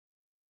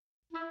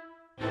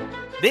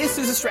This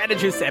is A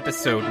Strategist,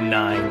 episode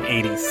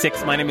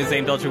 986. My name is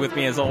Zane Belcher. With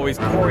me, as always,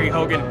 Corey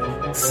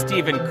Hogan,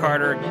 Stephen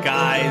Carter.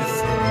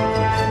 Guys,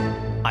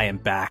 I am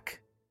back.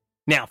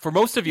 Now, for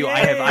most of you,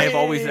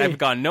 I've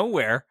gone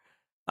nowhere.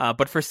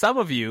 But for some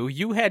of you,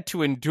 you had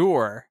to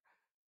endure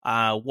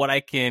what I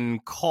can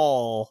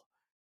call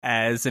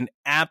as an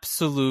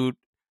absolute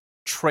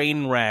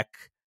train wreck,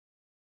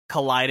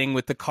 colliding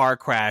with the car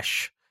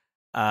crash,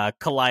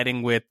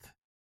 colliding with,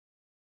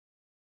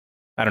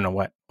 I don't know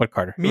what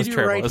Carter.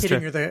 Meteorite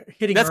hitting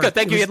That's Earth. good.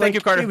 Thank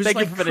you, Carter. Thank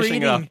you for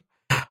finishing it off.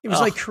 It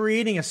was like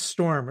creating a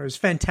storm. It was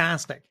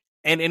fantastic.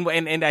 And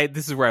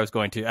this is where I was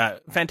going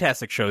to.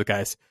 Fantastic show,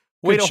 guys.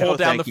 Way to hold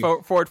down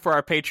the fort for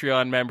our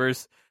Patreon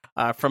members.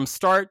 From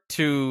start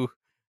to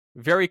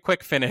very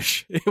quick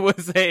finish. It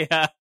was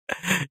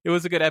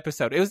a good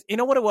episode. It was, you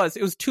know what it was?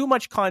 It was too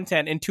much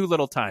content in too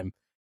little time.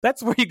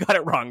 That's where you got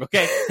it wrong.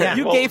 Okay, yeah.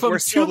 You gave them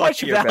too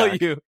much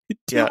value.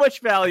 Too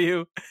much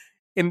value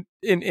in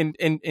I'm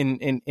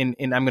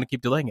going to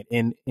keep delaying it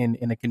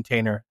in a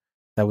container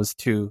that was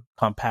too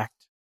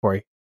compact,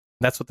 Corey.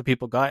 That's what the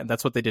people got, and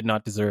that's what they did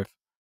not deserve.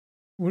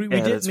 We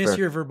did miss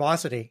your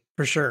verbosity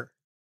for sure.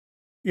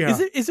 Yeah.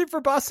 Is it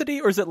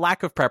verbosity or is it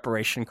lack of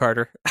preparation,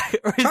 Carter?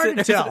 Or is hard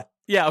to tell.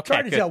 Yeah, okay.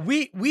 Hard to tell.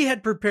 We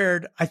had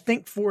prepared, I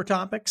think, 4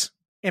 topics,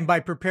 and by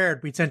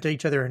prepared, we sent to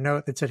each other a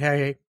note that said,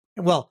 "Hey."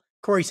 Well,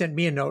 Corey sent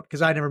me a note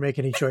because I never make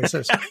any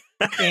choices,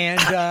 and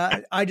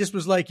I just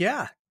was like,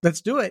 "Yeah,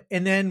 let's do it."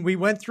 And then we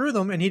went through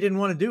them, and he didn't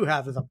want to do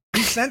half of them.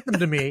 He sent them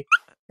to me,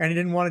 and he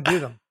didn't want to do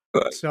them.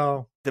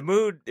 So the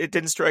mood, it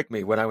didn't strike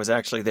me when I was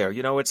actually there.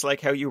 You know, it's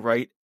like how you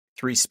write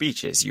 3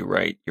 speeches. You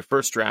write your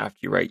first draft,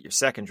 you write your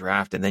second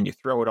draft, and then you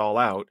throw it all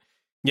out.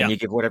 Yeah. And you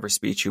give whatever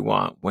speech you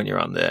want when you're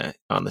on the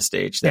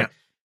stage. There,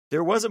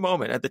 There was a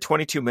moment at the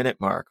 22-minute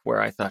mark where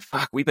I thought,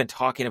 "Fuck, we've been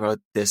talking about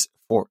this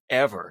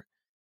forever."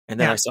 And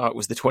then I saw it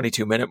was the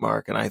 22-minute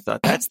mark, and I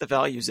thought, that's the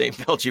value Zane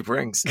Belcher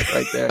brings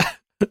right there.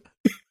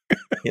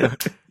 You know?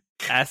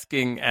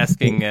 Asking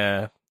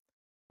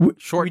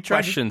short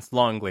questions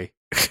longly.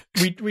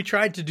 we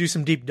tried to do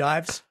some deep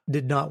dives,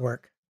 did not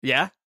work.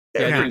 Yeah?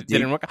 It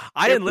didn't work.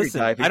 I didn't listen.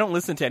 I don't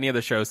listen to any of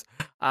the shows.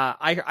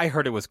 I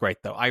heard it was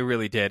great, though. I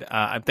really did.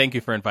 Thank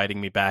you for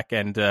inviting me back.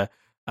 And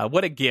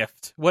what a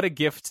gift. What a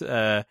gift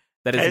that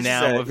is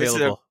now available. This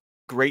is a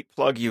great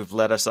plug you've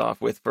let us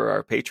off with for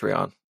our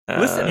Patreon.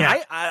 Listen,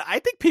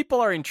 I think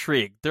people are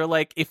intrigued. They're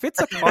like, if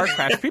it's a car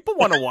crash, people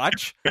want to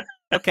watch.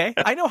 Okay,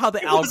 I know how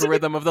the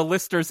algorithm of the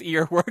listener's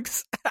ear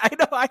works. I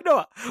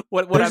know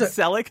what I'm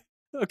selling.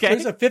 Okay,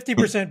 there's a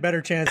 50%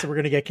 better chance that we're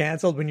going to get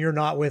canceled when you're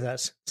not with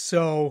us.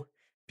 So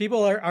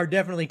people are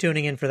definitely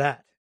tuning in for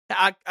that.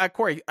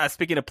 Corey,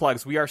 speaking of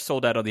plugs, we are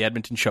sold out on the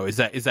Edmonton show. Is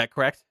that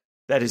correct?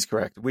 That is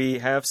correct. We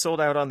have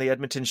sold out on the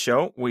Edmonton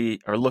show.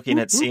 We are looking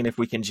at seeing if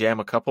we can jam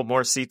a couple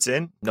more seats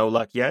in. No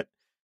luck yet.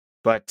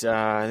 But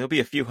there'll be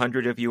a few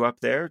hundred of you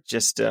up there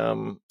just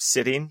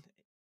sitting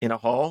in a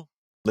hall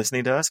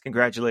listening to us.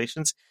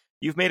 Congratulations.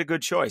 You've made a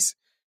good choice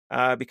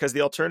because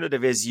the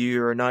alternative is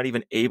you're not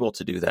even able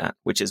to do that,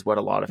 which is what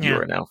a lot of you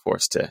are now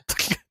forced to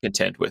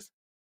contend with.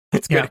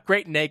 It's good. Yeah.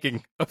 Great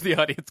nagging of the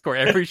audience,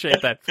 Corey. I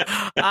appreciate that.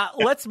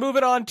 Let's move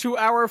it on to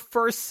our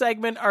first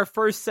segment.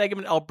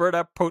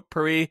 Alberta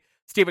Potpourri.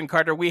 Stephen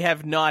Carter, we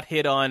have not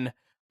hit on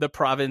the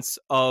province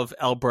of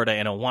Alberta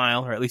in a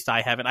while, or at least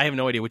I haven't. I have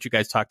no idea what you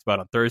guys talked about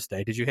on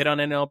Thursday. Did you hit on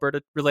any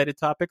Alberta-related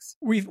topics?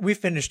 We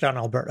finished on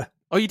Alberta.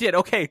 Oh, you did?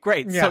 Okay,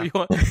 great. Yeah.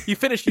 So you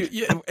finished.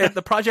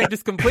 The project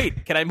is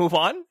complete. Can I move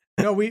on?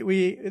 No,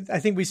 I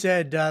think we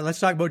said, let's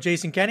talk about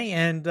Jason Kenney,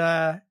 and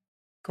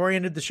Corey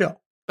ended the show.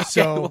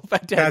 So okay, well,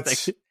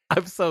 fantastic.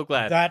 I'm so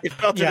glad. It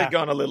felt to have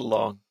gone a little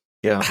long.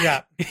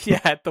 Yeah. Yeah,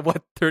 at the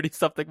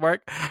 30-something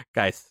mark?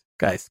 Guys.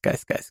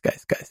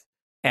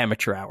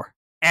 Amateur hour.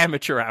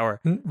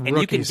 And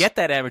Rookies. You can get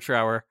that amateur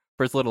hour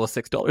for as little as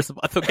 $6 a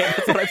month. Okay,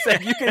 that's what I'm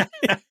saying. You can.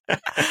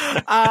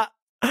 I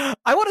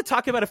want to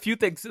talk about a few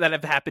things that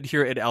have happened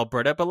here in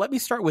Alberta, but let me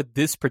start with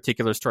this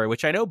particular story,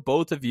 which I know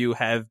both of you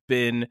have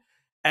been,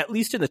 at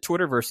least in the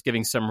Twitterverse,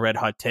 giving some red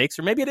hot takes,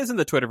 or maybe it is in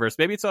the Twitterverse,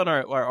 maybe it's on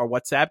our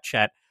WhatsApp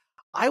chat.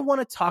 I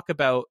want to talk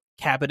about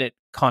cabinet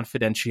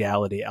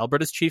confidentiality.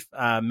 Alberta's chief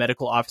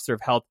medical officer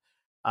of health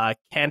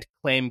can't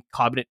claim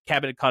cabinet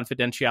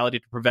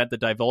confidentiality to prevent the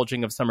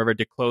divulging of some of her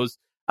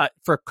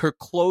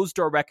closed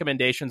door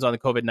recommendations on the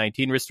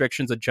COVID-19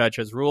 restrictions a judge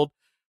has ruled.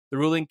 The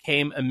ruling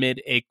came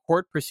amid a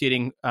court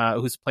proceeding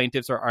whose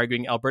plaintiffs are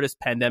arguing Alberta's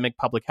pandemic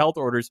public health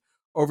orders,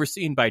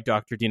 overseen by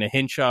Dr. Dina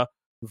Hinshaw,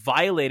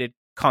 violated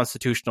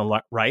constitutional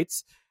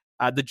rights.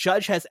 The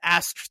judge has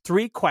asked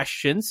 3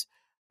 questions.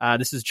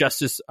 This is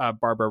Justice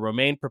Barbara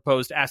Romaine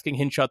proposed asking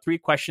Hinshaw 3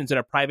 questions in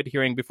a private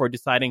hearing before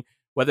deciding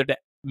whether to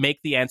make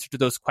the answer to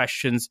those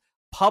questions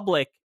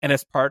public and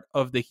as part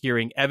of the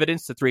hearing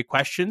evidence. The 3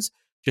 questions,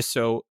 just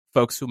so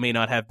folks who may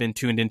not have been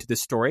tuned into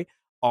this story,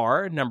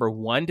 are, number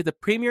 1, did the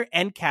Premier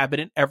and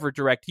Cabinet ever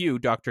direct you,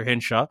 Dr.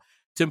 Hinshaw,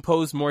 to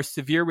impose more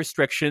severe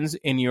restrictions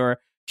in your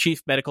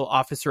Chief Medical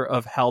Officer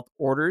of Health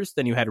orders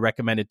than you had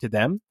recommended to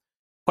them?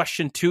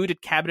 Question 2,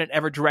 did cabinet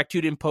ever direct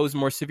you to impose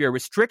more severe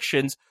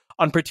restrictions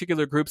on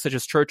particular groups such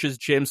as churches,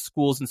 gyms,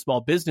 schools, and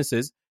small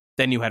businesses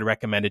than you had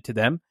recommended to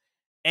them?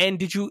 And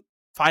did you,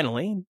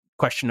 finally,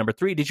 question number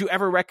 3, did you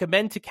ever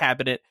recommend to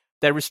cabinet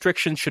that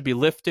restrictions should be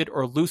lifted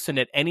or loosened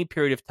at any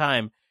period of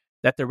time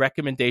that the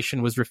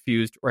recommendation was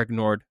refused or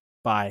ignored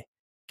by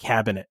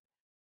cabinet?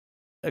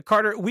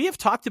 Carter, we have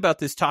talked about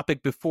this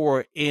topic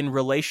before in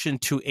relation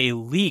to a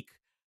leak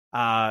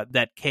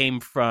that came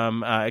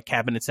from a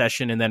cabinet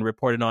session and then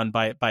reported on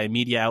by a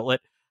media outlet.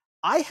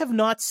 I have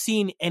not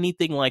seen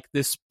anything like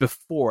this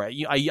before.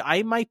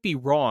 I might be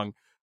wrong,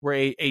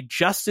 where a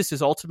justice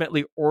is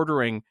ultimately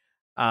ordering,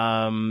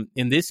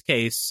 in this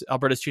case,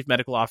 Alberta's Chief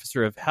Medical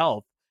Officer of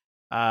Health,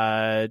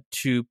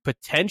 to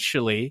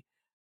potentially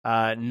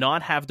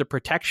not have the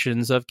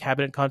protections of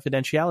cabinet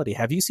confidentiality.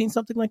 Have you seen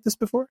something like this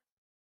before?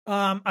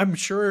 I'm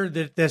sure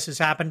that this has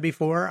happened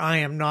before. I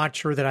am not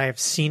sure that I have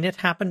seen it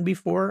happen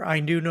before. I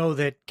do know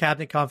that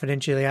cabinet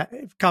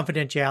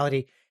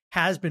confidentiality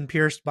has been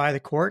pierced by the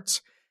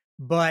courts,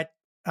 but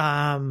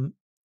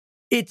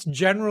it's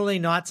generally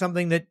not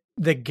something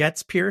that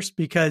gets pierced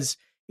because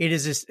it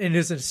is an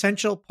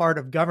essential part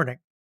of governing.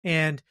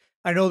 And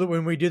I know that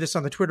when we do this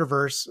on the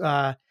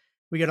Twitterverse,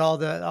 we get all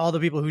the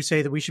people who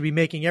say that we should be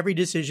making every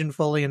decision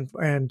fully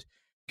and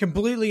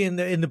completely in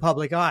the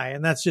public eye,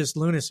 and that's just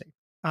lunacy.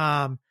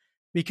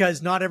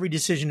 Because not every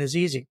decision is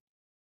easy.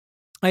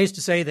 I used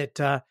to say that,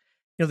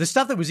 the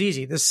stuff that was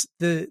easy,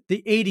 the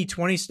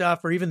 80-20 stuff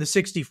or even the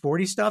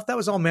 60-40 stuff, that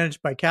was all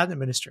managed by cabinet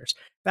ministers.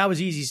 That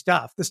was easy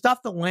stuff. The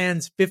stuff that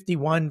lands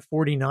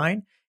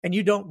 51-49 and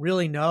you don't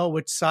really know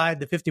which side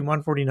the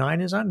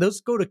 51-49 is on, those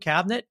go to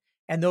cabinet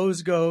and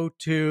those go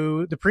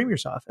to the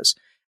premier's office.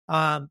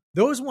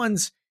 Those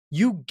ones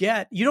you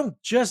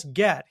don't just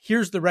get,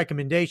 here's the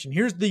recommendation.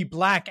 Here's the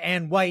black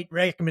and white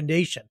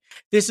recommendation.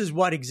 This is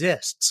what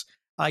exists.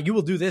 You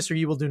will do this or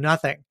you will do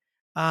nothing.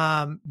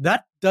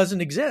 That doesn't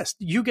exist.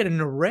 You get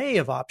an array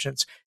of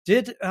options.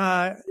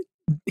 Were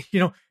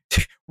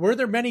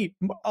there many,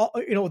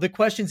 the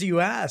questions that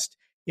you asked,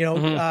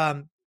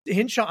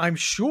 Hinshaw, I'm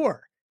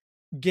sure,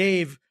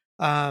 gave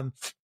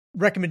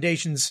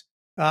recommendations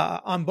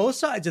on both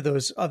sides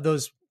of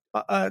those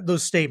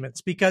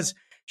statements, because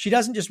she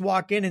doesn't just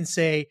walk in and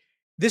say,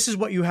 this is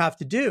what you have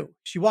to do.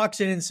 She walks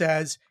in and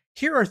says,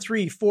 here are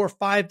 3, 4,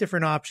 5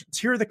 different options.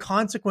 Here are the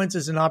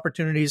consequences and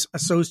opportunities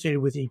associated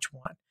with each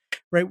one,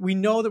 right? We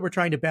know that we're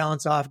trying to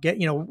balance off,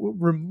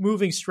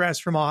 removing stress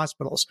from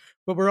hospitals,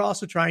 but we're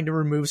also trying to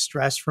remove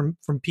stress from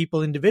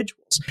people,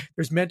 individuals.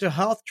 There's mental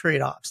health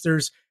trade-offs.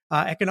 There's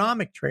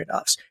economic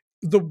trade-offs.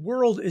 The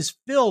world is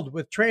filled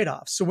with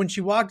trade-offs. So when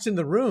she walks in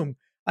the room,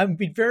 I would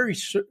be very,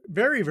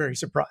 very, very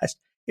surprised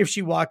if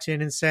she walks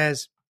in and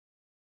says,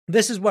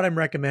 this is what I'm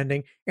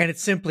recommending, and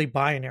it's simply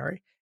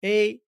binary,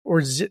 A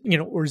or Z,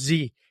 or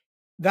Z.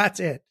 That's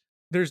it.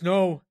 There's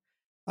no,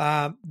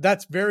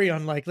 that's very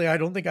unlikely. I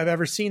don't think I've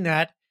ever seen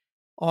that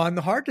on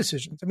the hard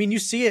decisions. I mean, you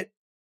see it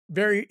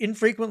very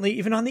infrequently,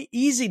 even on the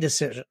easy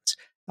decisions.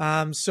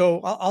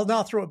 So I'll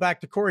now throw it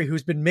back to Corey,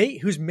 who's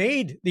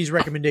made these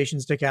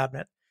recommendations to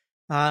cabinet,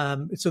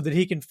 so that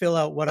he can fill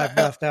out what I've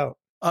left out.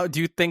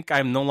 Do you think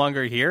I'm no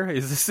longer here?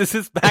 Is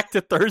this back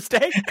to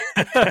Thursday?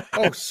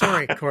 Oh,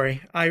 sorry,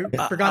 Corey. I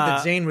forgot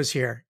that Zane was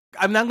here.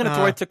 I'm now going to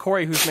throw it to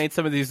Corey, who's made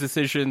some of these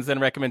decisions and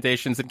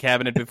recommendations in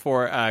cabinet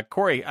before.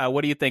 Corey,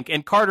 what do you think?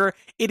 And Carter,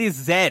 it is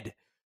Z.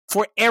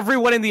 For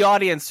everyone in the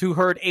audience who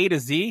heard A to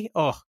Z,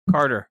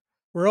 Carter.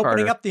 We're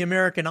opening up the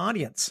American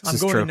audience. I'm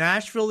going to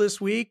Nashville this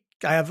week.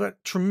 I have a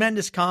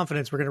tremendous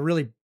confidence we're going to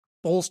really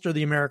bolster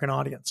the American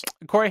audience.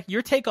 Corey,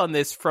 your take on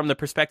this from the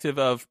perspective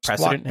of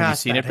precedent. Have you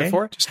seen it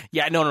before?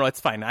 Yeah, no, it's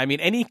fine. I mean,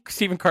 any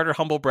Stephen Carter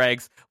humble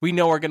brags we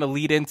know are going to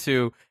lead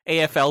into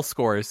AFL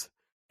scores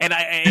and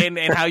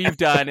how you've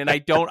done, and I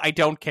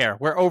don't care.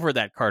 We're over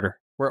that, Carter.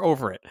 We're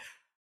over it.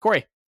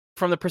 Corey,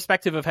 from the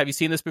perspective of have you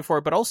seen this before,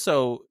 but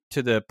also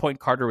to the point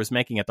Carter was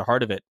making at the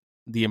heart of it,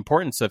 the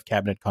importance of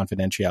cabinet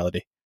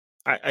confidentiality.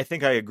 I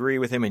think I agree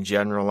with him in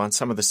general. On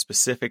some of the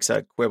specifics,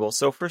 I'd quibble.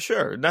 So for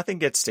sure, nothing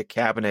gets to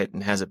cabinet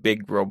and has a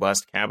big,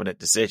 robust cabinet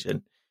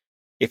decision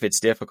if it's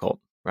difficult,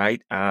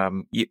 right?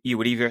 You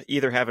would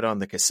either have it on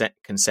the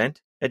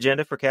consent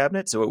agenda for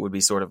cabinet, so it would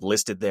be sort of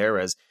listed there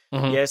as,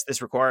 yes,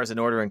 this requires an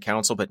order in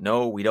council, but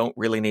no, we don't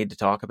really need to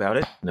talk about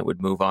it, and it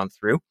would move on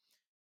through.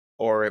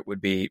 Or it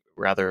would be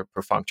rather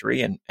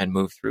perfunctory and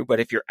move through. But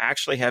if you're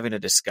actually having a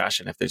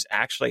discussion, if there's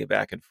actually a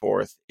back and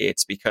forth,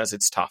 it's because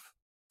it's tough.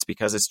 It's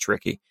because it's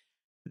tricky.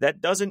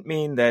 That doesn't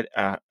mean that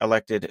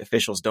elected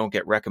officials don't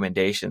get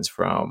recommendations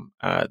from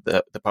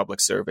the public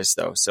service,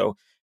 though. So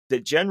the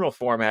general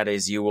format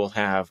is you will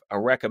have a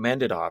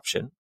recommended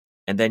option,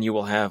 and then you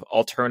will have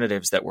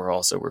alternatives that were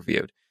also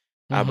reviewed.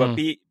 But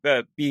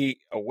be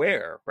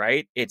aware,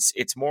 right?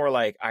 It's more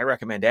like I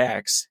recommend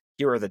X.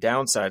 Here are the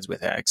downsides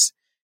with X.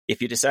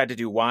 If you decide to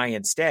do Y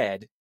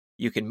instead,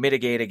 you can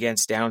mitigate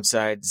against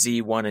downside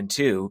Z 1 and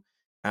 2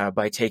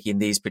 by taking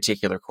these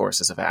particular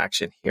courses of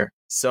action here.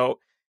 So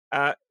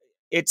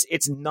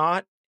it's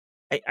not,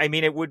 I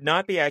mean, it would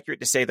not be accurate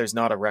to say there's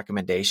not a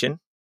recommendation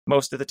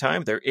most of the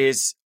time. There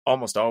is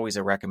almost always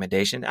a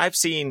recommendation. I've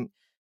seen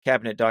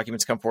cabinet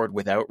documents come forward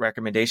without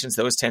recommendations.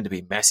 Those tend to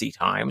be messy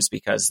times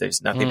because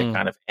there's nothing to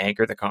kind of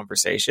anchor the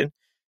conversation.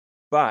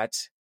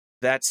 But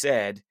that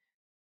said,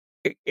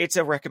 it's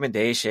a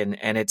recommendation,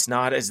 and it's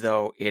not as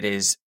though it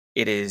is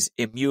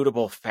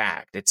immutable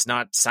fact. It's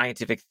not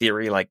scientific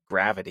theory like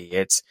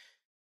gravity.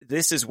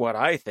 This is what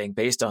I think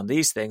based on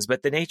these things.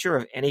 But the nature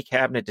of any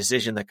cabinet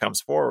decision that comes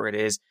forward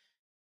is,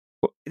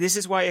 this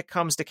is why it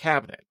comes to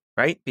cabinet,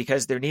 right?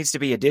 Because there needs to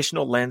be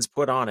additional lens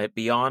put on it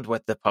beyond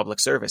what the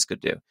public service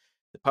could do.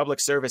 The public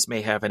service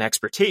may have an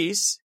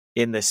expertise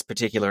in this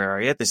particular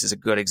area. This is a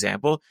good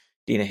example.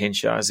 Dina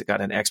Hinshaw has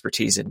got an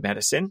expertise in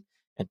medicine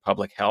and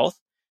public health.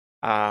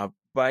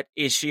 But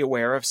is she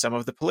aware of some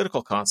of the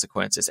political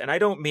consequences? And I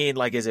don't mean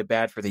like, is it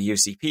bad for the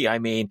UCP? I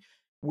mean,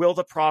 will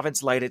the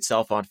province light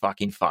itself on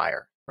fucking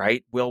fire,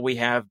 right? Will we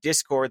have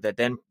discord that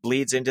then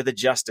bleeds into the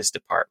Justice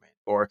Department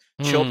or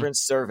Children's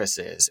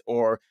Services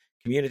or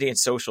Community and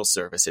Social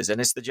Services? And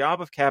it's the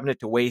job of cabinet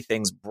to weigh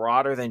things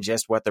broader than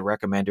just what the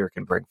recommender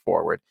can bring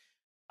forward.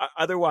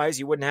 Otherwise,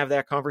 you wouldn't have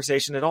that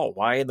conversation at all.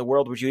 Why in the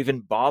world would you even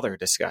bother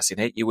discussing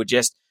it? You would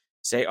just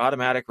say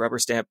automatic, rubber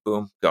stamp,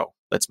 boom, go.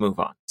 Let's move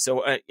on.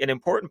 So an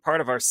important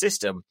part of our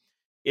system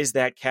is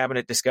that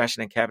cabinet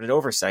discussion and cabinet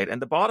oversight.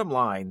 And the bottom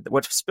line,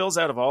 what spills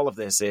out of all of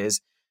this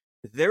is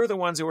they're the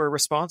ones who are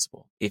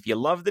responsible. If you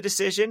love the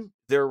decision,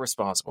 they're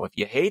responsible. If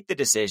you hate the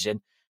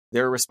decision,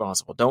 they're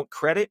responsible. Don't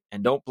credit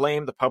and don't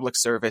blame the public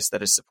service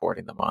that is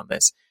supporting them on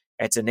this.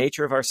 It's a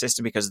nature of our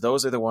system because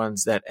those are the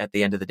ones that at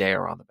the end of the day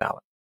are on the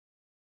ballot.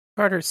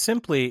 Carter,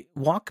 simply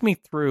walk me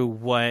through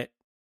what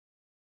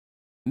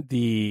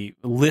the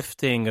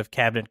lifting of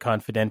cabinet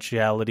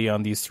confidentiality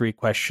on these three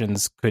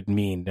questions could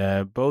mean,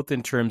 both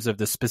in terms of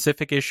the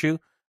specific issue,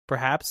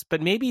 perhaps,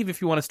 but maybe even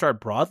if you want to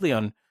start broadly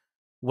on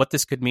what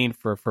this could mean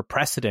for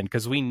precedent,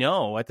 because we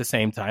know at the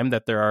same time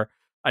that there are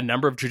a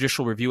number of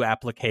judicial review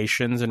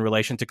applications in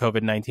relation to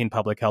COVID-19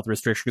 public health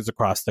restrictions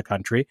across the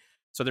country.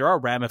 So there are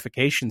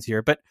ramifications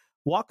here, but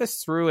walk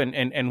us through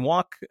and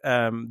walk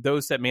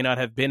those that may not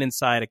have been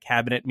inside a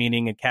cabinet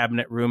meeting, a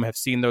cabinet room, have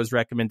seen those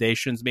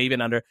recommendations,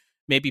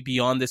 maybe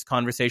beyond this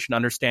conversation,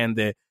 understand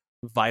the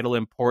vital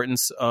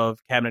importance of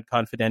cabinet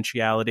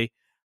confidentiality,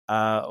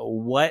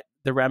 what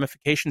the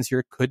ramifications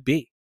here could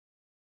be.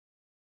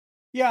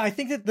 Yeah, I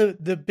think that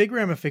the big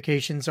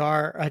ramifications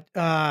are,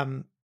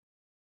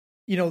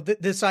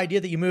 this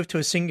idea that you move to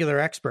a singular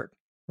expert,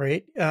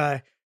 right?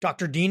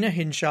 Dr. Dina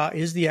Hinshaw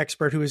is the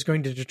expert who is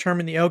going to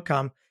determine the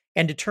outcome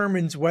and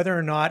determines whether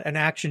or not an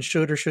action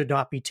should or should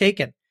not be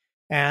taken.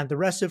 And the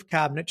rest of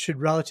cabinet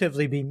should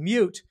relatively be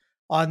mute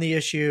on the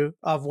issue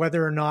of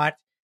whether or not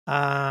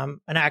an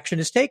action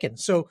is taken.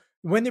 So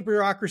when the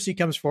bureaucracy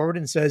comes forward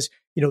and says,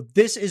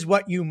 this is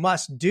what you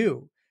must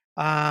do,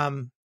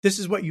 this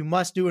is what you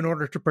must do in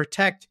order to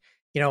protect,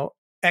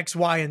 X,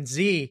 Y, and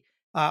Z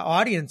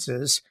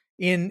audiences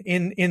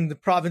in the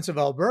province of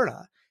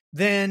Alberta,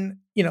 then,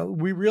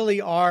 we really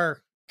are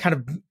kind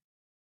of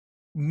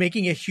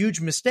making a huge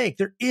mistake.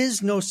 There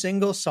is no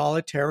single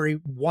solitary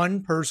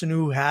one person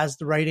who has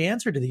the right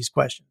answer to these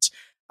questions.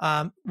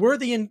 Were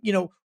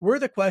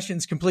the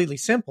questions completely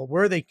simple?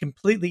 Were they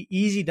completely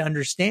easy to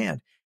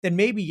understand? Then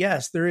maybe,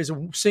 yes, there is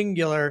a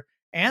singular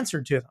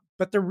answer to them,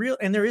 but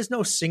there is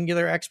no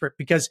singular expert,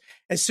 because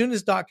as soon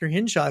as Dr.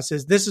 Hinshaw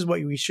says, this is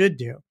what we should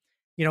do,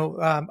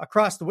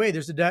 across the way,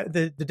 there's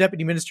the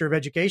Deputy Minister of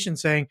Education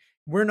saying,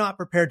 we're not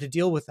prepared to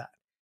deal with that.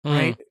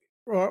 Right.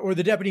 Or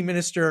the Deputy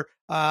Minister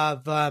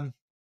of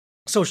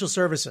Social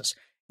Services,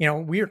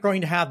 we are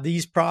going to have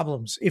these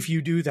problems if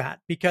you do that,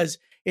 because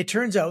it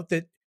turns out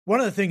that one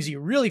of the things you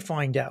really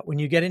find out when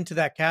you get into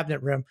that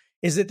cabinet room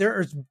is that there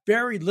is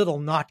very little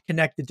not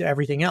connected to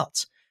everything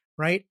else,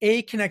 right?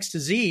 A connects to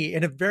Z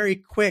in a very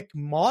quick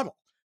model,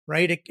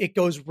 right? It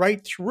goes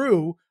right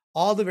through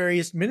all the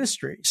various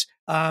ministries.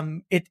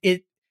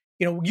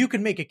 You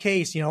can make a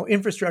case,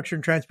 infrastructure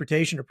and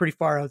transportation are pretty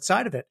far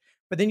outside of it,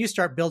 but then you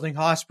start building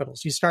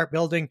hospitals, you start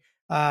building,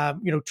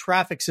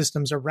 traffic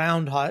systems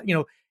around,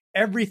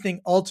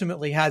 everything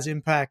ultimately has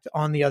impact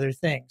on the other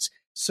things.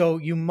 So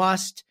you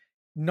must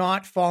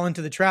not fall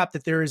into the trap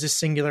that there is a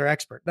singular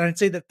expert. And I'd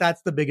say that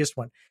that's the biggest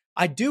one.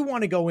 I do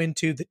want to go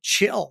into the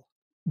chill,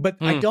 but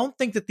I don't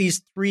think that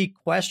these three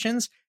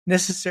questions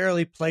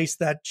necessarily place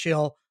that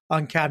chill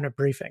on cabinet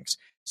briefings.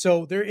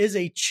 So there is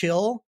a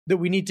chill that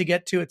we need to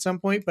get to at some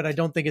point, but I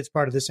don't think it's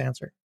part of this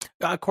answer.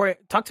 Corey,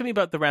 talk to me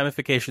about the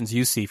ramifications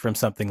you see from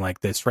something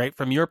like this, right?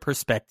 From your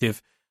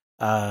perspective,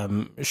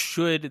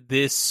 should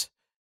this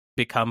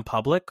become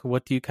public?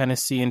 What do you kind of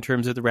see in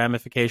terms of the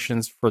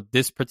ramifications for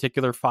this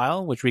particular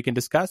file, which we can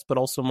discuss, but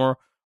also more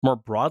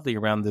broadly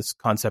around this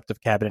concept of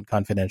cabinet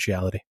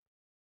confidentiality?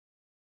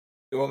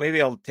 Well,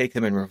 maybe I'll take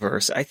them in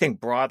reverse. I think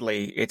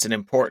broadly, it's an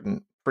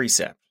important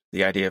precept,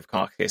 the idea of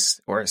cabinet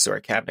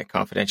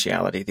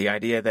confidentiality, the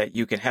idea that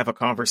you can have a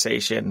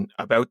conversation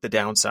about the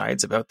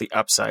downsides, about the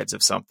upsides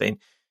of something,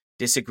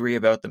 disagree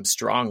about them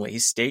strongly,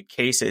 state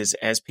cases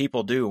as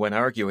people do when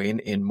arguing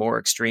in more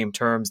extreme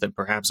terms than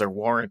perhaps are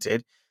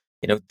warranted,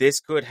 This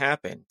could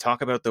happen.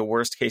 Talk about the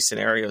worst case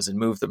scenarios and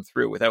move them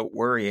through without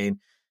worrying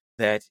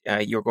that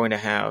you're going to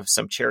have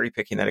some cherry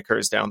picking that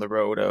occurs down the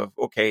road of,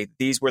 okay,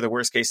 these were the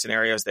worst case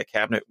scenarios that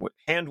cabinet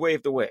hand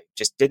waved away,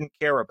 just didn't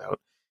care about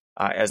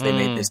as they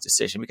made this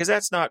decision, because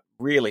that's not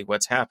really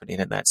what's happening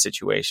in that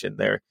situation.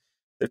 They're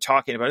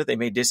talking about it. They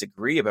may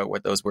disagree about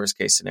what those worst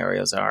case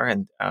scenarios are.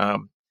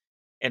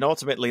 And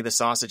ultimately the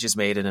sausage is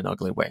made in an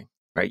ugly way,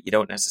 right? You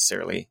don't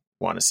necessarily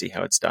want to see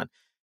how it's done.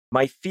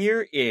 My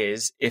fear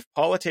is if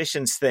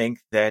politicians think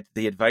that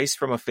the advice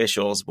from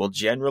officials will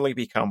generally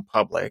become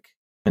public,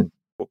 and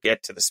we'll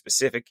get to the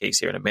specific case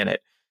here in a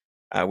minute,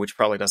 which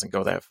probably doesn't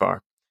go that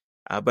far.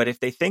 But if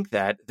they think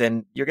that,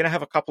 then you're going to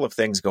have a couple of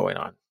things going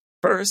on.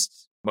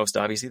 First, most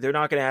obviously, they're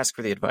not going to ask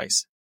for the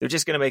advice. They're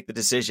just going to make the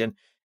decision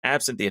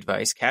absent the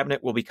advice.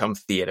 Cabinet will become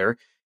theater.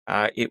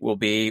 It will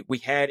be, we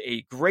had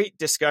a great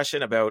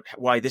discussion about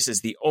why this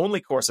is the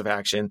only course of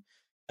action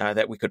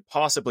that we could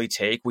possibly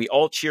take. We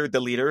all cheered the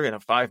leader in a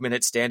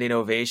 5-minute standing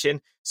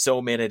ovation.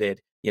 So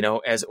minuted,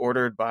 as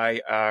ordered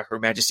by Her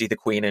Majesty the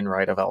Queen and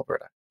Right of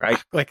Alberta,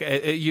 right? Like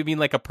you mean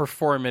like a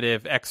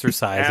performative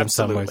exercise?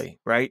 Absolutely, in some ways.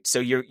 Right? So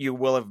you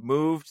will have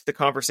moved the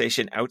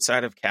conversation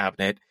outside of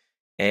cabinet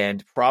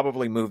and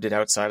probably moved it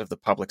outside of the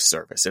public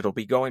service. It'll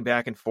be going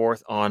back and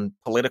forth on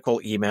political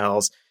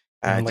emails,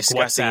 like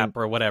discussing WhatsApp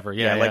or whatever.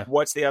 Yeah, like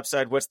what's the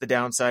upside, what's the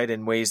downside,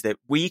 in ways that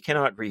we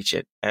cannot reach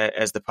it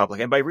as the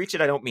public. And by reach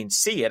it, I don't mean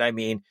see it, I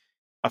mean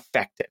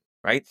affect it,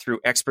 right? Through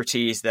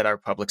expertise that our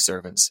public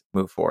servants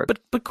move forward.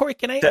 But Corey,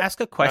 can I ask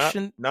a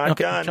question? Not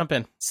done. Jump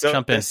in. So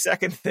jump in. The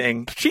second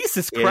thing,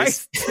 Jesus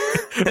Christ.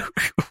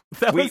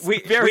 we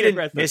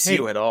didn't miss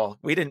you at all.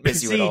 We didn't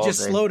miss you at all.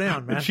 Just slow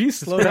down, man. Jesus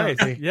slow Christ.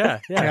 down.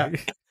 Yeah.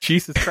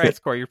 Jesus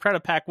Christ, Corey, you're trying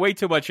to pack way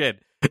too much in.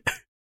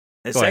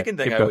 The second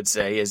thing I would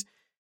say is,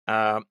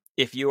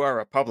 if you are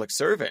a public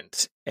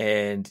servant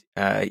and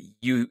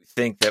you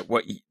think that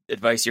what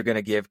advice you're going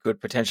to give could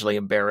potentially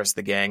embarrass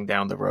the gang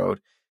down the road,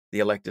 the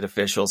elected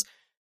officials,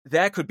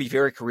 that could be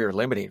very career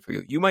limiting for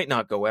you. You might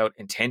not go out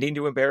intending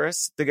to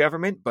embarrass the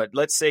government, but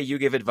let's say you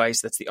give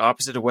advice that's the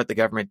opposite of what the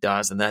government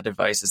does, and that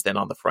advice is then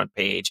on the front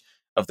page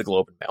of the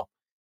Globe and Mail.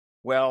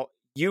 Well,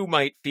 you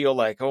might feel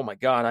like, oh my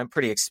God, I'm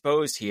pretty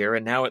exposed here,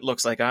 and now it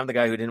looks like I'm the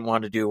guy who didn't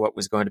want to do what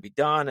was going to be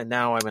done, and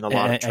now I'm in a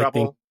lot of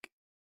trouble.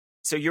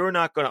 So you're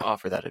not going to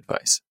offer that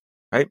advice,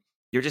 right?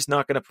 You're just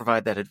not going to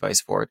provide that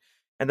advice for it.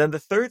 And then the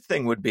third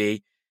thing would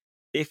be,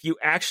 if you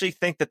actually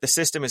think that the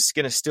system is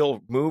going to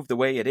still move the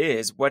way it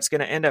is, what's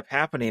going to end up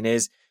happening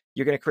is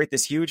you're going to create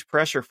this huge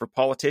pressure for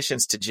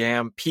politicians to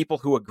jam people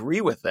who agree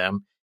with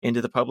them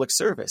into the public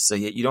service, so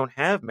that you don't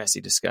have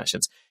messy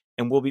discussions.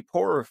 And we'll be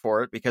poorer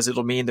for it, because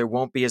it'll mean there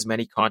won't be as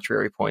many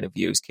contrary point of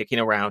views kicking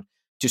around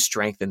to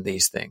strengthen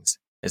these things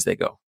as they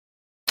go.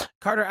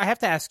 Carter, I have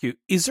to ask you,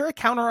 is there a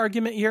counter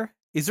argument here?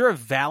 Is there a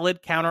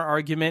valid counter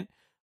argument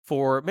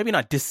for maybe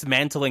not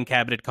dismantling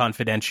cabinet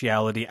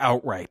confidentiality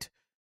outright,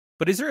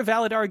 but is there a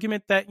valid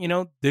argument that,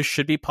 this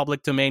should be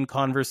public domain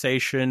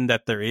conversation,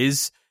 that there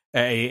is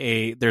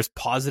there's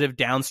positive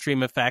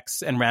downstream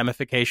effects and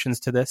ramifications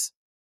to this?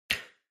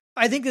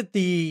 I think that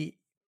the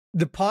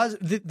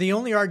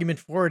only argument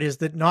for it is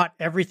that not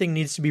everything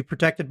needs to be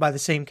protected by the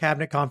same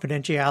cabinet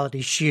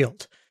confidentiality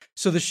shield.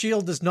 So the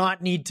shield does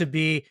not need to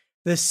be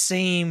the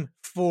same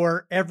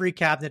for every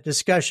cabinet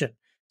discussion.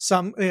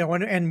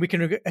 And we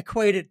can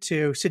equate it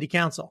to city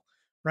council,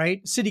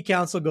 right? City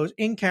council goes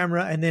in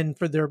camera, and then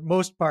for the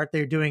most part,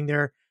 they're doing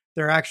their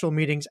actual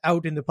meetings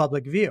out in the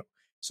public view.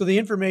 So the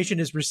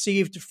information is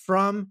received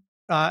from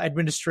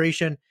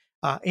administration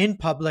in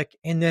public,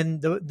 and then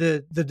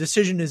the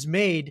decision is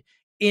made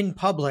in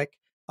public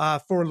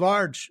for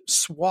large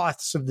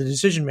swaths of the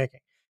decision making.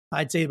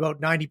 I'd say about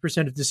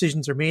 90% of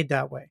decisions are made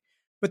that way.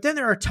 But then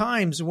there are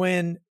times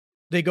when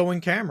they go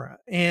in camera,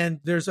 and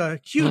there's a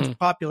huge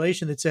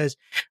population that says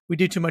we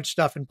do too much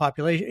stuff in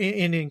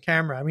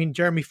camera. I mean,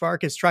 Jeremy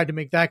Farkas tried to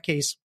make that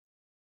case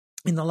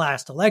in the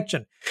last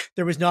election.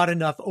 There was not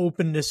enough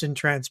openness and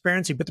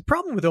transparency. But the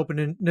problem with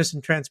openness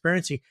and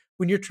transparency,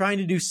 when you're trying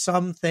to do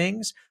some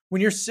things,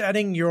 when you're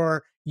setting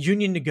your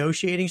union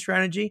negotiating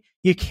strategy,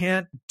 you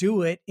can't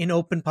do it in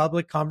open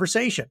public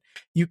conversation.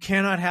 You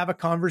cannot have a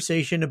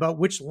conversation about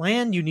which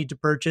land you need to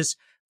purchase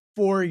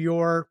for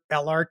your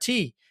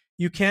LRT.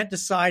 You can't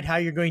decide how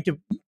you're going to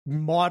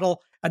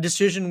model a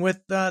decision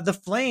with the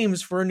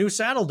Flames for a new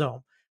Saddle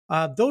Dome.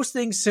 Those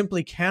things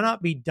simply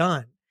cannot be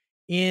done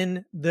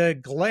in the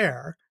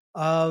glare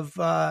of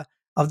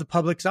the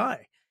public's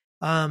eye.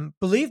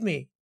 Believe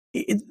me,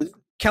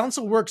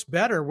 council works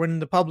better when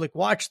the public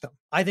watch them.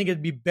 I think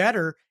it'd be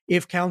better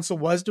if council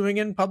was doing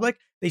it in public.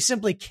 They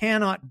simply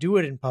cannot do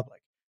it in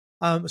public.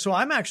 So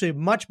I'm actually a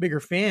much bigger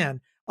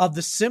fan of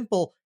the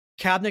simple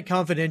cabinet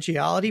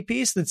confidentiality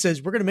piece that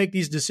says we're going to make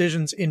these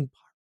decisions in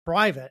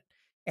private,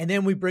 and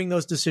then we bring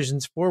those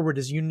decisions forward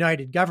as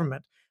united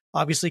government.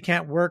 Obviously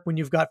can't work when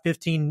you've got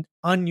 15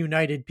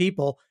 ununited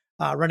people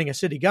running a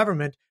city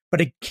government,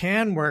 but it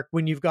can work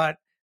when you've got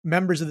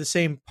members of the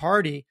same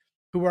party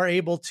who are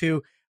able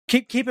to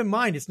keep in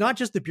mind, it's not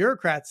just the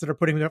bureaucrats that are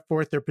putting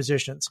forth their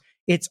positions.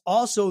 It's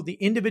also the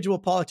individual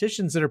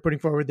politicians that are putting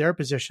forward their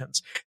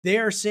positions. They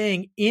are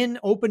saying in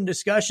open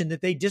discussion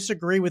that they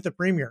disagree with the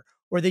premier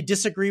or they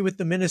disagree with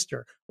the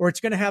minister, or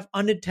it's going to have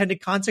unintended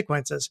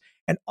consequences.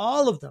 And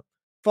all of them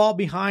fall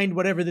behind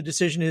whatever the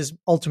decision is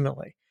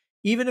ultimately.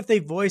 Even if they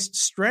voiced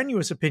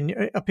strenuous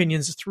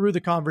opinions through the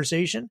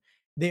conversation,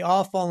 they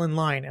all fall in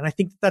line. And I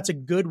think that's a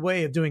good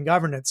way of doing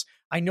governance.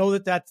 I know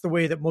that that's the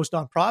way that most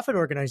nonprofit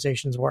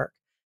organizations work.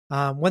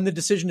 When the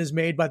decision is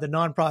made by the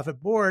nonprofit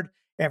board,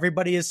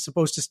 everybody is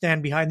supposed to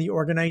stand behind the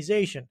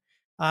organization,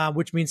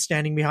 which means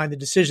standing behind the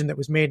decision that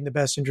was made in the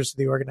best interest of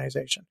the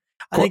organization.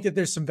 I think that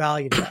there's some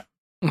value to that.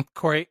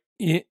 Corey,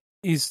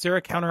 is there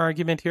a counter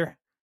argument here?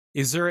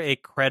 Is there a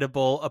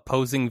credible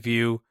opposing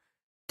view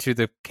to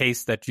the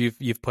case that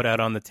you've put out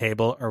on the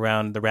table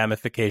around the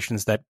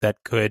ramifications that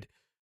could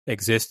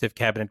exist if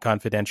cabinet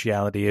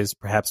confidentiality is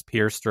perhaps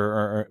pierced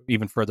or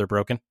even further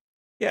broken?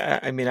 Yeah,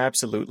 I mean,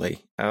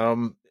 absolutely.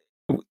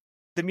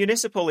 The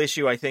municipal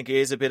issue, I think,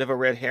 is a bit of a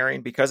red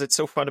herring because it's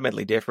so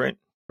fundamentally different,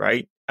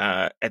 right?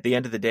 At the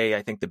end of the day,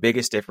 I think the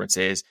biggest difference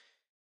is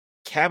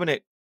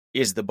cabinet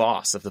is the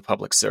boss of the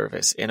public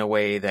service in a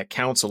way that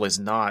council is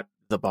not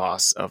the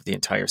boss of the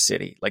entire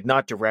city, like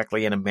not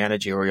directly in a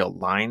managerial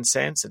line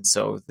sense. And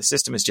so the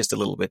system is just a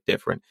little bit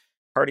different.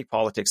 Party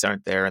politics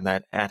aren't there, and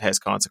that has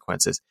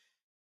consequences.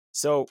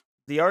 So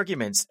the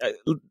arguments,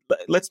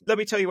 let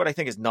me tell you what I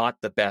think is not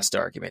the best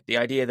argument. The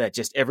idea that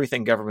just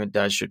everything government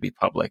does should be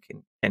public.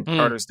 And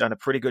Carter's done a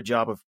pretty good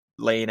job of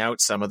laying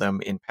out some of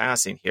them in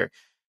passing here.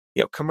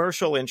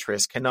 Commercial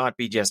interests cannot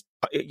be just,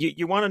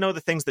 you want to know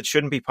the things that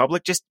shouldn't be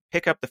public, just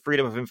pick up the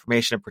Freedom of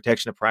Information and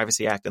Protection of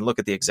Privacy Act and look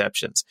at the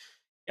exceptions.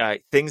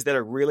 Things that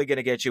are really going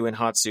to get you in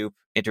hot soup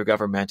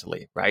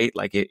intergovernmentally, right?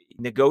 Like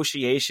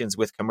negotiations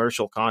with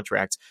commercial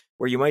contracts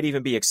where you might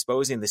even be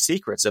exposing the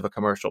secrets of a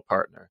commercial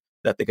partner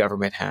that the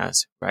government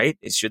has, right?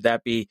 Should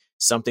that be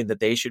something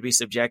that they should be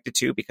subjected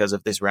to because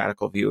of this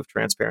radical view of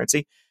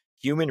transparency?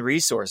 Human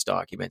resource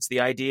documents, the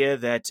idea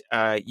that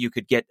you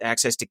could get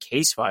access to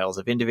case files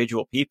of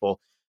individual people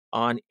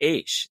on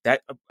AISH,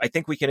 that I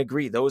think we can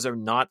agree those are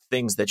not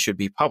things that should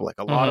be public.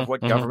 A lot of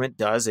what government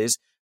does is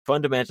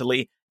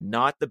fundamentally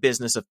not the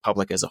business of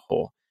public as a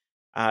whole.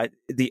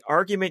 The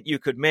argument you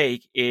could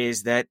make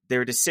is that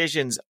their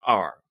decisions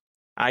are.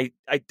 I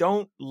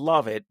don't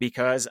love it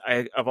because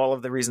of all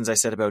of the reasons I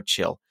said about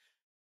chill.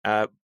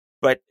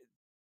 But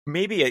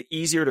maybe an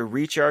easier to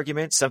reach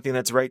argument, something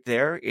that's right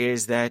there,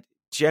 is that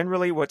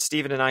generally what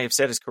Stephen and I have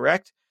said is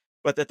correct,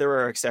 but that there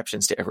are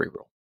exceptions to every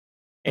rule.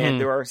 And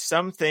there are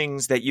some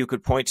things that you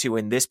could point to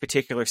in this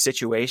particular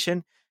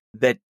situation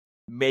that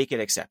make it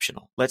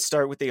exceptional. Let's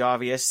start with the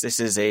obvious. This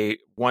is a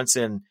once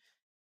in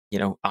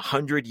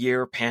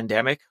 100-year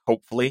pandemic.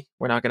 Hopefully,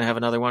 we're not going to have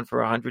another one for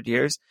 100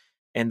 years.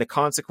 And the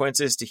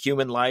consequences to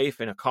human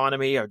life and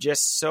economy are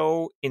just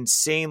so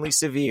insanely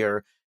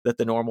severe that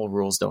the normal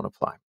rules don't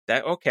apply.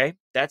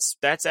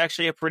 That's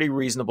actually a pretty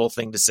reasonable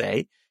thing to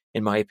say,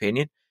 in my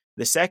opinion.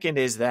 The second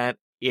is that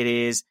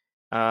it's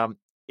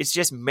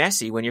just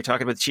messy when you're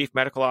talking about the chief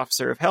medical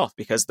officer of health,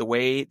 because the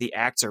way the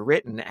acts are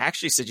written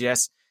actually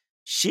suggests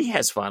she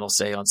has final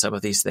say on some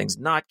of these things,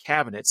 not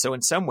cabinet. So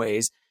in some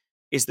ways,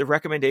 is the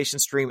recommendation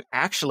stream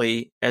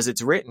actually, as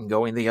it's written,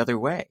 going the other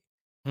way?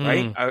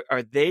 Right?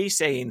 Are they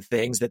saying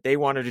things that they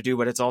want her to do,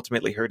 but it's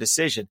ultimately her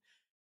decision?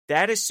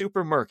 That is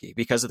super murky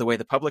because of the way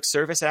the Public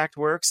Service Act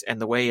works and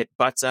the way it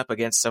butts up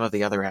against some of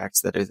the other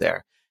acts that are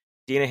there.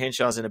 Dina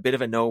Hinshaw's in a bit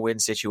of a no-win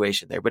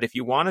situation there. But if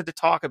you wanted to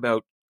talk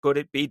about could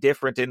it be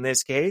different in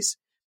this case,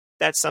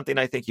 that's something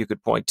I think you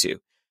could point to.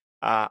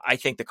 I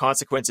think the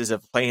consequences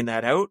of playing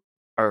that out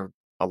are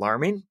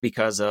alarming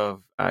because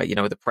of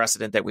the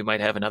precedent that we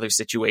might have in other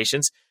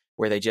situations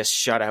where they just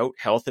shut out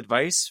health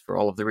advice for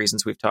all of the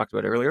reasons we've talked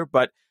about earlier.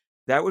 But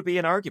that would be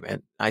an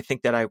argument I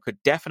think that I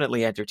could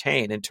definitely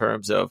entertain in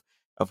terms of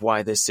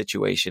why this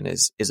situation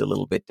is a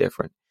little bit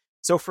different.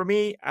 So for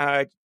me,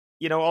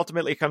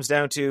 ultimately it comes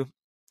down to,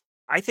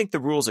 I think the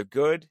rules are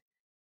good.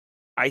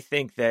 I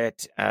think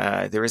that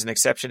there is an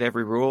exception to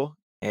every rule,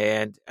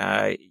 and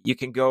you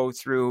can go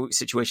through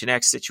situation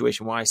X,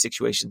 situation Y,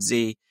 situation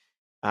Z,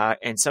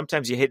 and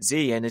sometimes you hit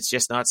Z and it's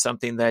just not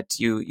something that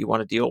you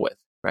want to deal with,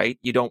 right?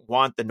 You don't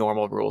want the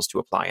normal rules to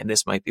apply, and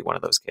this might be one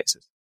of those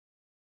cases.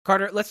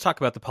 Carter, let's talk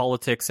about the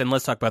politics and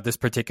let's talk about this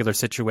particular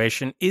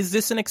situation. Is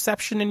this an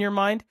exception in your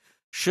mind?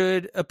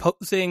 Should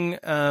opposing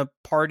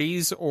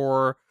parties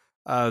or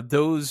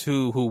those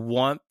who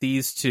want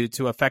these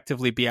to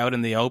effectively be out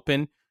in the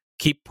open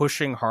keep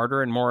pushing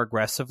harder and more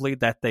aggressively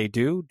that they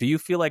do? Do you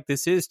feel like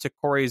this is, to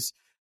Corey's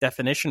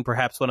definition,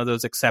 perhaps one of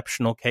those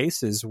exceptional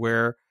cases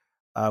where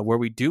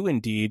we do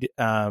indeed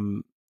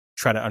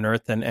try to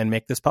unearth and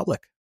make this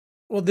public?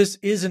 Well, this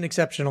is an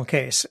exceptional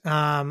case.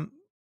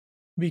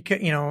 Because,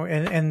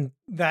 and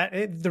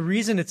that the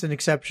reason it's an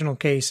exceptional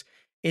case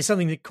is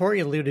something that Corey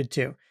alluded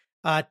to.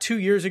 2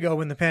 years ago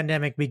when the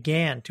pandemic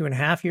began,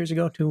 2.5 years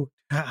ago,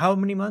 how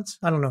many months?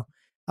 I don't know.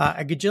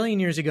 A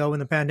gajillion years ago when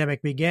the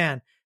pandemic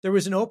began, there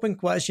was an open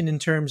question in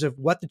terms of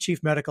what the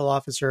chief medical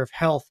officer of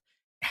health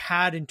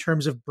had in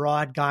terms of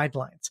broad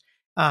guidelines.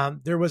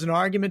 There was an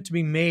argument to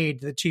be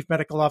made that chief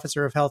medical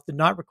officer of health did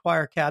not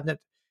require cabinet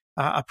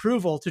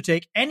approval to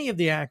take any of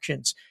the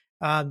actions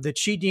that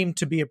she deemed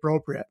to be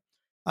appropriate.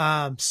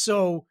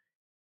 So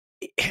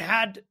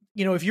had,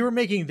 if you were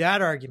making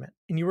that argument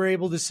and you were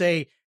able to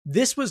say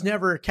this was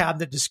never a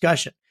cabinet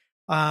discussion,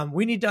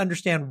 we need to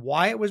understand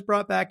why it was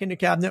brought back into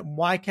cabinet and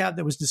why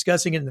cabinet was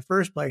discussing it in the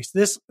first place.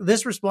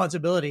 This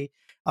responsibility,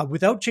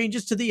 without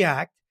changes to the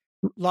act,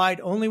 lied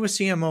only with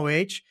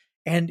CMOH.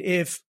 And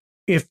if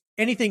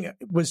anything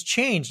was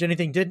changed,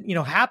 anything didn't,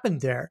 happen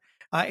there,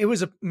 it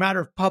was a matter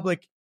of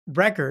public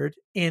record.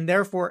 And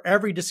therefore,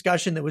 every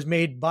discussion that was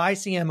made by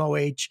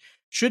CMOH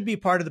should be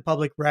part of the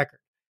public record.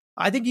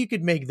 I think you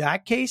could make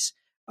that case.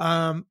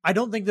 I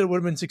don't think that it would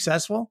have been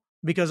successful,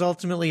 because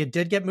ultimately it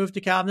did get moved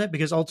to cabinet,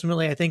 because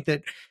ultimately I think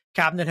that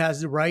cabinet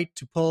has the right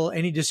to pull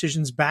any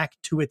decisions back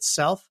to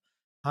itself,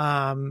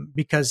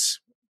 because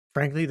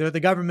frankly, they're the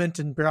government,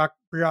 and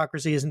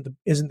bureaucracy isn't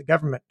the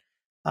government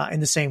in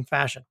the same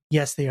fashion.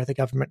 Yes, they are the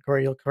government,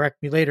 Corey, you'll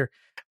correct me later.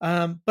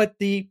 But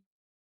the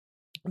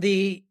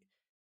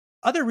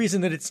other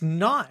reason that it's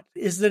not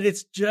is that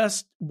it's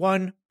just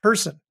one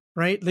person.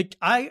 Right? Like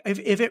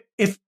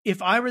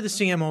if I were the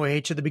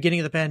CMOH at the beginning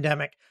of the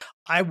pandemic,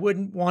 I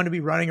wouldn't want to be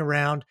running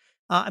around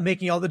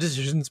making all the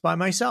decisions by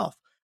myself.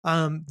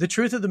 The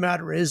truth of the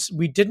matter is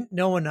we didn't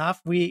know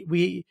enough.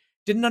 We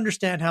didn't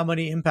understand how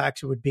many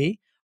impacts it would be.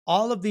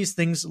 All of these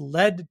things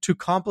led to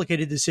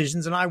complicated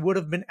decisions, and I would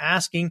have been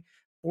asking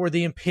for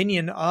the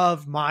opinion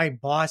of my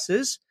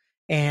bosses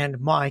and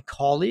my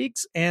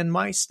colleagues and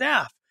my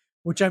staff,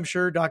 which I'm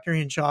sure Dr.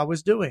 Hinshaw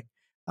was doing.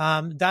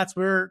 That's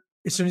where,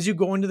 as soon as you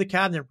go into the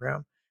cabinet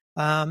room,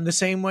 the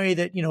same way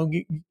that,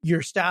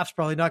 your staff's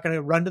probably not going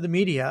to run to the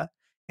media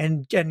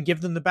and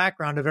give them the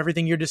background of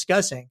everything you're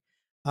discussing.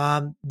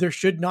 There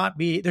should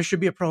be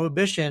a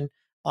prohibition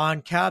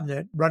on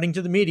cabinet running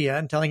to the media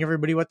and telling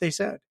everybody what they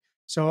said.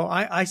 So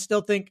I still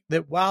think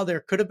that while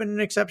there could have been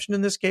an exception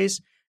in this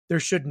case,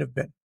 there shouldn't have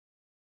been.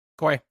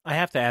 Corey, I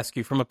have to ask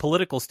you, from a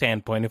political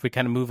standpoint, if we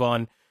kind of move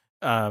on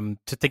to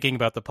thinking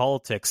about the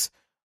politics,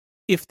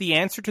 if the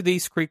answer to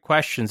these three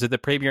questions, did the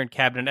Premier and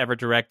Cabinet ever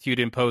direct you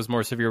to impose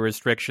more severe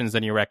restrictions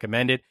than you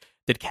recommended?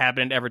 Did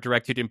Cabinet ever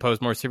direct you to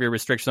impose more severe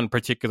restrictions on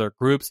particular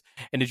groups?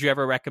 And did you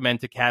ever recommend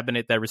to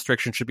Cabinet that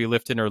restrictions should be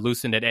lifted or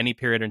loosened at any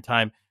period in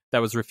time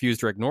that was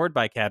refused or ignored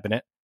by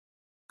Cabinet?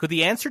 Could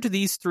the answer to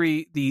these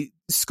three, the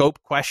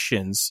scope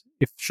questions,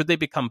 should they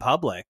become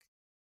public,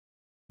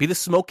 be the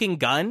smoking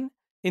gun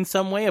in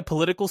some way, a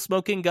political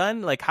smoking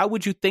gun? Like, how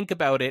would you think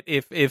about it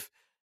if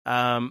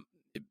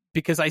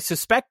because I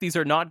suspect these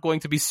are not going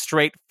to be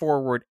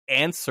straightforward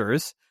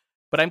answers,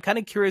 but I'm kind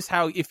of curious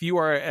how, if you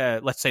are,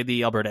 let's say,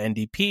 the Alberta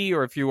NDP,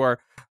 or if you are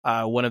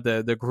one of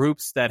the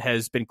groups that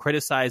has been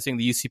criticizing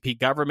the UCP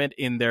government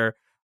in their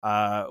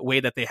way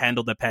that they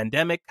handled the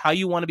pandemic, how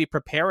you want to be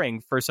preparing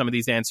for some of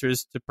these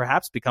answers to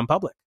perhaps become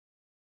public.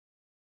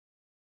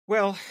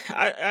 Well,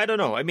 I don't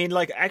know. I mean,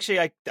 actually,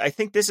 I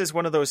think this is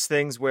one of those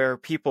things where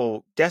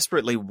people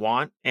desperately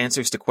want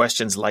answers to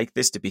questions like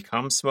this to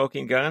become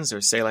smoking guns,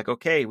 or say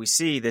okay, we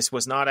see this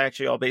was not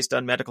actually all based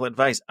on medical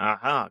advice.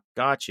 Aha,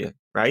 gotcha,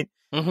 right?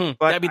 Mm-hmm.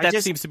 But I mean,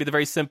 that seems to be the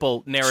very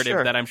simple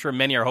narrative that I'm sure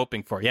many are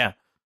hoping for, yeah.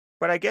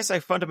 But I guess I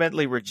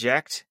fundamentally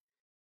reject.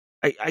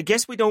 I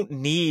guess we don't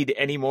need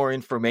any more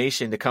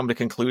information to come to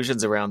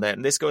conclusions around that.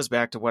 And this goes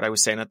back to what I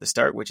was saying at the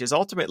start, which is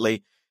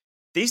ultimately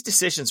these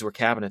decisions were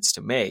Cabinet's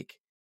to make.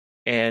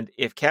 And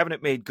if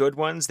Cabinet made good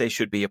ones, they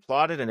should be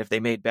applauded. And if they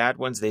made bad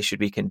ones, they should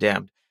be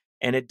condemned.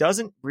 And it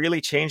doesn't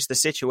really change the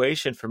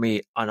situation for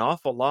me an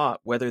awful lot,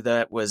 whether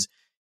that was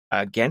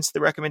against the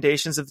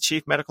recommendations of the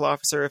Chief Medical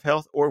Officer of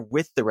Health or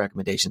with the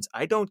recommendations.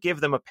 I don't give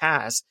them a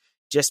pass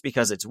just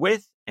because it's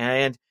with,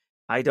 and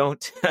I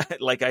don't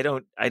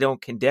I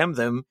don't condemn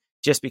them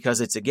just because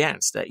it's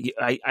against.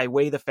 I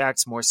weigh the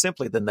facts more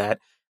simply than that.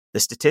 The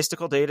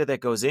statistical data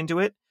that goes into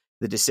it,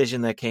 the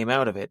decision that came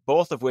out of it,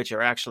 both of which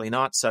are actually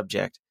not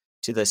subject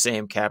to the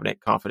same cabinet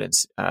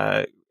confidence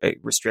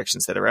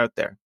restrictions that are out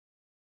there.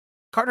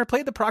 Carter,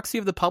 play the proxy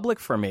of the public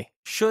for me.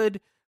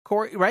 Should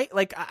Corey, right?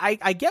 Like,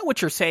 I get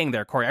what you're saying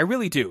there, Corey. I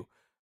really do.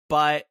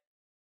 But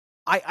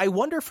I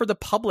wonder for the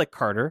public,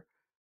 Carter,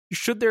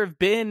 should there have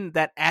been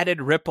that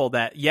added ripple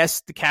that,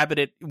 yes, the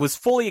cabinet was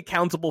fully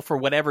accountable for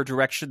whatever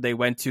direction they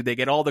went to. They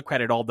get all the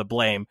credit, all the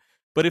blame.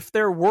 But if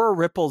there were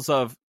ripples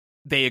of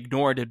they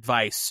ignored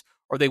advice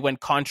or they went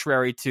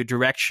contrary to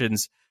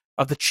directions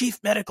of the Chief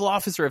Medical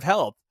Officer of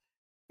Health,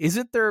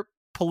 isn't there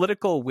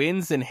political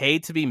wins and hay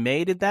to be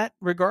made in that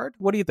regard?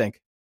 What do you think?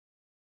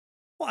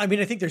 Well, I mean,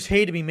 I think there's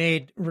hay to be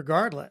made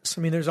regardless.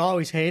 I mean, there's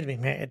always hay to be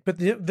made. But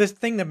this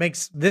thing that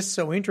makes this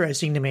so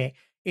interesting to me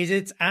is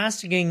it's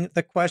asking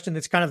the question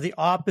that's kind of the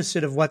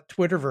opposite of what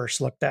Twitterverse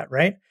looked at,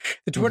 right?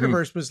 The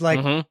Twitterverse was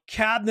like,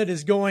 Cabinet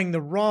is going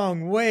the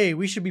wrong way.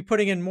 We should be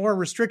putting in more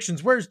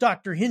restrictions. Where's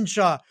Dr.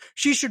 Hinshaw?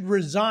 She should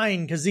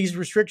resign because these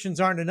restrictions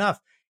aren't enough.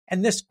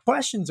 And this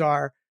questions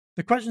are,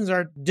 The questions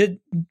are,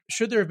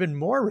 should there have been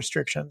more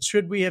restrictions?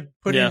 Should we have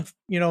put in,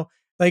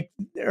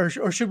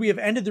 or should we have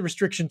ended the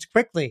restrictions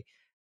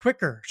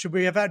quicker? Should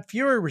we have had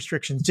fewer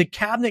restrictions? Did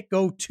cabinet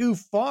go too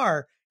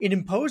far in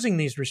imposing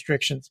these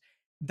restrictions?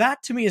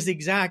 That to me is the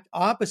exact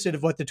opposite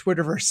of what the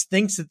Twitterverse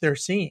thinks that they're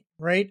seeing,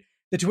 right?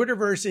 The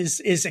Twitterverse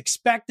is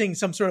expecting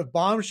some sort of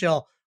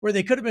bombshell where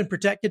they could have been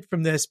protected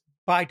from this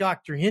by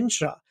Dr.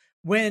 Hinshaw.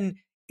 When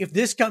if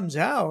this comes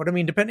out, I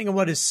mean, depending on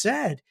what is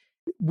said,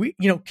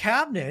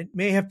 cabinet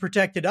may have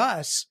protected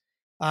us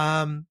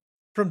from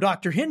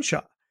Dr.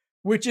 Hinshaw,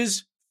 which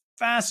is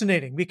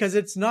fascinating because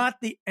it's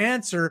not the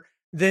answer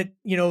that,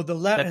 the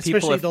left,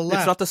 especially the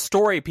left. It's not the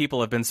story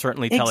people have been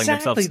certainly telling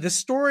themselves. Exactly. The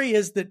story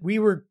is that we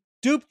were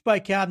duped by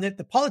cabinet.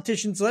 The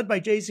politicians led by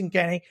Jason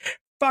Kenney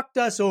fucked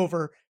us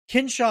over.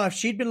 Hinshaw, if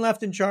she'd been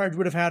left in charge,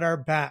 would have had our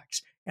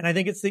backs. And I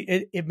think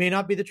it may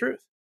not be the truth.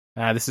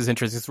 This is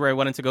interesting. This is where I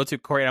wanted to go to,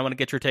 Corey. I want to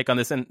get your take on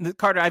this. And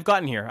Carter, I've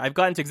gotten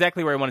to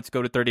exactly where I wanted to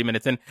go to 30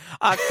 minutes. And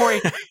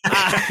Corey,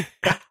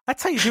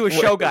 that's how you do a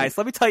show, guys.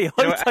 Let me tell you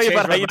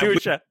about how you do a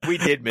show. We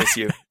did miss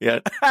you. Yeah.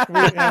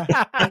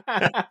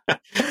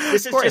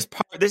 This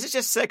is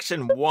just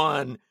section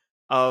 1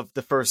 of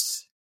the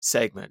first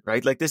segment,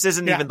 right? Like this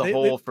isn't even the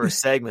whole first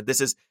segment.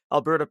 This is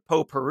Alberta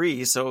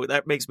potpourri. So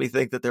that makes me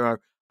think that there are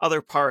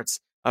other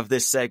parts of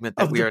this segment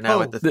that we are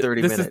now at the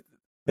 30 minute.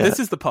 This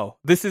is the Poe.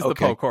 This is the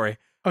Poe, Corey.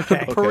 Okay.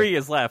 The potpourri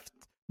is left.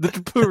 The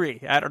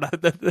potpourri. I don't know.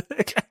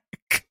 Okay.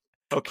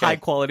 High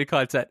quality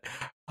content.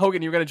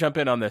 Hogan, you're going to jump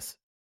in on this.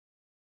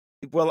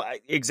 Well,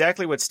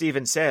 exactly what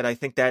Stephen said. I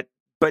think that,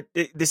 but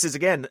this is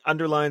again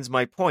underlines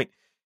my point.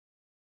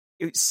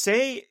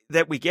 Say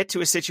that we get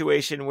to a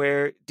situation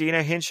where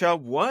Dina Hinshaw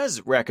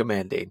was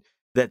recommending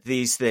that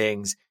these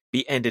things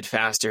be ended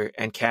faster,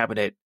 and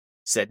cabinet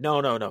said,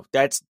 no,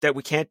 that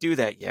we can't do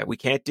that yet. We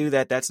can't do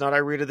that. That's not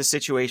our read of the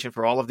situation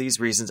for all of these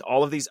reasons.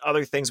 All of these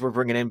other things we're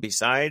bringing in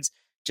besides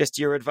just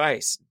your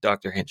advice,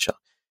 Dr. Hinshaw.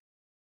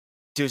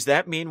 Does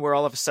that mean we're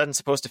all of a sudden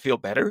supposed to feel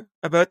better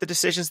about the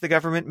decisions the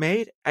government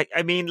made?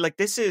 I mean, like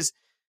this is,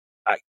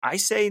 I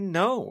say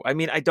no. I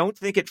mean, I don't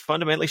think it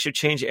fundamentally should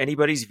change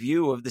anybody's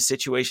view of the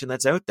situation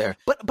that's out there.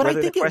 But I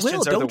think it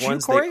will, don't you,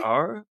 Corey? They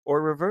are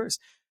or reverse.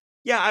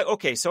 Yeah,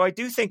 okay. So I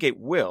do think it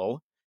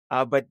will,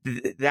 but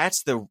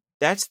that's the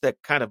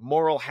kind of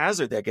moral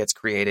hazard that gets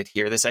created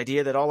here. This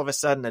idea that all of a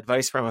sudden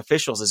advice from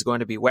officials is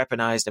going to be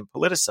weaponized and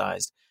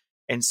politicized.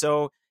 And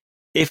so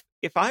if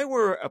I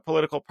were a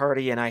political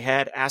party and I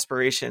had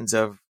aspirations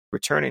of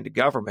returning to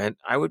government,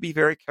 I would be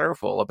very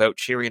careful about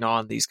cheering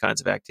on these kinds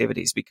of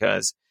activities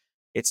because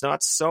it's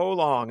not so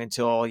long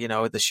until,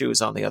 the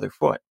shoe's on the other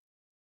foot.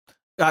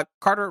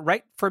 Carter,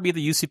 write for me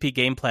the UCP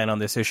game plan on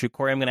this issue.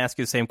 Corey, I'm going to ask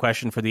you the same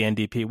question for the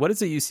NDP. What is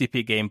the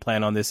UCP game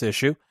plan on this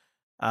issue?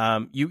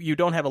 You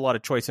don't have a lot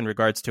of choice in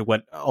regards to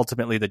what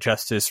ultimately the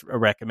justice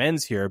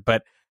recommends here,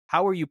 but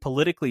how are you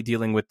politically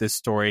dealing with this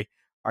story?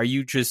 Are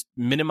you just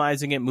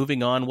minimizing it,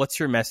 moving on? What's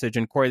your message?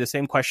 And Corey, the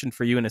same question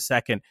for you in a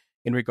second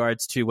in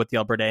regards to what the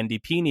Alberta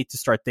NDP need to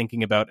start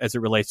thinking about as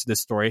it relates to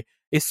this story,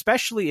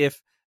 especially if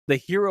the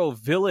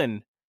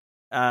hero-villain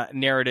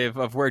narrative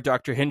of where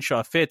Dr.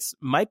 Hinshaw fits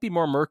might be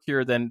more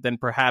murkier than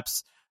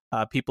perhaps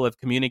people have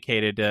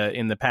communicated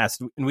in the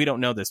past. And we don't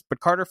know this. But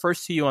Carter,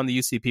 first to you on the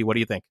UCP. What do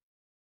you think?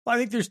 Well, I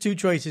think there's two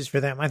choices for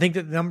them. I think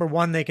that number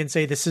one, they can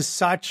say this is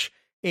such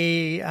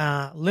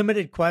a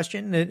limited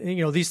question.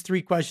 These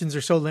 3 questions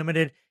are so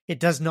limited. It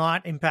does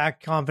not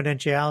impact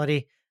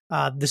confidentiality.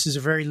 This is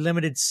a very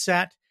limited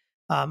set.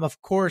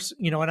 Of course,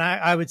 and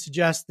I would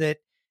suggest that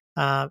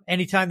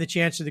anytime that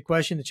she answered the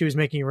question that she was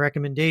making a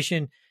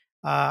recommendation,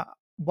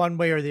 one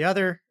way or the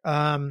other,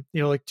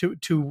 like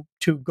to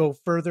go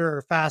further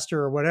or faster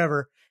or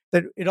whatever,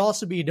 that it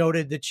also be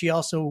noted that she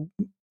also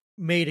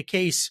made a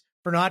case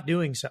for not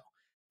doing so.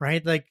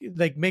 Right? Like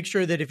make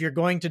sure that if you're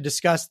going to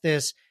discuss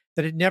this,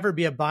 that it never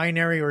be a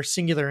binary or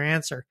singular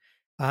answer.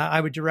 I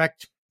would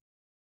direct,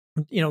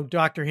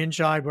 Dr.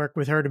 Hinshaw, I'd work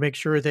with her to make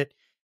sure that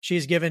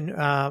she's given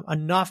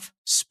enough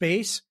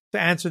space to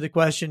answer the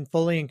question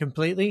fully and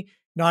completely,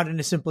 not in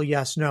a simple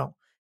yes, no.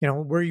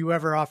 Were you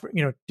ever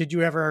did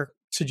you ever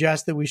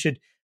suggest that we should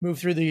move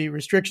through the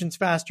restrictions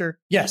faster?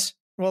 Yes.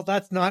 Well,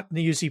 that's not in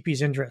the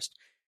UCP's interest.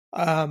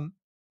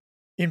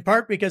 In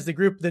part because the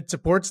group that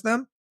supports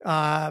them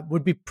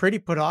would be pretty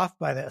put off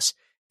by this.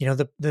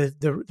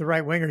 The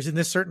right wingers, and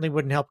this certainly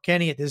wouldn't help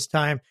Kenny at this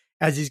time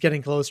as he's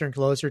getting closer and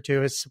closer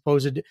to his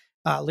supposed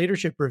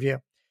leadership review.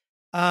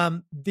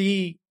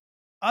 The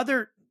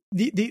other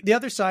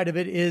side of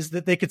it is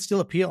that they could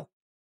still appeal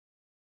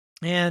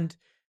and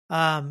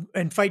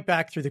fight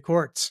back through the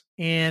courts,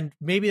 and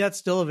maybe that's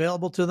still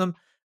available to them.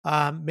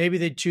 Maybe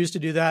they'd choose to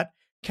do that.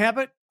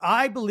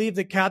 I believe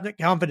that cabinet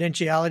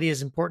confidentiality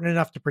is important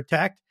enough to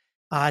protect.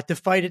 To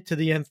fight it to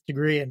the nth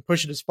degree and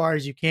push it as far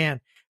as you can.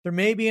 There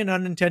may be an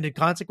unintended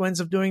consequence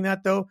of doing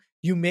that, though.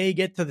 You may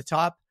get to the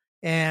top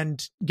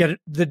and get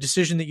the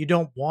decision that you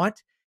don't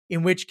want,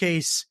 in which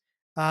case,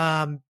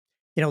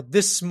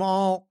 this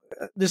small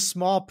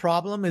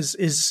problem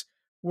is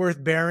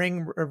worth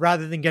bearing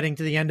rather than getting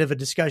to the end of a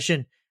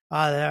discussion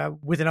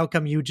with an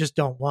outcome you just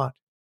don't want.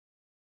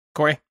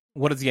 Corey,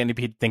 what is the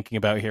NDP thinking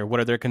about here? What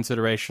are their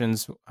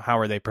considerations? How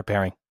are they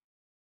preparing?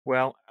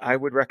 Well, I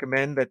would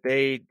recommend that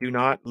they do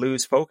not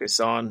lose focus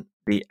on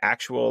the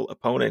actual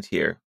opponent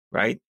here,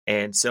 right?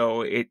 And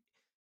so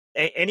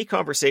any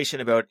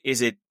conversation about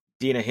is it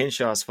Dina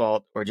Hinshaw's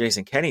fault or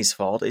Jason Kenney's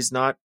fault is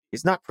not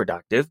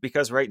productive,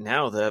 because right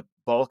now the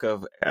bulk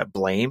of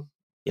blame,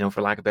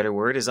 for lack of a better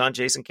word, is on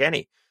Jason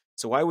Kenney.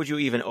 So why would you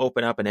even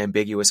open up an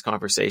ambiguous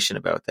conversation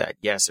about that?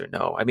 Yes or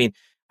no? I mean,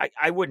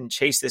 I wouldn't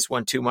chase this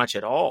one too much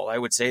at all. I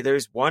would say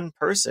there's one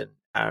person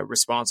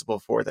responsible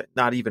for that.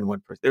 Not even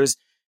one person.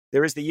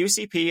 There is the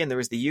UCP and there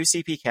is the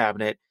UCP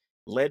cabinet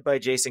led by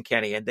Jason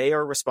Kenney, and they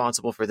are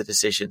responsible for the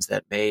decisions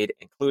that made,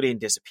 including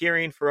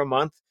disappearing for a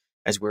month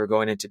as we were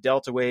going into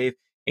Delta wave,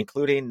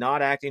 including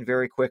not acting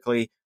very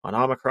quickly on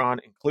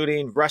Omicron,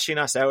 including rushing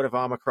us out of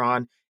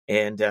Omicron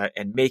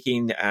and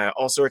making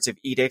all sorts of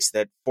edicts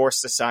that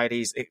force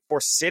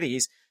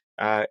cities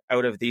out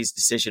of these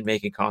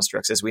decision-making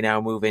constructs as we now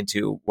move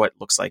into what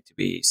looks like to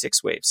be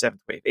 6th wave, 7th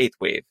wave, 8th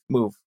wave,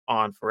 move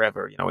on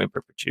forever, in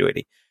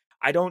perpetuity.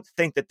 I don't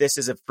think that this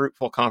is a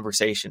fruitful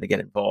conversation to get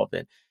involved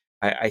in.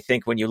 I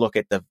think when you look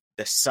at the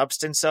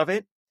substance of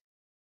it,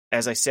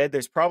 as I said,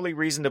 there's probably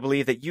reason to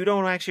believe that you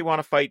don't actually want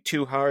to fight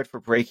too hard for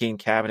breaking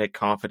cabinet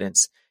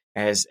confidence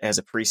as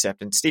a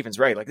precept. And Stephen's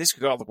right. Like, this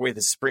could go all the way to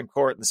the Supreme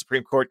Court, and the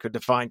Supreme Court could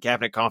define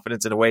cabinet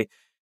confidence in a way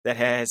that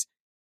has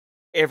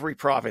every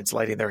province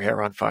lighting their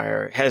hair on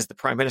fire, has the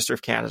Prime Minister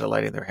of Canada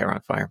lighting their hair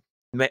on fire.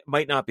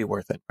 Might not be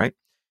worth it, right?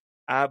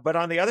 But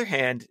on the other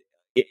hand,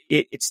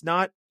 it's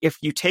not, if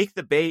you take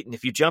the bait and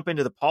if you jump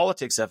into the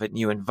politics of it and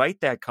you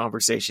invite that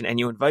conversation and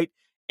you invite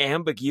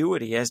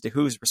ambiguity as to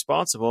who's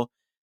responsible,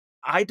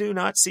 I do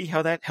not see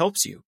how that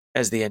helps you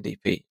as the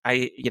NDP.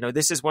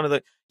 This is one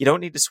of you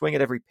don't need to swing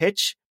at every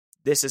pitch.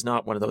 This is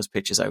not one of those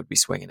pitches I would be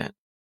swinging at.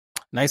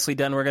 Nicely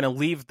done. We're going to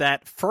leave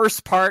that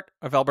first part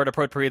of Alberta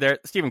Potpourri there.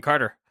 Stephen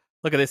Carter,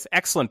 look at this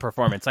excellent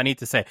performance, I need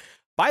to say.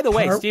 By the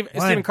way,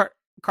 Stephen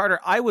Carter,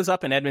 I was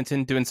up in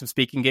Edmonton doing some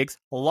speaking gigs.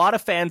 A lot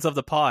of fans of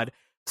the pod.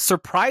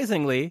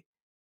 Surprisingly,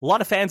 a lot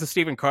of fans of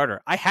Stephen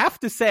Carter. I have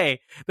to say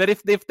that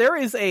if there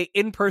is a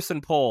in-person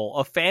poll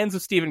of fans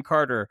of Stephen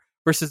Carter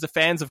versus the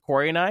fans of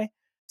Corey and I,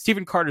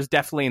 Stephen Carter's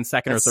definitely in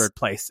second or third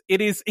place.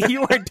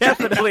 You are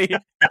definitely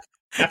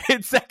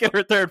in second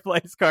or third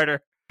place,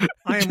 Carter.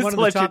 I am one of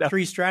the top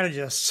three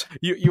strategists.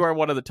 You are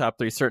one of the top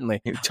three,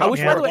 certainly. Top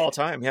four of all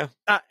time, yeah.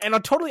 And on a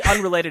totally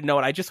unrelated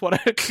note, I just want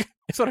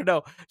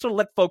to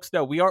let folks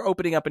know we are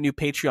opening up a new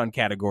Patreon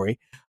category.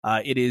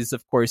 It is,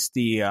 of course,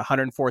 the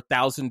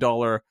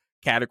 $104,000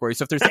 category.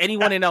 So if there's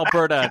anyone in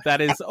Alberta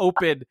that is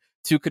open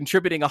to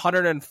contributing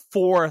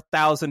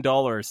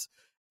 $104,000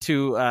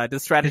 to the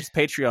Strategist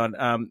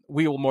Patreon,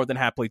 we will more than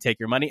happily take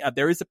your money.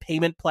 There is a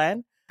payment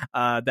plan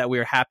that we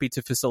are happy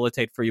to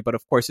facilitate for you. But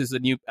of course, there's a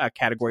new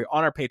category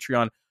on our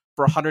Patreon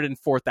for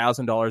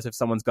 $104,000 if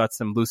someone's got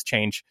some loose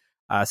change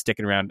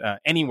sticking around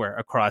anywhere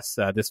across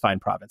this fine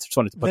province. Just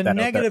wanted to put that out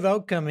there. The negative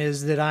outcome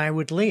is that I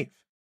would leave.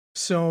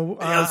 So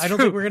I don't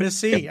think we're going to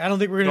see. I don't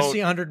think we're going to see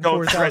 $104,000.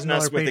 Don't threaten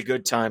us with a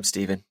good time,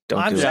 Stephen.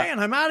 I'm saying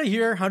I'm out of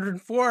here.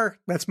 104.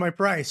 That's my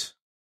price.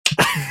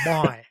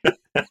 Bye.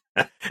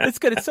 It's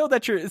good. It's so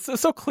that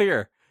it's so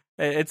clear.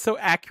 It's so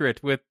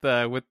accurate with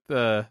what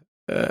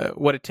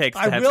it takes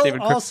to have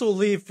Stephen. I will also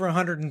leave for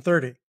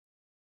 130.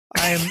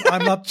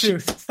 I'm up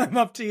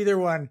to either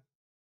one.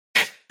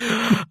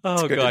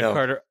 Oh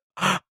God,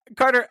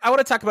 Carter, I want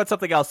to talk about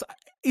something else.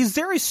 Is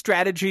there a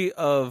strategy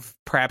of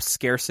perhaps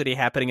scarcity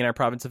happening in our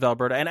province of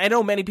Alberta? And I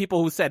know many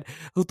people who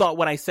thought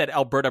when I said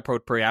Alberta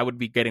Potpourri, I would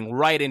be getting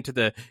right into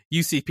the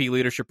UCP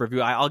leadership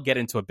review. I'll get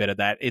into a bit of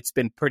that. It's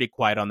been pretty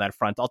quiet on that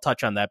front. I'll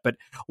touch on that. But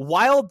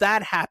while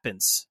that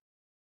happens,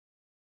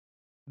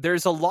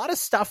 there's a lot of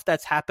stuff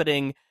that's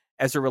happening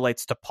as it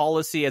relates to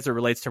policy, as it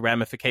relates to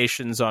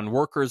ramifications on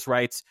workers'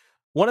 rights.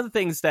 One of the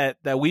things that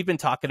we've been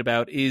talking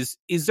about is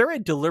there a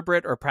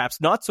deliberate or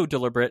perhaps not so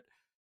deliberate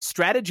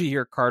strategy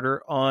here,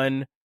 Carter,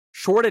 on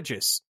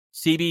shortages?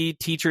 CB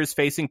teachers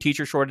facing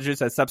teacher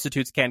shortages as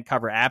substitutes can't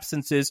cover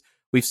absences.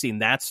 We've seen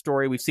that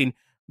story. We've seen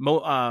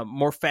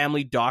more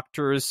family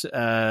doctors,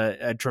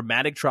 a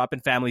dramatic drop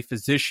in family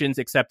physicians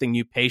accepting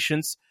new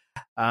patients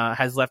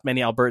has left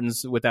many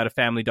Albertans without a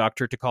family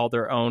doctor to call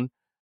their own.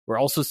 We're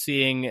also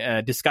seeing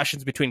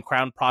discussions between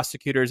Crown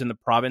prosecutors in the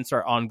province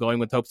are ongoing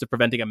with hopes of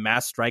preventing a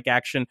mass strike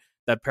action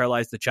that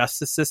paralyzed the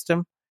justice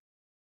system.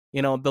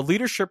 You know, the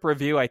leadership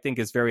review, I think,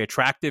 is very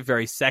attractive,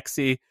 very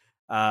sexy,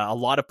 a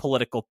lot of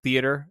political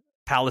theater,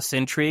 palace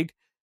intrigue.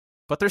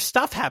 But there's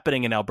stuff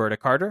happening in Alberta,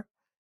 Carter.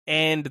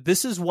 And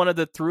this is one of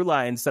the through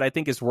lines that I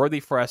think is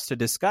worthy for us to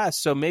discuss.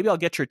 So maybe I'll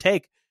get your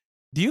take.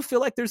 Do you feel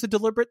like there's a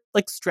deliberate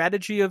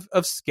strategy of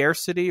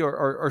scarcity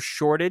or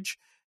shortage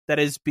that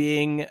is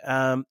being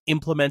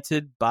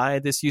implemented by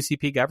this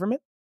UCP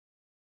government?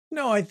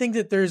 No, I think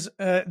that there's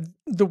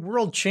the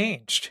world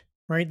changed,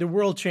 right? The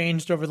world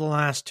changed over the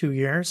last 2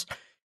 years.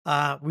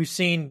 We've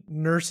seen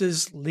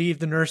nurses leave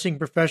the nursing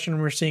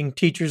profession. We're seeing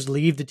teachers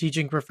leave the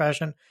teaching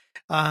profession.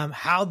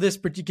 How this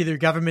particular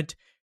government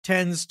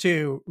tends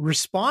to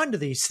respond to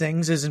these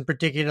things isn't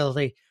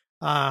particularly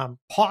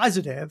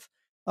positive.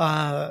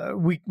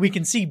 We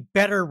can see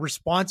better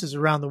responses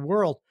around the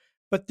world,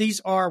 but these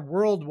are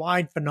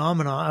worldwide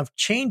phenomena of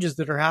changes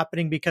that are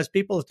happening because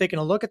people have taken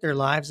a look at their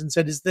lives and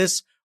said, is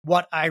this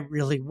what I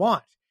really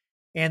want?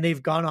 And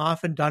they've gone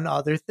off and done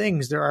other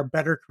things. There are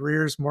better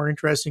careers, more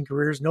interesting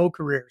careers, no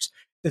careers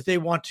that they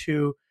want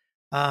to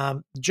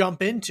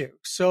jump into.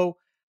 So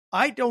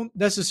I don't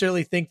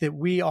necessarily think that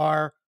we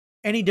are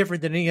any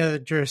different than any other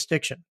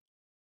jurisdiction,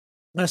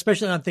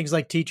 especially on things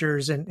like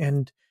teachers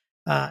and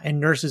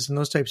nurses and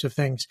those types of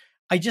things.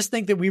 I just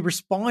think that we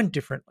respond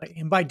differently,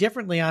 and by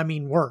differently I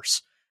mean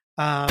worse,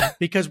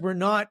 because we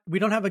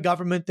don't have a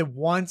government that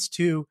wants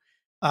to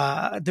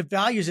that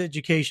values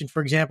education.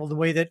 For example, the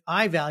way that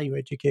I value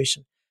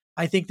education.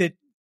 I think that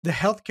the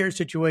healthcare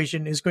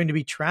situation is going to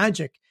be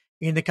tragic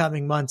in the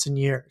coming months and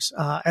years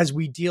as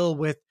we deal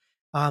with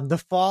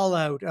the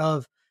fallout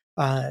of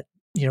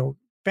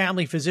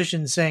family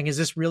physicians saying, is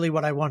this really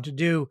what I want to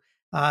do?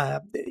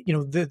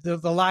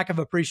 The lack of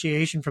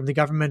appreciation from the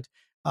government,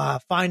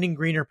 finding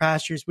greener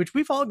pastures, which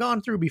we've all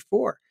gone through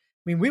before.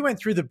 I mean, we went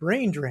through the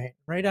brain drain,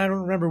 right? I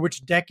don't remember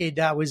which decade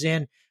that was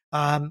in.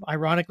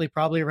 Ironically,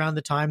 probably around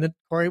the time that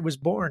Corey was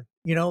born,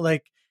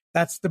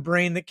 that's the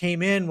brain that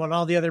came in when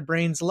all the other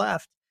brains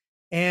left.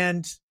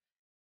 And,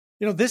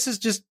 this is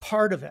just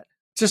part of it.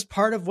 Just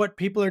part of what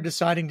people are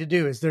deciding to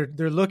do is they're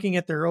looking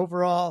at their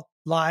overall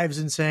lives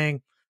and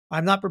saying,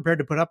 I'm not prepared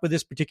to put up with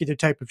this particular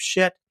type of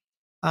shit.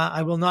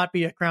 I will not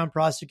be a crown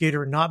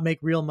prosecutor and not make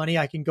real money.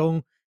 I can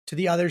go to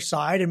the other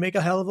side and make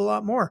a hell of a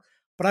lot more.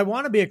 But I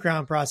want to be a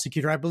crown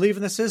prosecutor. I believe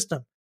in the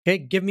system. Okay,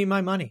 give me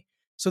my money.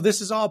 So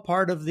this is all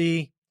part of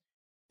the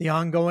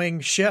ongoing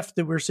shift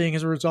that we're seeing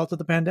as a result of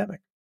the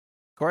pandemic.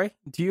 Corey,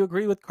 do you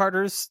agree with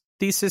Carter's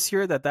thesis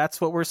here that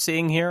that's what we're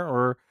seeing here?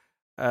 Or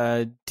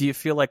do you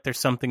feel like there's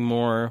something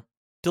more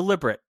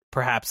deliberate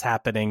perhaps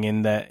happening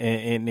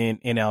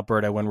in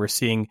Alberta when we're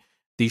seeing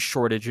these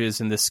shortages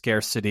and this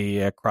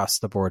scarcity across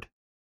the board?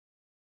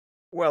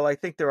 Well, I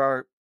think there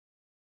are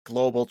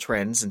global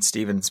trends, and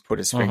Stephen's put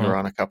his finger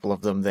on a couple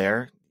of them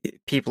there.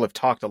 People have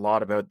talked a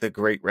lot about the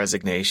Great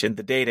Resignation.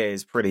 The data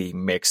is pretty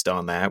mixed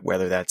on that,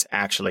 whether that's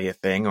actually a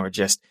thing or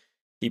just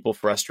people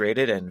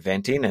frustrated and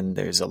venting. And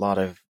there's a lot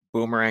of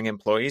boomerang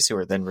employees who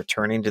are then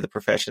returning to the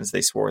professions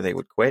they swore they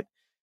would quit.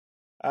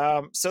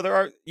 So there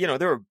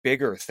are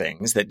bigger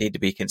things that need to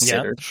be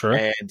considered. Yeah,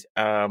 sure.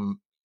 And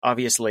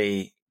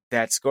obviously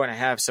that's going to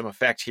have some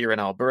effect here in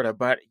Alberta,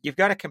 but you've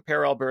got to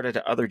compare Alberta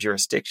to other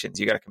jurisdictions.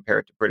 You got to compare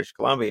it to British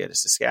Columbia, to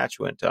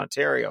Saskatchewan, to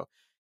Ontario.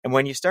 And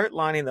when you start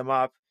lining them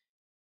up,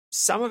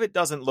 some of it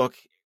doesn't look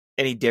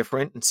any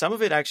different, and some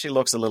of it actually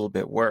looks a little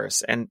bit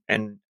worse. And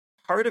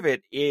part of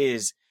it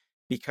is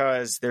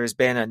because there's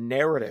been a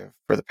narrative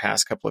for the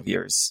past couple of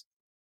years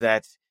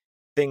that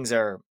things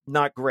are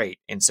not great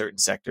in certain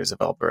sectors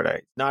of Alberta.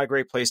 It's not a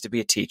great place to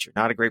be a teacher,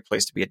 not a great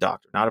place to be a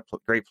doctor, not a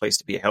great place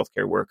to be a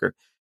healthcare worker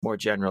more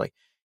generally.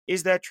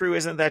 Is that true?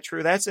 Isn't that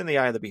true? That's in the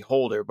eye of the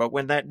beholder. But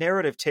when that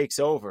narrative takes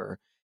over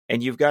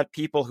and you've got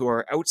people who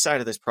are outside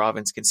of this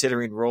province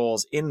considering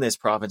roles in this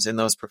province, in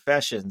those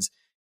professions,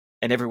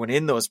 and everyone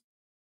in those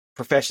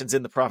professions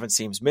in the province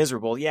seems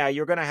miserable, yeah,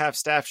 you're going to have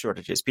staff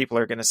shortages. People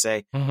are going to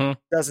say,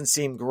 doesn't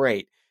seem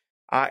great.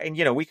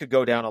 And we could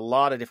go down a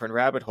lot of different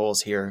rabbit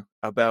holes here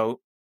about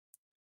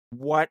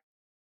what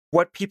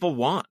people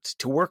want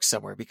to work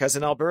somewhere. Because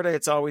in Alberta,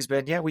 it's always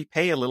been, we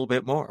pay a little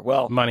bit more.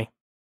 Well, money.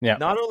 Yeah.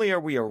 Not only are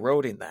we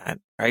eroding that,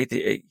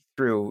 right,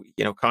 through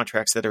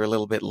contracts that are a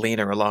little bit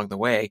leaner along the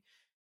way,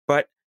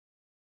 but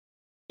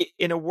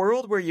in a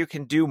world where you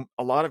can do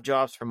a lot of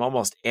jobs from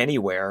almost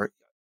anywhere,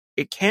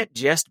 it can't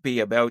just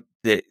be about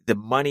the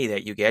money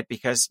that you get,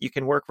 because you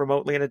can work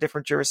remotely in a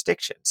different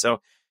jurisdiction.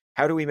 So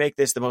how do we make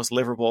this the most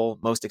livable,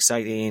 most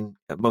exciting,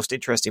 most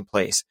interesting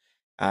place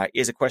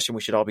is a question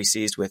we should all be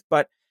seized with.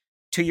 But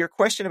to your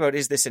question about,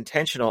 is this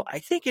intentional? I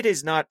think it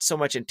is not so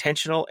much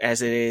intentional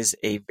as it is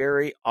a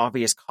very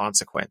obvious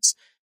consequence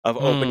of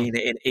opening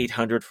an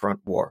 800 front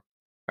war,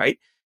 right?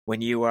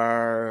 When you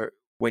are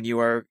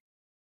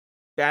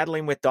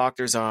battling with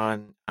doctors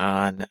on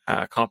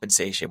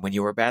compensation, when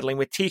you are battling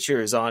with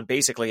teachers on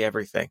basically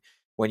everything,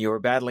 when you are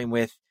battling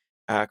with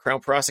crown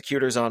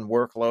prosecutors on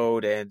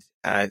workload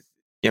and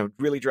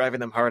really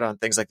driving them hard on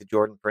things like the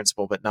Jordan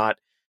Principle, but not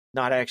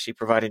actually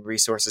providing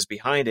resources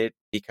behind it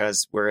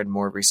because we're in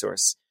more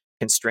resource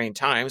constrained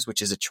times,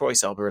 which is a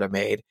choice Alberta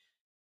made,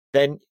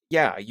 then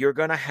you're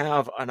going to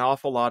have an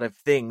awful lot of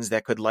things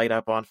that could light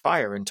up on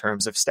fire in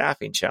terms of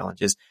staffing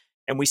challenges.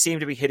 And we seem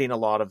to be hitting a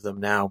lot of them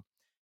now.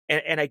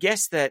 And I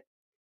guess that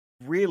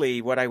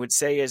really what I would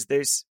say is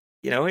there's,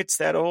 it's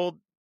that old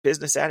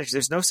business adage.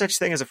 There's no such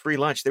thing as a free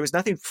lunch. There was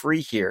nothing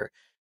free here.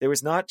 There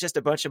was not just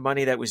a bunch of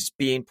money that was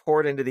being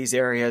poured into these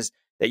areas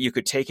that you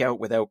could take out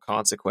without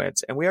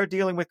consequence. And we are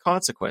dealing with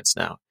consequence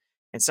now.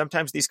 And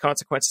sometimes these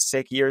consequences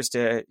take years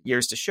to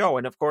show.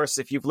 And of course,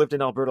 if you've lived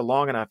in Alberta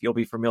long enough, you'll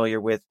be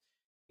familiar with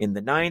in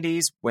the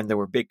 90s, when there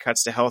were big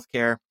cuts to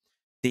healthcare,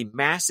 the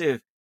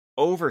massive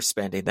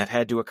overspending that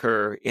had to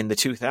occur in the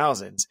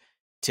 2000s.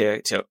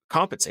 to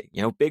compensate.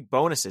 Big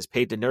bonuses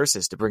paid to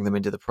nurses to bring them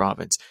into the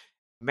province,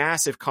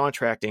 massive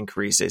contract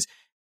increases,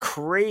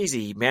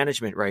 crazy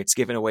management rights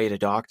given away to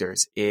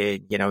doctors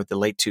in the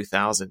late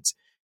 2000s,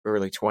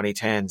 early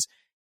 2010s.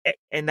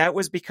 And that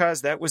was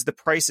because that was the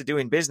price of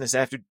doing business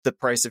after the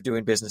price of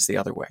doing business the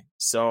other way.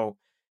 So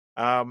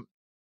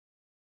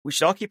we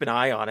should all keep an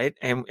eye on it.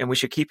 And we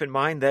should keep in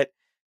mind that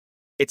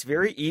it's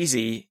very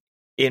easy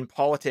in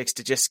politics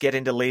to just get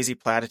into lazy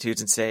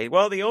platitudes and say,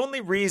 well, the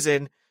only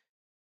reason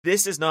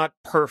this is not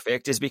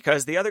perfect is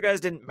because the other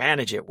guys didn't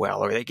manage it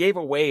well, or they gave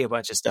away a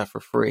bunch of stuff for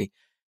free.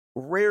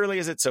 Rarely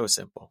is it so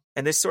simple.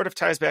 And this sort of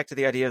ties back to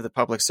the idea of the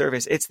public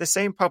service. It's the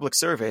same public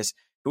service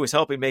who is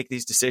helping make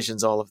these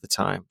decisions all of the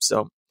time.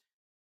 So,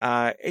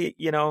 it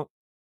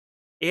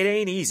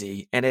ain't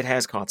easy, and it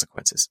has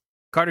consequences.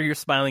 Carter, you're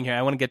smiling here.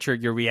 I want to get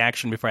your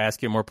reaction before I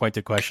ask you a more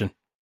pointed question.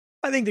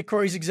 I think that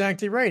Corey's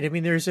exactly right. I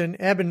mean, there's an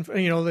ebb and,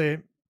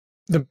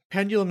 the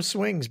pendulum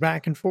swings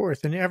back and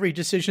forth, and every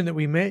decision that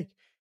we make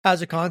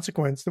has a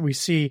consequence that we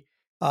see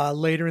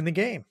later in the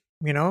game.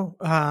 It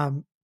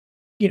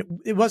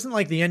wasn't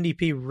like the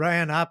NDP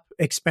ran up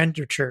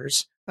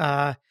expenditures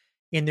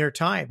in their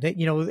time.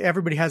 That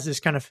everybody has this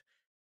kind of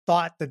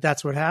thought that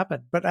that's what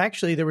happened, but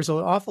actually there was an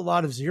awful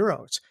lot of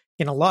zeros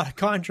in a lot of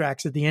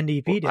contracts that the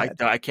NDP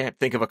did. I can't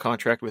think of a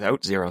contract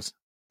without zeros.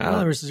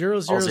 There was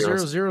zeros,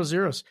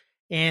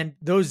 and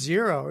those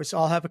zeros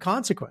all have a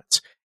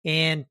consequence.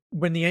 And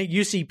when the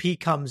UCP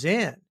comes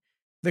in,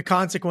 the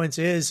consequence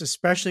is,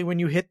 especially when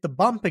you hit the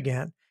bump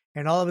again,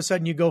 and all of a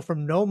sudden you go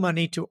from no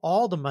money to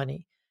all the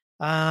money.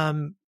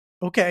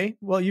 Okay,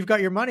 well, you've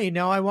got your money.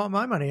 Now I want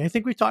my money. I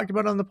think we talked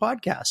about it on the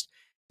podcast.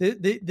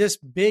 This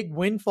big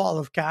windfall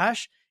of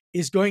cash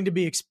is going to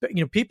be,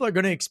 people are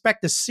going to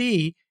expect to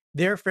see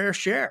their fair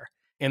share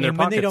in their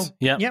pockets.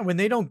 When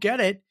they don't get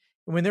it,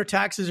 when their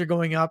taxes are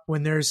going up,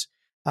 when there's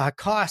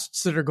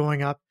costs that are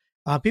going up,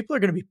 people are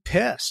going to be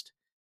pissed.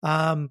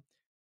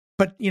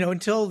 But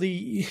until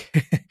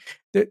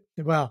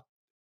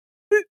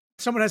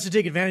someone has to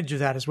take advantage of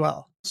that as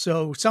well.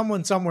 So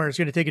someone somewhere is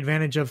going to take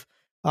advantage of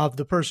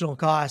the personal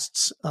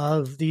costs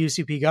of the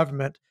UCP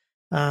government.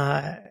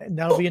 And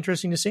that'll be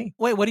interesting to see.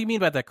 Wait, what do you mean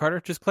by that, Carter?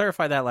 Just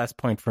clarify that last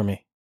point for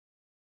me.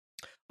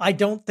 I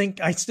don't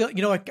think I still,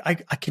 I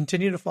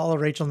continue to follow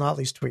Rachel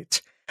Notley's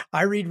tweets.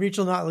 I read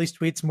Rachel Notley's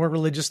tweets more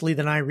religiously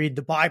than I read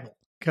the Bible,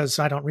 because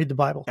I don't read the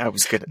Bible. That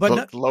was good.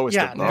 But lowest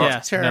of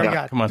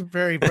low. Come on.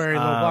 Very, very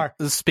low bar.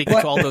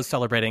 Speaking to all those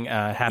celebrating,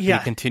 happy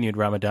continued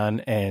Ramadan,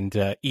 and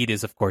Eid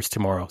is, of course,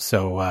 tomorrow.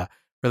 So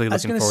really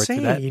looking forward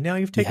to that. Now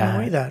you've taken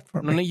away that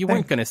from me. No, you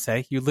weren't going to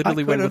say. You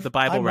literally went with the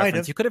Bible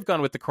reference. You could have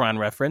gone with the Quran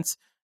reference.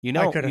 You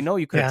could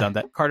have done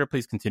that. Carter,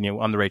 please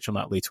continue on the Rachel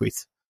Notley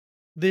tweets.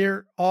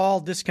 They're all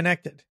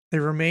disconnected. They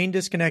remain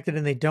disconnected,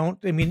 and they don't.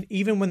 I mean,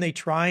 even when they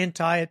try and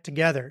tie it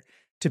together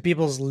to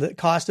people's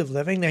cost of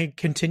living, they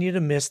continue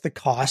to miss the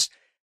cost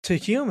to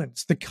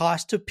humans, the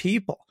cost to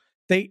people.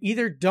 They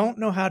either don't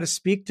know how to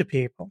speak to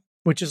people,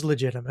 which is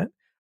legitimate,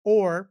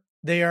 or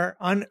they are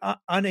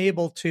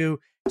unable to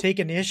take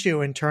an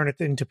issue and turn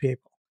it into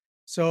people.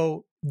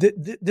 So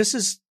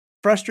this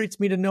frustrates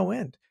me to no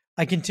end.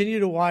 I continue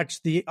to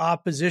watch the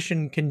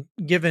opposition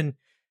given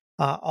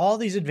all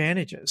these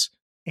advantages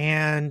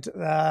and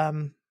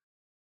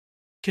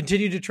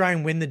continue to try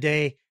and win the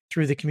day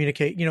through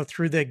the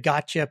through the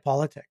gotcha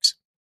politics.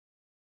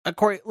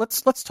 Corey,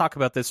 let's talk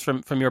about this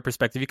from your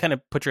perspective. You kind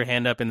of put your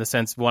hand up in the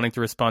sense of wanting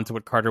to respond to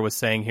what Carter was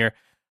saying here.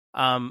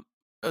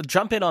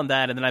 Jump in on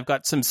that, and then I've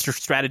got some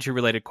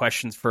strategy-related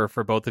questions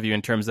for both of you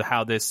in terms of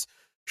how this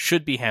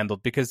should be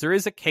handled, because there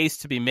is a case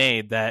to be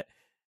made that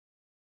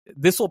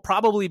this will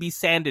probably be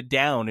sanded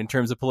down in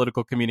terms of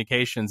political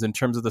communications, in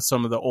terms of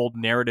some of the old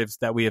narratives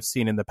that we have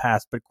seen in the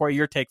past. But Corey,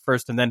 your take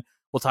first, and then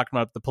we'll talk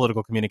about the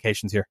political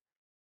communications here.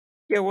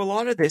 Yeah, well, a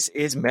lot of this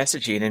is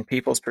messaging and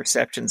people's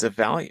perceptions of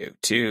value.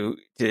 To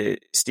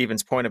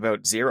Stephen's point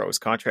about zeros,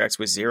 contracts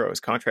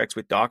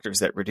with doctors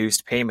that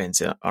reduced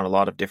payments on a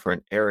lot of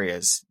different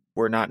areas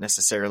were not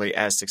necessarily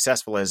as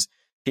successful as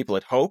people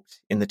had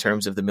hoped in the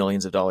terms of the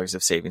millions of dollars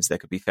of savings that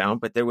could be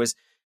found. But there was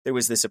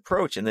this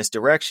approach in this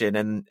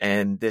direction,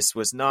 and this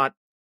was not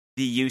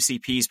the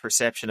UCP's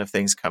perception of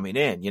things coming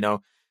in.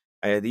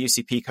 The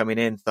UCP coming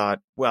in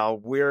thought, well,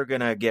 we're going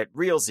to get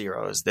real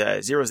zeros.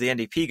 The zeros the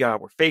NDP got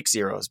were fake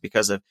zeros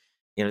because of,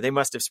 they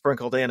must have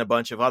sprinkled in a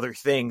bunch of other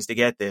things to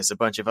get this, a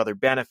bunch of other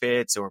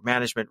benefits or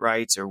management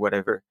rights or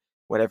whatever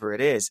it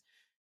is.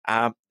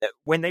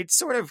 When they'd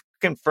sort of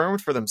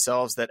confirmed for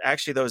themselves that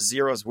actually those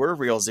zeros were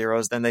real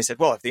zeros, then they said,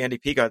 well, if the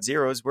NDP got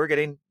zeros, we're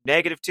getting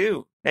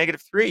 -2,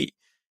 -3.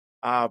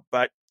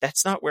 But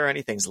that's not where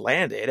anything's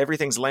landed.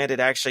 Everything's landed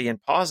actually in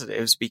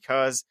positives,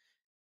 because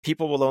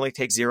people will only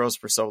take zeros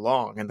for so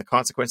long, and the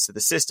consequence to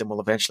the system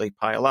will eventually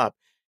pile up.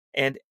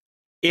 And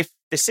if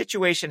the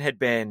situation had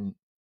been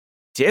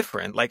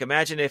different, like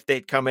imagine if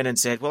they'd come in and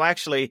said, well,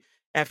 actually,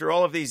 after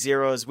all of these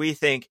zeros, we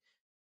think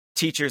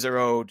teachers are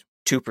owed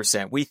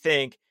 2%. We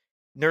think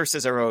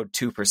nurses are owed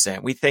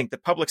 2%. We think the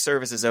public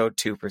service is owed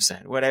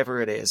 2%, whatever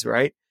it is,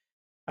 right?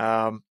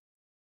 I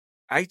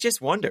I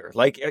just wonder,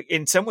 like,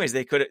 in some ways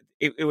they could,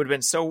 it would have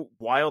been so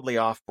wildly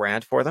off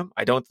brand for them.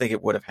 I don't think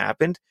it would have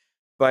happened,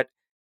 but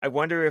I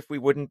wonder if we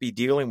wouldn't be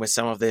dealing with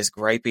some of this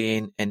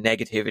griping and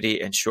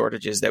negativity and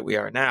shortages that we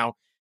are now,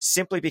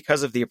 simply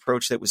because of the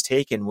approach that was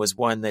taken was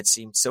one that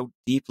seemed so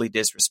deeply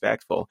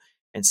disrespectful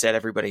and set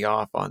everybody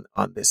off on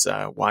this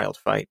wild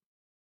fight.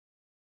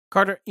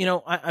 Carter,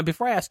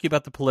 before I ask you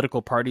about the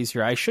political parties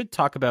here, I should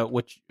talk about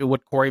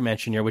what Corey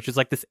mentioned here, which is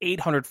like this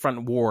 800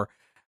 front war,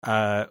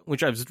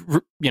 which I was,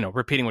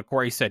 repeating what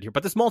Corey said here,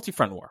 but this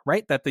multi-front war,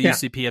 right? That the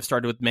UCP have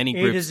started with many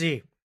groups. A to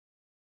Z.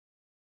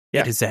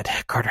 Yeah. A to Z,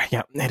 Carter.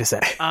 Yeah, A to Z.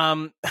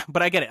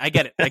 But I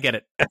get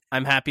it.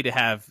 I'm happy to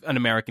have an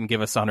American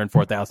give us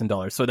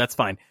 $104,000, so that's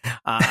fine.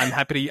 I'm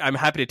happy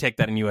to take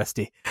that in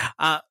USD.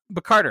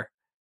 But Carter,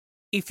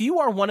 if you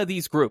are one of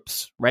these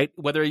groups, right,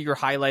 whether you're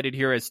highlighted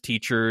here as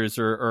teachers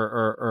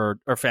or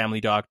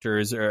family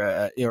doctors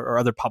or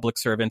other public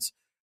servants,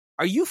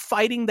 are you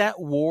fighting that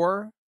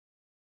war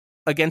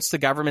against the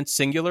government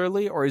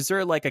singularly, or is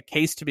there like a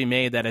case to be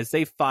made that as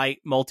they fight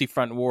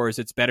multi-front wars,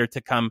 it's better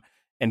to come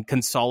and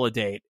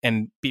consolidate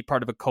and be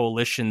part of a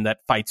coalition that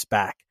fights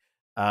back,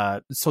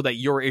 so that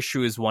your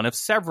issue is one of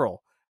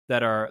several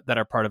that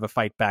are part of a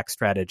fight back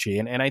strategy?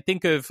 And I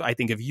think of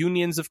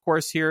unions, of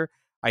course, here.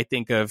 I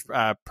think of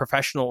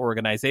professional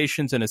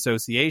organizations and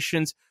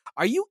associations.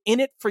 Are you in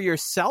it for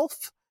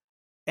yourself?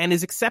 And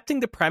is accepting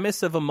the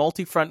premise of a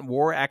multi-front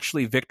war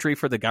actually victory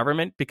for the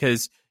government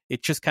because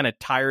it just kind of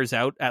tires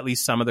out at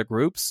least some of the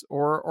groups?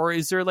 Or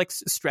is there like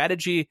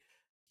strategy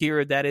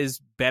here that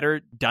is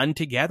better done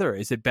together?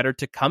 Is it better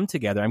to come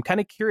together? I'm kind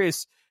of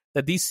curious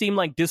that these seem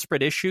like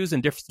disparate issues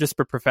and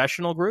disparate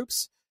professional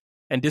groups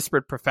and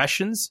disparate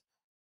professions.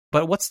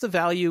 But what's the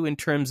value in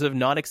terms of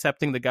not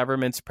accepting the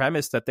government's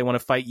premise that they want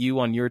to fight you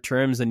on your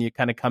terms and you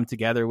kind of come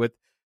together with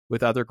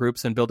other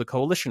groups and build a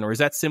coalition? Or is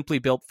that simply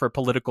built for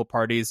political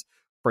parties,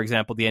 for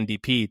example, the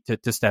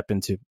NDP, to step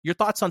into? Your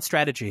thoughts on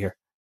strategy here?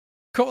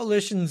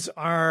 Coalitions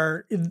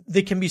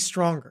they can be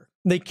stronger.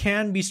 They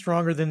can be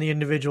stronger than the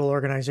individual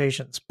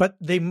organizations, but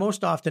they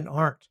most often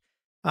aren't.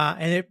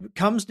 And it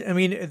comes, the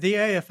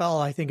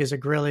AFL, I think, is a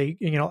really,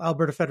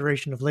 Alberta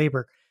Federation of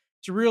Labor.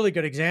 It's a really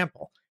good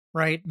example,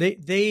 right?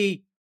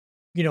 They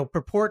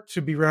purport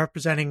to be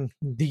representing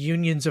the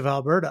unions of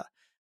Alberta.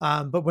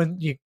 But when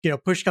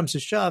push comes to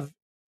shove,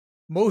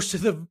 most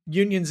of the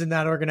unions in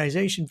that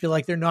organization feel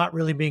like they're not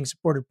really being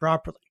supported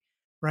properly,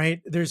 right?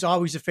 There's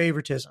always a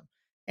favoritism.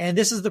 And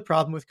this is the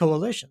problem with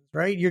coalitions,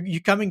 right?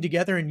 You're coming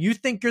together and you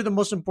think you're the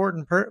most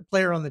important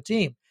player on the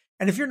team.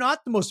 And if you're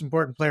not the most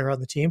important player on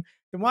the team,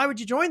 then why would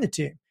you join the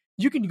team?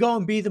 You can go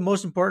and be the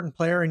most important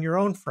player in your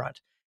own front.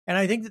 And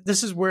I think that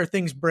this is where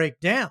things break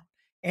down.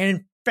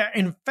 And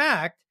in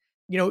fact,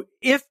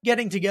 if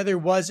getting together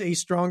was a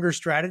stronger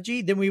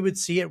strategy, then we would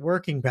see it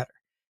working better.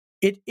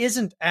 It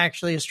isn't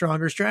actually a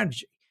stronger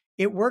strategy.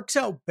 It works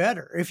out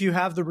better if you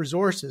have the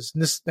resources.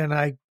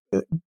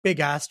 Big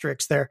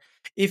asterisk there.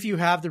 If you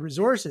have the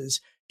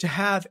resources to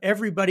have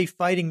everybody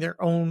fighting their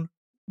own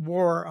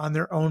war on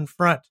their own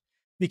front,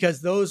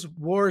 because those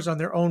wars on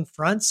their own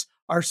fronts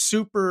are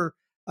super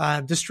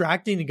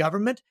distracting to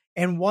government,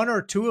 and one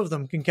or two of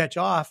them can catch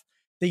off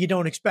that you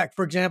don't expect.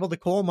 For example, the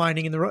coal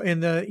mining in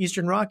the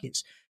Eastern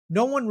Rockies.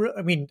 No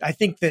one, I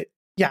think that,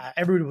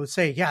 everybody would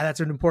say, that's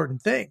an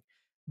important thing.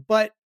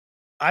 But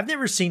I've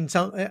never seen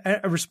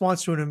a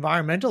response to an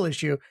environmental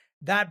issue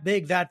that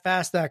big, that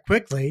fast, that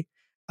quickly.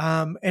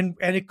 And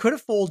it could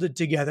have folded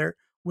together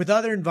with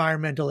other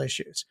environmental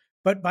issues.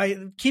 But by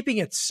keeping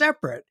it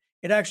separate,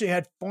 it actually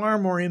had far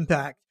more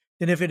impact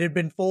than if it had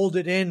been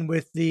folded in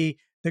with the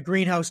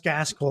greenhouse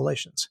gas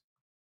coalitions.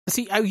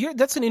 See,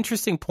 that's an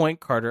interesting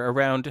point, Carter,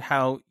 around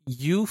how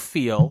you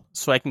feel,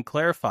 so I can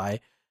clarify,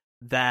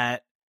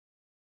 that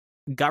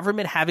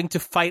government having to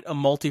fight a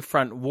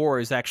multi-front war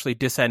is actually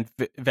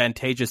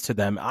disadvantageous to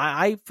them.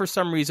 I, for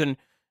some reason,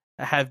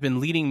 have been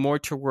leaning more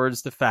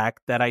towards the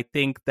fact that I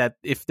think that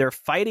if they're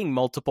fighting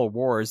multiple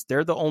wars,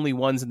 they're the only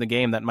ones in the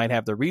game that might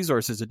have the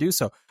resources to do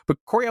so. But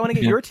Corey, I want to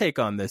get your take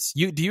on this.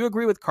 Do you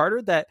agree with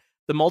Carter that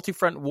the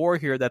multi-front war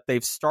here that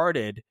they've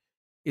started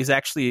is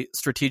actually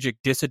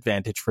strategic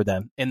disadvantage for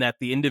them, and that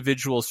the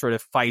individual sort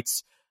of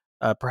fights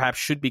perhaps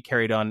should be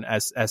carried on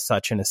as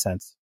such in a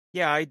sense?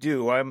 Yeah, I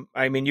do.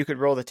 You could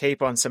roll the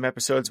tape on some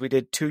episodes we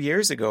did 2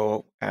 years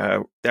ago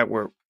that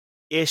were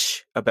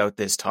ish about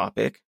this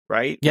topic,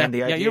 right? Yeah, and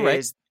the idea you're right.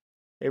 is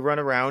they run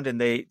around and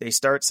they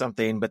start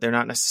something, but they're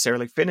not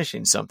necessarily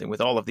finishing something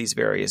with all of these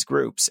various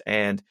groups.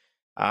 And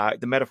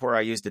the metaphor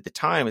I used at the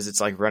time is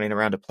it's like running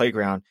around a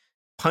playground,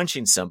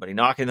 punching somebody,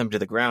 knocking them to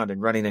the ground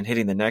and running and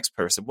hitting the next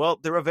person. Well,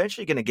 they're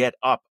eventually going to get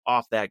up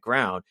off that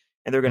ground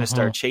and they're going to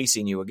start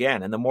chasing you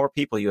again. And the more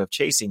people you have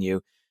chasing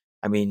you,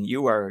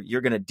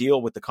 you're going to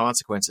deal with the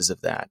consequences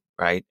of that,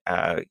 right?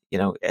 At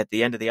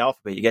the end of the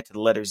alphabet, you get to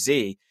the letter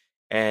Z,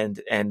 and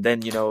then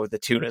the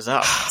tune is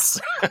up.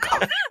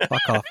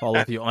 Fuck off, all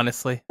of you.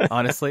 Honestly,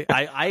 Sorry.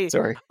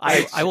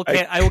 I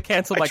will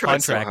cancel my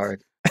contract. So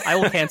hard. I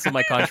will cancel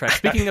my contract.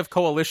 Speaking of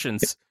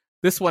coalitions,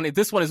 this one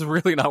is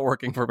really not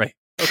working for me.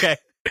 Okay.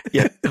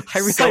 Yeah.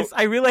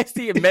 I realized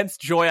the immense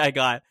joy I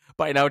got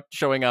by now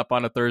showing up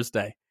on a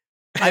Thursday.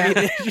 I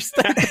mean,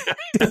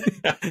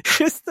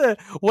 just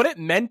what it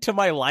meant to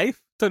my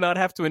life to not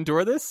have to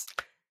endure this.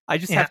 I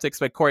just have to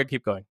expect Corey to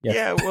keep going.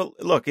 Yeah, well,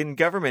 look, in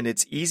government,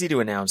 it's easy to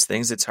announce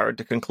things. It's hard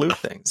to conclude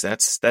things.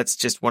 That's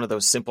just one of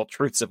those simple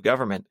truths of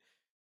government.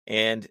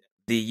 And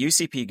the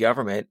UCP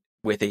government,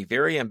 with a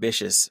very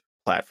ambitious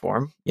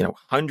platform,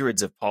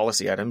 hundreds of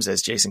policy items,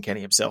 as Jason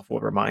Kenney himself will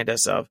remind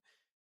us of,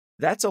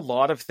 that's a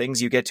lot of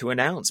things you get to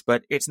announce.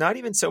 But it's not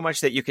even so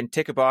much that you can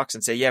tick a box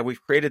and say, yeah,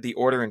 we've created the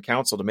order in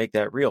council to make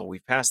that real.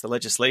 We've passed the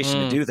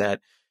legislation to do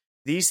that.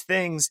 These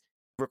things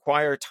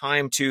require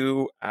time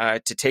to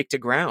take to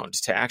ground,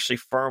 to actually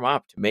firm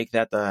up, to make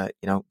that the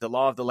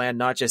law of the land,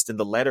 not just in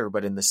the letter,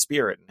 but in the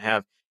spirit, and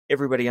have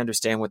everybody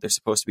understand what they're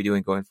supposed to be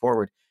doing going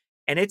forward.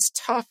 And it's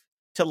tough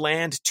to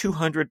land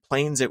 200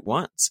 planes at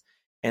once.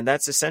 And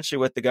that's essentially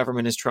what the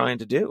government is trying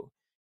to do.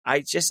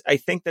 I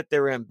think that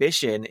their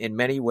ambition in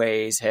many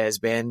ways has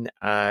been,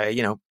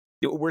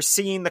 we're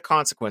seeing the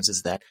consequences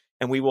of that.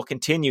 And we will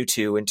continue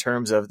to, in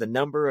terms of the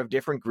number of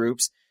different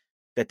groups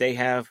that they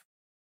have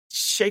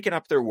shaken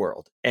up their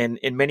world. And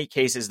in many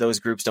cases, those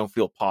groups don't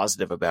feel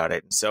positive about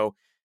it. And so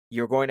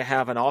you're going to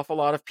have an awful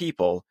lot of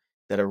people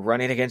that are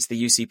running against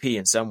the UCP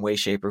in some way,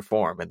 shape, or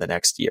form in the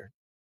next year.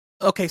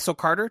 Okay, so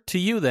Carter, to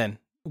you then,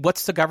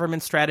 what's the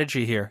government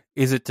strategy here?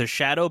 Is it to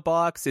shadow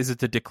box? Is it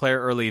to declare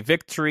early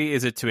victory?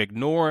 Is it to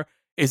ignore?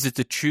 Is it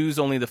to choose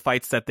only the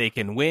fights that they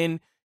can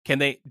win?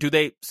 Do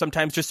they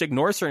sometimes just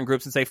ignore certain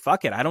groups and say,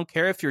 fuck it, I don't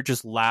care if you're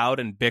just loud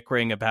and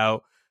bickering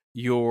about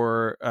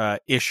your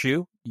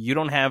issue. You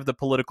don't have the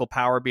political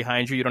power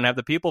behind you. You don't have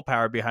the people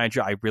power behind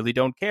you. I really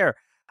don't care.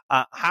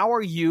 How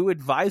are you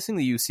advising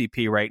the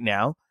UCP right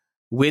now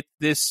with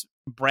this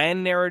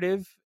brand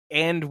narrative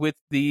and with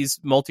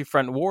these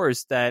multi-front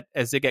wars that,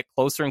 as they get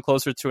closer and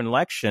closer to an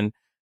election,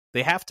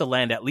 they have to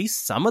land at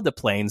least some of the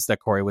planes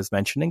that Corey was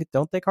mentioning,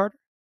 don't they, Carter?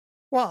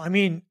 Well, I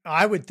mean,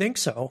 I would think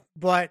so,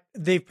 but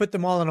they've put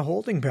them all in a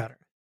holding pattern.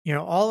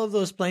 All of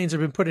those planes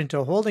have been put into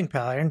a holding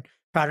pattern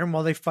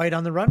while they fight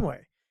on the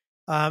runway.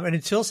 And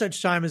until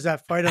such time as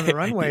that fight on the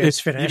runway is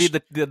finished. You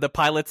need the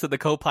pilots and the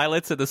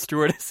co-pilots and the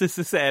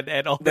stewardesses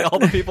and all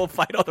the people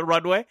fight on the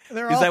runway?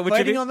 They're all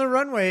fighting on the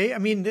runway. I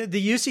mean, the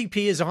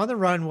UCP is on the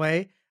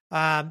runway.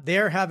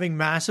 They're having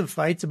massive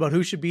fights about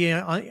who should be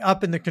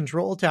up in the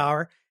control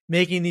tower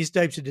making these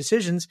types of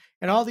decisions.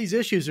 And all these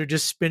issues are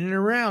just spinning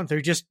around.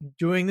 They're just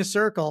doing the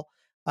circle.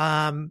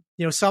 Some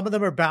of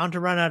them are bound to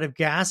run out of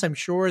gas. I'm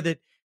sure that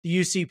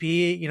the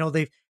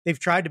UCP, they've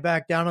tried to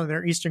back down on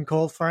their eastern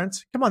cold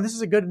fronts. Come on, this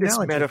is a good analogy.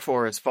 This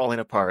metaphor is falling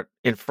apart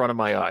in front of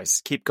my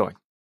eyes. Keep going.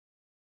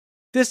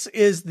 This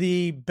is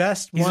the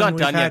best He's one not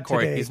we've done had yet,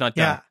 Corey. today. He's not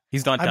done. Yeah.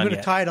 He's not done yet. I'm going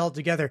to tie it all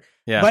together.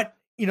 Yeah. But,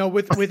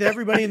 with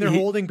everybody in their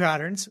holding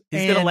patterns.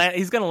 He's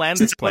going to land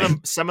this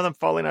plane. Some of them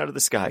falling out of the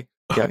sky.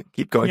 Yeah,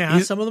 keep going. Yeah,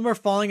 some of them are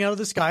falling out of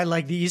the sky,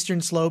 like the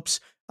Eastern Slopes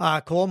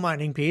coal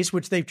mining piece,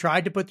 which they've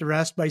tried to put to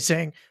rest by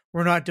saying,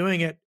 we're not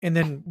doing it, and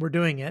then we're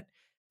doing it.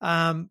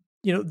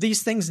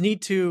 These things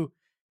need to,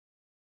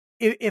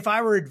 if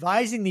I were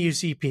advising the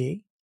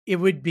UCP, it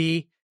would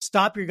be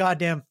stop your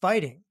goddamn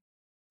fighting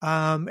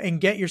and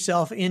get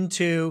yourself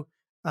into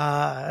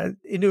a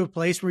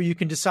place where you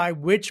can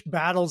decide which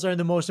battles are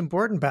the most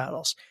important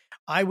battles.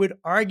 I would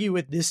argue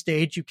at this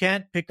stage, you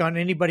can't pick on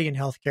anybody in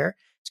healthcare.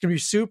 It's going to be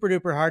super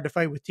duper hard to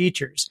fight with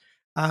teachers.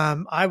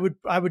 I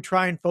would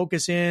try and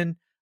focus in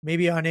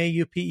maybe on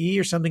AUPE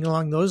or something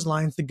along those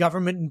lines, the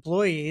government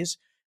employees,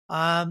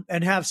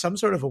 and have some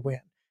sort of a win,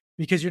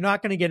 because you're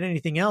not going to get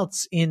anything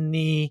else in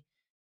the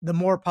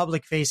more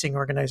public facing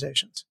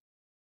organizations.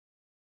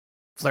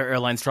 Flair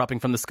Airlines dropping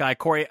from the sky.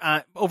 Corey,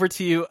 over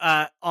to you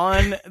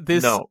on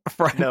this.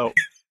 What? No.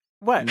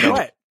 What?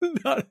 Not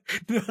our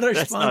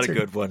That's sponsor. not a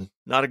good one.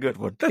 Not a good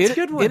one. That's a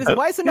good one.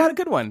 Why is it not a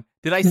good one?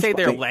 Did I say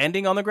they're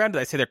landing on the ground? Did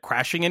I say they're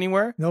crashing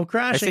anywhere? No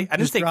crashing. I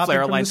didn't say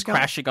Flair Airlines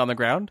crashing on the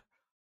ground.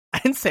 I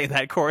didn't say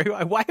that, Corey.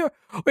 Why?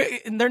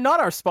 They're not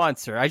our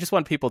sponsor. I just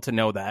want people to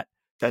know that.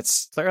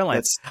 That's Flair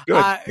Airlines. That's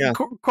good. Yeah.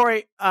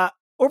 Corey,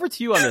 over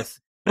to you on this.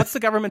 What's the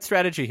government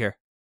strategy here?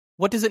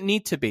 What does it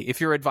need to be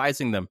if you're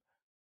advising them?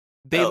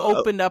 They've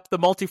opened up the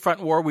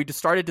multi-front war. We just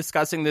started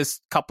discussing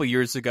this a couple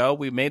years ago.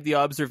 We made the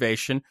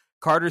observation.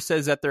 Carter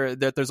says that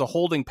there's a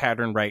holding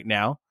pattern right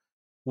now.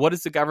 What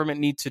does the government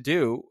need to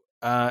do?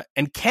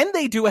 And can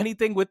they do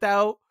anything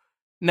without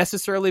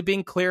necessarily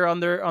being clear on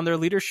their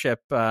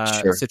leadership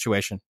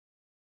situation?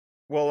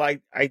 Well,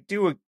 I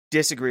do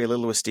disagree a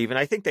little with Stephen.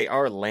 I think they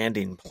are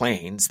landing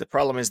planes. The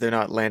problem is they're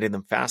not landing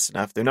them fast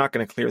enough. They're not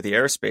going to clear the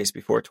airspace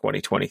before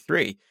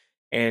 2023.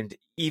 And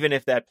even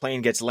if that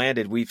plane gets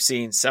landed, we've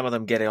seen some of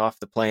them get off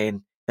the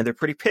plane and they're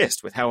pretty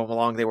pissed with how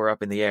long they were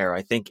up in the air.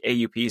 I think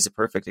AUP is a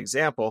perfect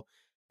example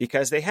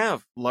because they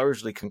have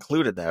largely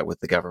concluded that with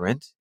the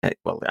government.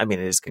 Well, I mean,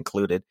 it is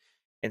concluded.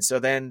 And so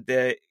then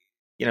the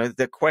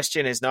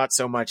question is not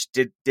so much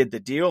did the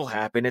deal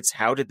happen, it's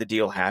how did the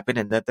deal happen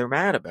and that they're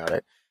mad about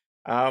it.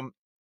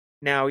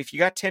 Now, if you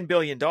got $10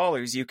 billion,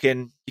 you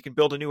can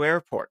build a new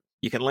airport.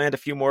 You can land a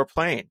few more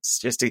planes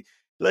just to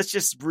let's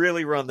just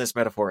really run this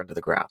metaphor into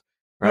the ground,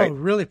 right? Oh,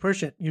 really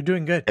push it. You're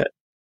doing good. Yeah.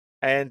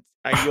 And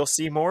you'll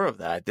see more of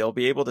that. They'll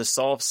be able to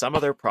solve some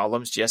of their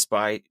problems just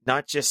by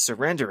not just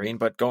surrendering,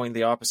 but going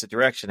the opposite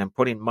direction and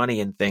putting money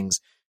in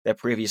things that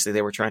previously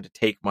they were trying to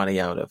take money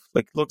out of.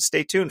 Like, look,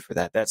 stay tuned for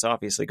that. That's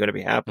obviously going to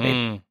be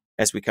happening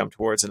as we come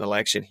towards an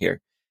election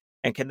here.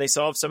 And can they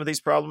solve some of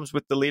these problems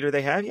with the leader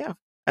they have? Yeah,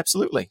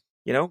 absolutely.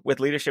 With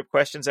leadership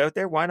questions out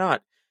there, why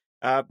not?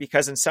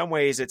 Because in some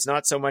ways, it's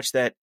not so much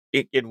that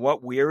in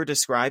what we're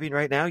describing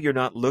right now, you're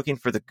not looking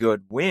for the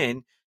good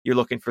win, you're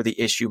looking for the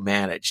issue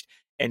managed.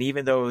 And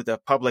even though the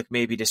public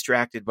may be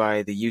distracted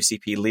by the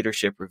UCP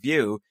leadership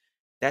review,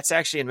 that's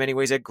actually in many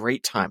ways a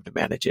great time to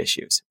manage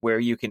issues where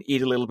you can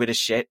eat a little bit of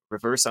shit,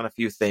 reverse on a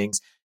few things.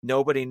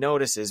 Nobody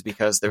notices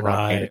because they're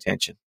not paying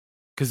attention.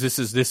 Because this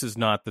is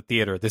not the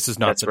theater. This is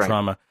not the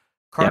trauma.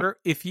 Carter,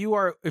 if you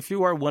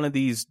are one of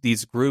these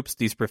groups,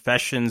 these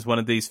professions, one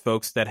of these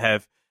folks that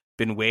have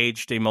been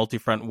waged a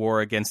multi-front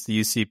war against the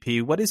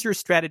UCP, what is your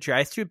strategy? I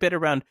asked you a bit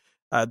around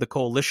the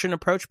coalition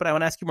approach, but I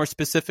want to ask you more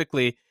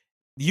specifically.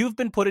 You've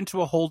been put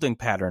into a holding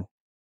pattern.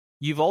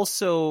 You've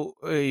also,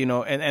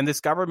 and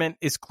this government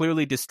is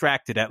clearly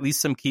distracted, at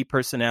least some key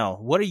personnel.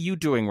 What are you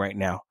doing right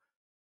now?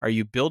 Are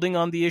you building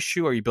on the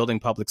issue? Are you building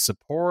public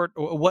support?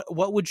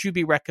 What would you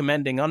be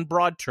recommending on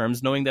broad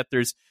terms, knowing that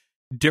there's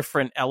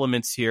different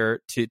elements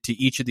here to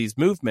each of these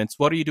movements?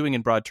 What are you doing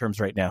in broad terms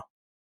right now?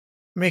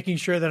 Making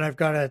sure that I've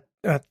got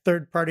a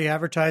third-party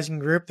advertising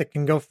group that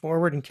can go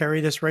forward and carry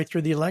this right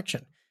through the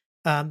election.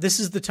 This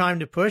is the time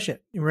to push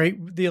it, right?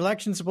 The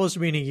election's supposed to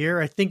be in a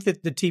year. I think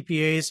that the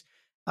TPAs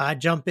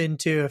jump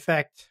into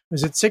effect.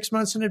 Was it 6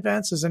 months in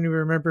advance? Does anyone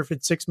remember if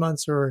it's 6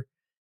 months or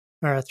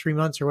 3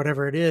 months or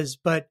whatever it is?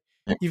 But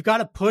you've got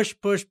to push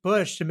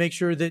to make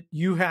sure that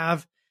you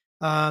have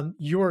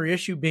your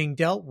issue being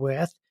dealt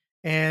with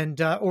and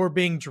or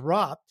being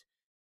dropped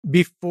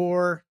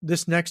before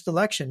this next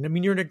election. I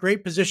mean, you're in a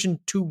great position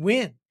to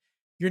win.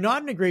 You're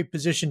not in a great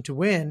position to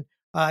win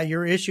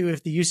your issue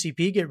if the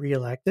UCP get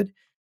reelected.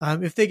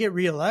 If they get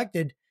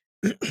reelected,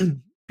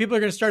 people are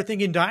going to start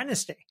thinking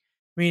dynasty.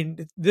 I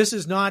mean, this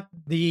is not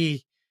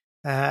the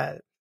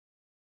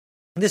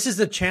this is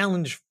the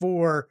challenge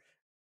for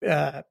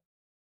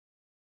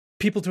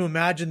people to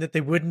imagine that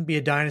they wouldn't be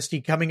a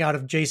dynasty coming out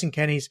of Jason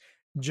Kenney's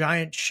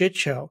giant shit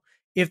show.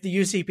 If the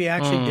UCP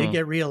actually did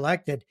get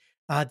reelected,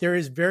 there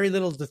is very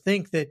little to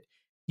think that,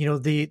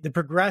 the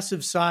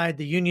progressive side,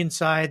 the union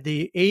side,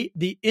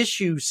 the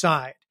issue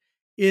side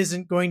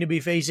isn't going to be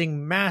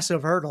facing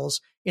massive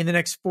hurdles in the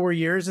next 4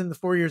 years and the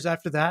 4 years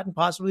after that, and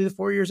possibly the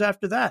 4 years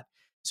after that.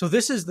 So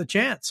this is the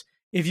chance.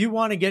 If you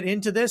want to get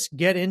into this,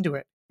 get into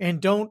it,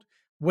 and don't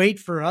wait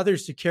for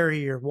others to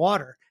carry your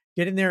water.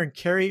 Get in there and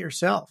carry it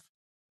yourself.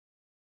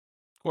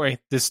 Corey,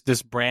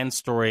 this brand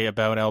story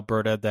about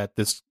Alberta that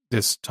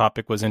this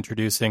topic was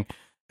introducing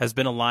has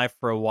been alive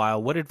for a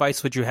while. What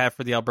advice would you have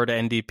for the Alberta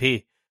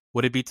NDP?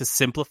 Would it be to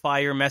simplify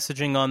your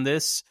messaging on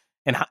this?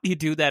 And how do you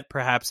do that,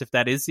 perhaps, if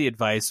that is the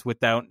advice,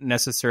 without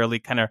necessarily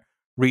kind of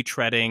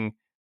retreading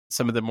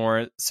some of the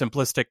more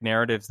simplistic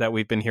narratives that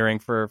we've been hearing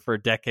for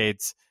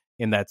decades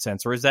in that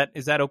sense? Or is that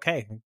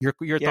okay?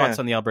 Your thoughts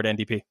on the Alberta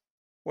NDP?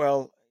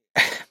 Well,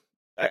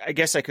 I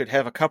guess I could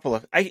have a couple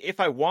of...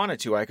 if I wanted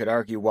to, I could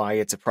argue why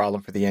it's a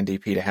problem for the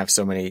NDP to have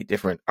so many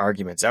different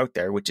arguments out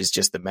there, which is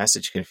just the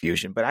message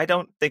confusion. But I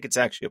don't think it's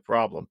actually a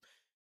problem.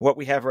 What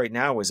we have right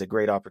now is a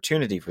great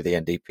opportunity for the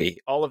NDP.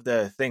 All of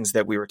the things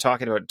that we were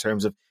talking about in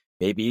terms of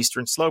maybe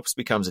Eastern Slopes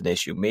becomes an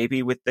issue,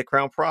 maybe with the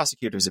Crown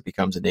prosecutors it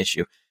becomes an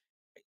issue.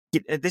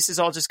 This is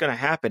all just going to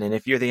happen. And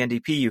if you're the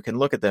NDP, you can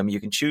look at them, you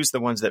can choose the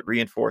ones that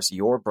reinforce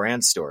your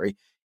brand story,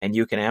 and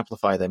you can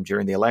amplify them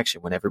during the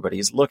election when everybody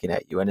is looking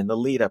at you and in the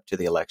lead up to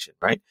the election,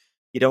 right?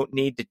 You don't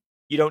need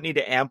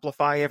to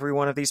amplify every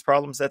one of these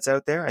problems that's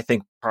out there. I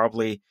think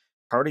probably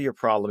part of your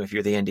problem if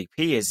you're the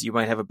NDP is you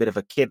might have a bit of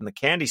a kid in the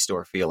candy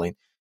store feeling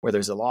where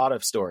there's a lot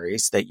of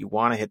stories that you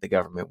want to hit the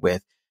government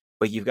with,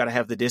 but you've got to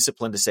have the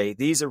discipline to say,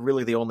 these are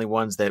really the only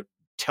ones that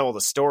tell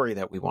the story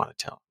that we want to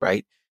tell,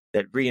 right?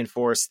 That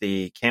reinforce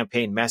the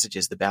campaign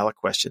messages, the ballot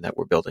question that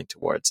we're building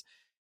towards.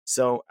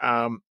 So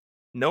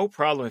no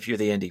problem if you're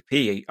the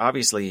NDP.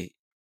 Obviously,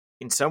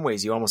 in some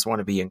ways, you almost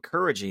want to be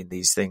encouraging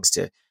these things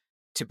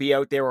to be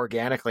out there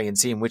organically and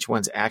seeing which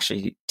ones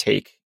actually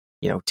take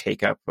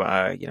up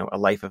a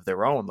life of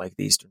their own, like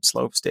the Eastern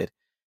Slopes did.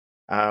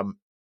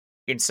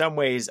 In some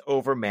ways,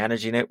 over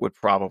managing it would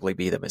probably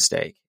be the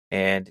mistake.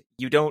 And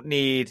you don't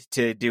need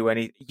to do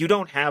you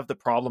don't have the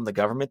problem the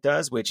government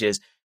does, which is,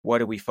 what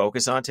do we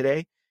focus on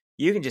today?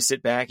 You can just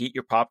sit back, eat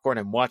your popcorn,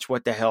 and watch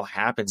what the hell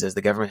happens as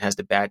the government has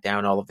to bat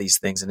down all of these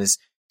things and is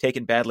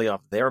taken badly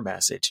off their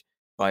message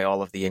by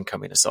all of the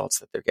incoming assaults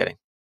that they're getting.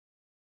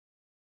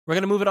 We're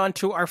going to move it on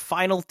to our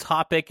final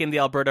topic in the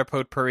Alberta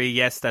Potpourri.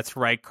 Yes, that's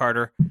right,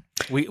 Carter.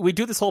 We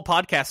do this whole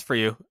podcast for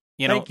you.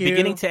 Thank you.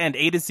 Beginning to end,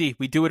 A to Z.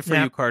 We do it for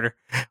you, Carter.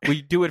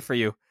 We do it for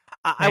you.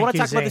 I want to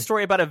talk about the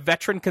story about a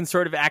veteran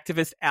conservative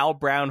activist, Al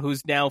Brown,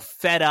 who's now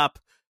fed up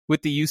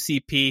with the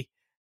UCP.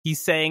 He's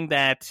saying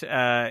that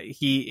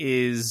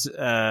he is,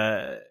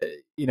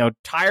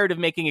 tired of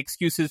making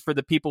excuses for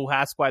the people who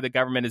ask why the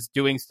government is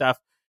doing stuff.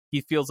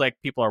 He feels like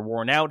people are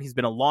worn out. He's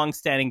been a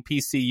long-standing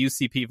PC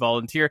UCP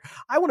volunteer.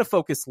 I want to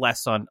focus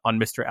less on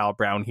Mr. Al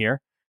Brown here,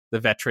 the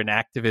veteran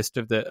activist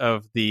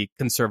of the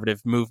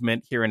conservative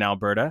movement here in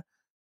Alberta.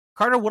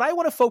 Carter, what I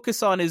want to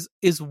focus on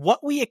is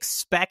what we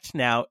expect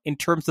now in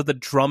terms of the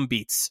drum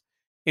beats,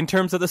 in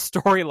terms of the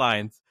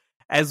storylines,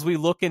 as we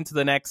look into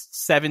the next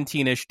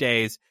 17-ish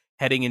days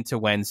heading into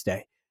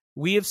Wednesday.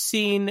 We have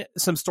seen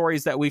some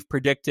stories that we've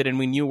predicted and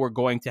we knew were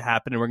going to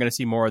happen, and we're going to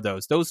see more of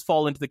those. Those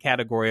fall into the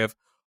category of,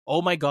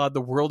 oh my God,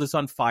 the world is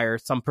on fire.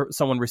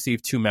 Someone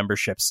received 2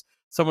 memberships.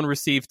 Someone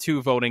received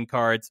 2 voting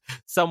cards.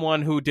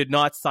 Someone who did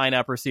not sign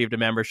up received a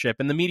membership,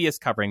 and the media is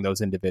covering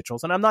those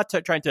individuals. And I'm not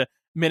trying to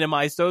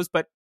minimize those,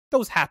 but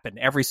those happen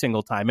every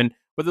single time. And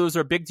whether those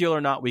are a big deal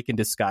or not, we can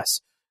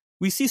discuss.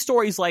 We see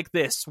stories like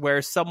this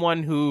where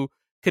someone who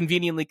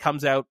conveniently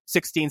comes out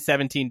 16,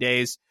 17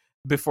 days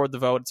before the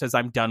vote says,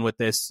 I'm done with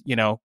this,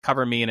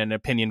 cover me in an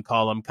opinion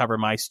column, cover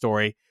my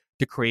story,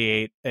 to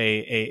create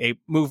a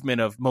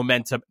movement of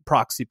momentum,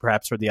 proxy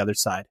perhaps for the other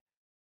side.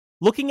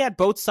 Looking at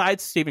both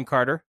sides, Stephen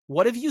Carter,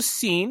 what have you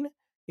seen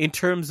in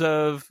terms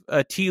of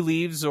tea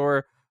leaves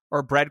or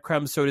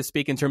breadcrumbs, so to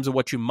speak, in terms of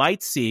what you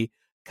might see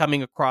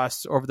coming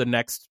across over the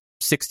next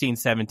 16,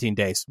 17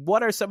 days?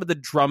 What are some of the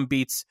drum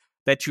beats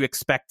that you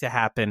expect to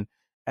happen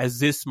as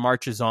this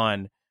marches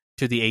on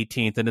to the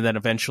 18th and then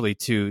eventually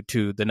to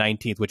the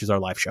 19th, which is our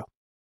live show?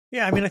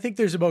 Yeah, I think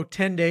there's about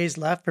 10 days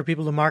left for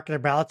people to mark their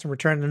ballots and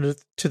return them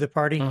to the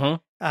party.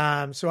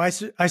 Mm-hmm. So I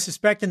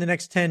suspect in the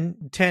next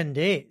 10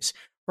 days,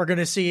 we're going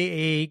to see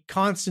a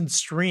constant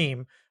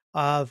stream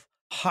of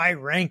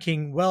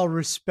high-ranking,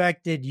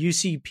 well-respected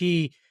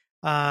UCP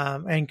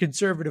and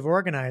conservative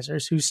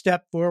organizers who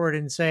step forward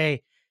and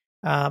say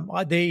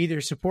they either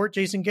support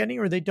Jason Kenney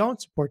or they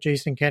don't support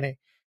Jason Kenney.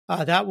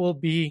 That will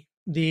be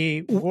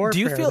the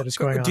warfare that is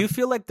going on. Do you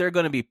feel like they're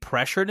going to be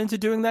pressured into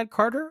doing that,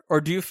 Carter? Or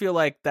do you feel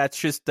like that's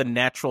just the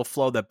natural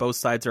flow that both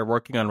sides are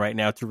working on right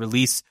now to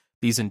release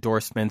these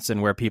endorsements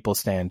and where people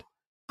stand?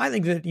 I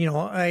think that,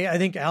 I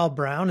think Al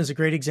Brown is a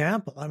great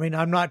example.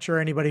 I'm not sure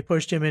anybody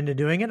pushed him into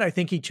doing it. I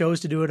think he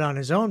chose to do it on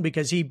his own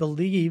because he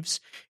believes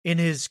in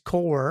his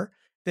core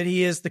that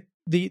he is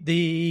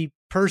the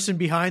person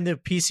behind the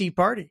PC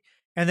party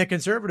and the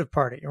Conservative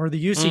Party or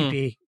the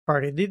UCP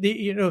party.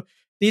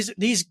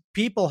 These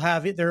people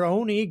have their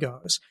own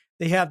egos.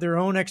 They have their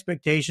own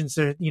expectations.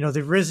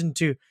 They've risen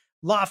to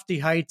lofty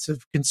heights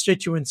of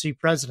constituency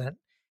president,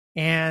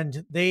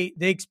 and they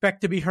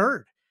expect to be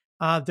heard.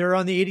 They're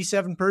on the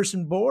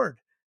 87-person board,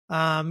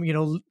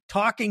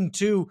 talking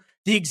to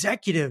the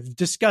executive,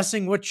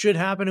 discussing what should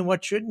happen and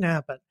what shouldn't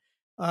happen.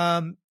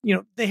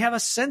 They have a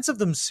sense of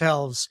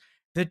themselves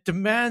that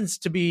demands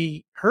to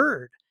be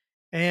heard,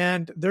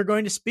 and they're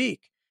going to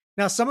speak.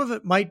 Now, some of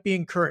it might be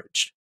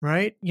encouraged,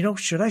 right?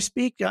 Should I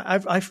speak?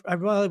 I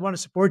really want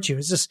to support you.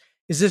 Is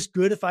this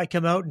good if I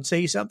come out and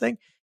say something?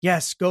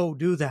 Yes, go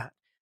do that.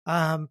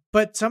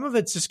 But some of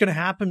it's just going to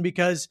happen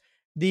because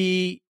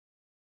the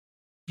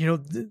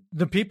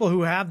people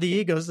who have the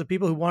egos, the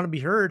people who want to be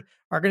heard,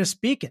 are going to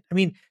speak it.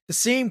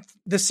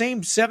 The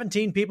same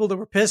 17 people that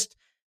were pissed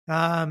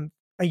a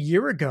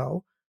year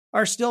ago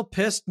are still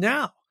pissed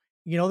now.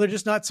 They're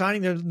just not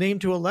signing their name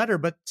to a letter,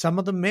 but some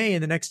of them may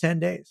in the next 10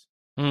 days.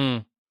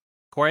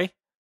 Corey,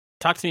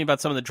 talk to me about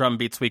some of the drum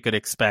beats we could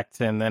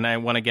expect, and then I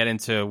want to get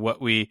into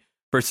what we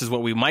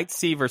might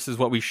see versus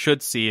what we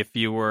should see if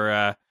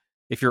you're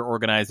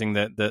organizing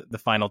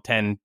the final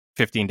 10,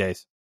 15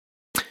 days.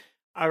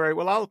 All right.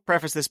 Well, I'll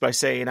preface this by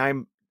saying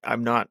I'm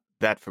not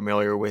that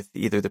familiar with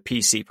either the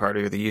PC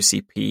party or the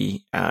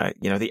UCP,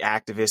 the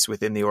activists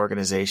within the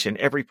organization.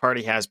 Every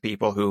party has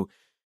people who,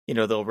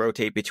 they'll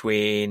rotate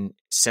between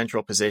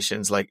central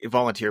positions, like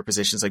volunteer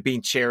positions, like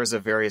being chairs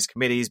of various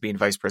committees, being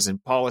vice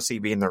president policy,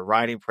 being the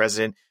riding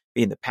president,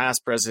 being the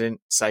past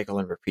president, cycle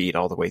and repeat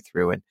all the way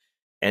through.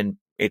 And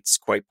it's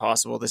quite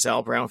possible this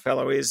Al Brown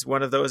fellow is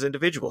one of those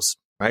individuals,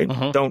 right?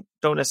 Mm-hmm.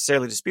 Don't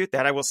necessarily dispute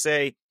that. I will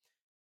say,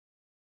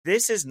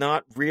 this is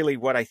not really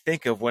what I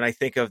think of when I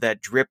think of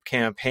that drip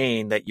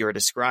campaign that you're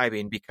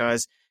describing,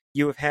 because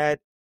you have had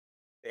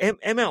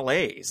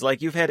MLAs,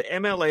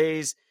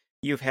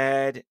 you've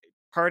had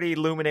party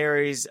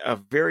luminaries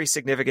of very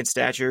significant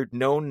stature,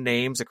 known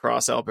names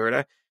across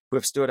Alberta who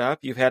have stood up.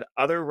 You've had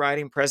other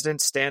riding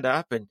presidents stand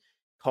up and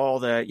call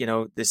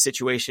the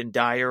situation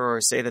dire,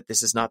 or say that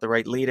this is not the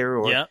right leader,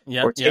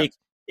 or take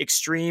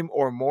extreme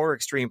or more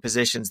extreme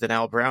positions than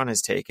Al Brown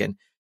has taken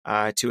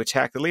to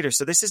attack the leader.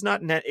 So this is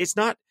not it's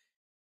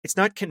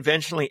not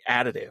conventionally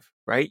additive,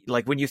 right?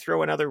 Like when you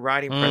throw another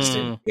riding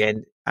president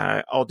in,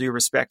 all due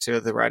respect to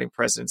the riding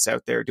presidents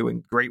out there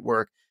doing great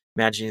work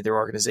managing their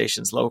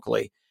organizations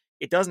locally,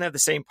 it doesn't have the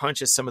same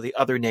punch as some of the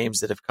other names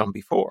that have come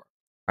before,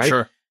 right?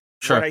 Sure.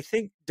 What I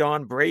think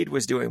Don Braid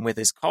was doing with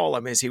his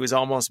column is he was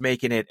almost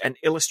making it an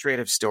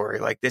illustrative story.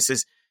 Like this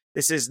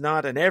is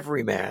not an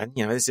everyman,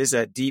 this is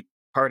a deep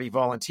party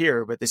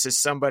volunteer, but this is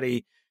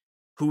somebody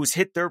who's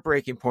hit their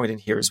breaking point, and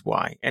here's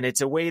why. And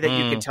it's a way that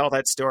you can tell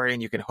that story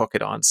and you can hook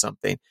it on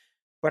something.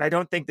 But I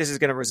don't think this is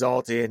going to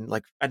result in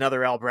like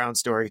another Al Brown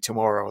story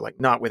tomorrow, like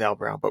not with Al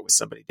Brown, but with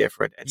somebody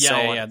different, and so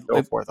on and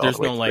so forth. There's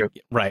all the no way through.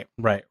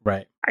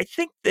 right. I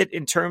think that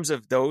in terms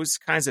of those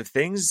kinds of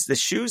things, the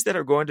shoes that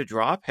are going to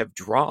drop have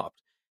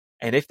dropped.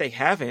 And if they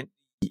haven't,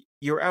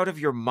 you're out of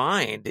your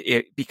mind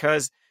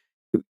because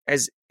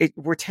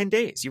we're 10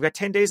 days. You've got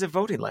 10 days of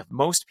voting left.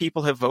 Most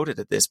people have voted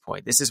at this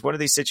point. This is one of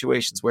these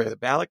situations where the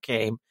ballot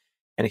came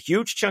and a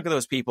huge chunk of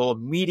those people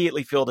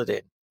immediately filled it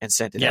in and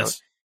sent it out.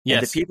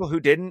 And the people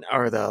who didn't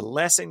are the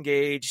less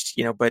engaged,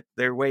 but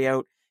they're way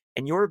out.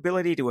 And your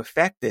ability to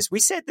affect this, we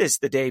said this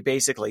the day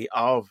basically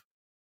of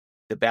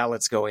the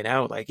ballots going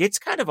out, like it's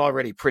kind of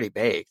already pretty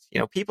baked.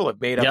 People have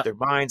made up their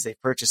minds.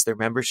 They've purchased their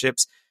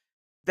memberships.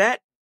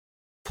 That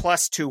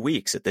plus 2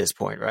 weeks at this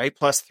point, right?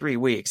 Plus 3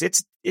 weeks.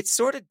 It's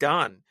sort of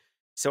done.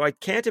 So I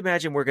can't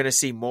imagine we're going to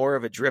see more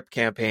of a drip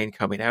campaign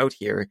coming out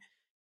here.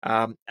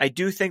 I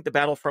do think the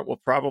battlefront will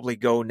probably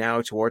go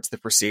now towards the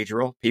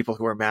procedural, people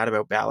who are mad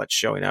about ballots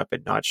showing up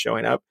and not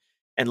showing up,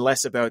 and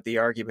less about the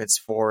arguments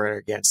for and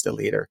against a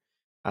leader.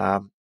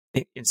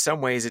 In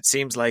some ways, it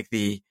seems like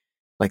the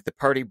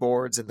party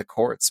boards and the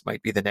courts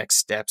might be the next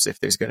steps if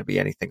there's going to be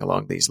anything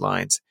along these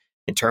lines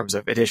in terms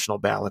of additional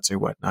ballots or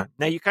whatnot.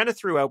 Now, you kind of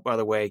threw out, by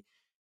the way,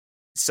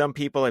 some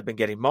people have been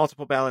getting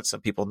multiple ballots,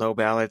 some people no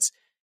ballots.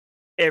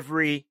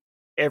 Every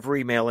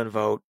mail-in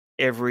vote,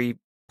 every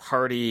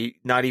party,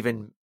 not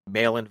even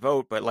mail-in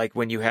vote, but like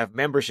when you have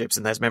memberships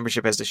and that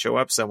membership has to show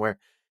up somewhere,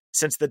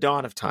 since the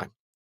dawn of time,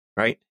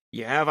 right?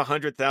 You have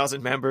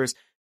 100,000 members,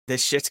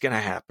 this shit's going to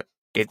happen.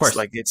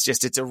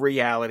 It's a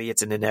reality.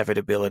 It's an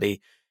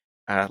inevitability.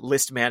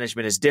 List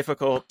management is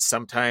difficult.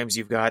 Sometimes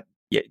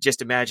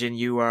just imagine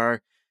you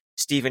are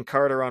Stephen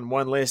Carter on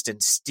one list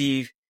and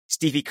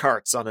Stevie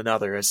Carts on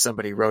another, as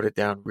somebody wrote it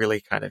down really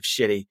kind of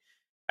shitty.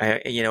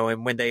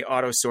 And when they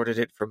auto sorted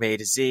it from A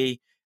to Z,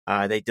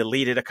 they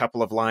deleted a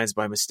couple of lines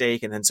by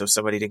mistake, and then so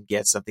somebody didn't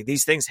get something.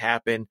 These things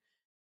happen.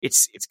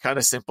 It's kind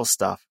of simple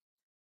stuff,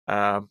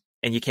 and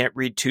you can't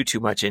read too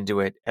much into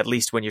it. At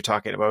least when you're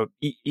talking about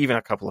even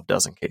a couple of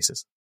dozen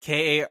cases.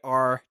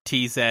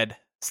 KARTZ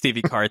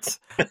Stevie Carts,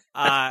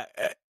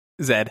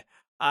 Zed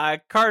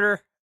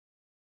Carter.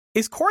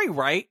 Is Corey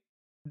right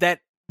that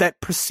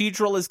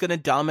procedural is going to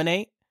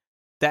dominate?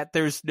 That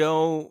there's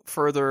no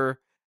further,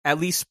 at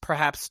least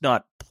perhaps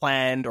not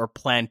planned or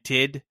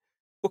planted.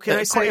 Well, can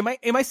I say,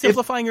 am I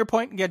simplifying your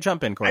point? Yeah,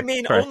 jump in, Corey. I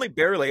mean, only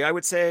barely. I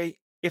would say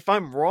if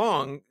I'm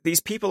wrong, these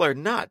people are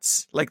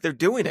nuts. Like they're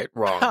doing it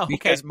wrong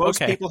because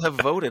most people have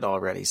voted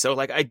already. So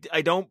like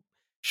I don't.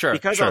 Sure.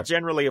 Because I'll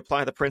generally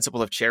apply the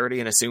principle of charity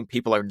and assume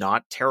people are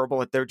not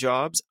terrible at their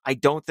jobs. I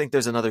don't think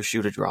there's another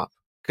shoe to drop.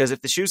 Because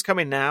if the shoe's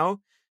coming now,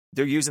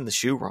 they're using the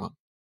shoe wrong.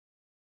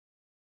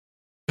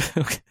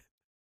 Okay.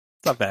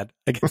 It's not bad.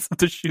 I guess if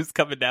the shoe's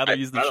coming now, they're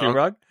using the shoe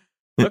wrong.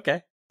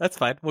 Okay, that's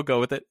fine. We'll go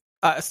with it.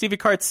 Stevie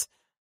Carts,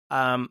 you're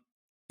on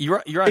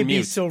mute.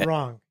 Be so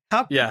wrong.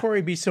 How can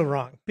Corey be so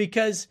wrong?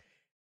 Because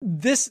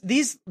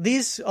these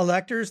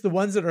electors, the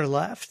ones that are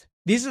left,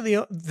 this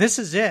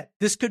is it.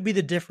 This could be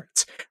the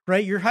difference,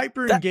 right? You're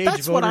hyper engaged.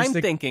 That's what I'm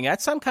thinking.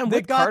 That's some kind of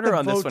with Carter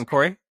on this one,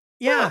 Corey.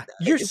 Yeah,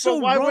 you're so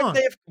wrong.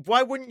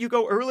 Why wouldn't you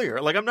go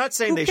earlier? Like, I'm not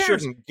saying they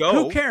shouldn't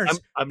go. Who cares?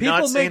 I'm People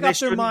not saying make up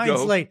their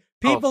minds late.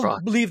 People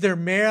leave their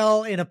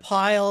mail in a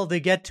pile. They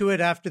get to it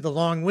after the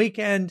long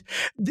weekend.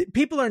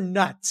 People are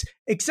nuts.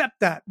 Accept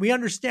that. We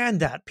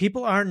understand that.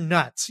 People are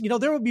nuts.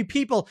 There will be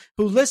people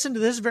who listen to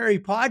this very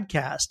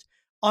podcast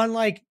on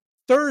like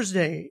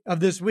Thursday of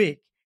this week.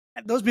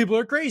 And those people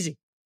are crazy.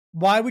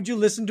 Why would you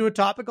listen to a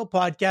topical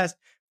podcast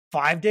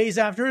 5 days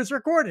after it's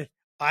recorded?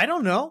 I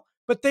don't know,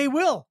 but they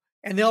will.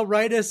 And they'll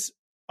write us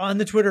on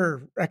the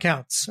Twitter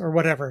accounts or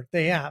whatever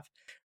they have.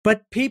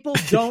 But people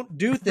don't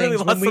do things. Really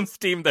lost some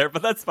steam there,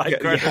 but that's fine.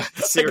 Yeah,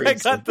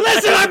 seriously.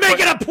 Listen, I'm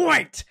making a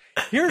point.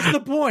 Here's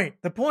the point.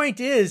 The point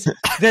is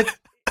that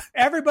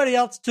everybody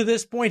else to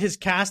this point has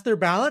cast their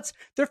ballots.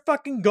 They're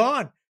fucking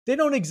gone. They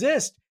don't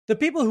exist. The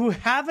people who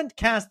haven't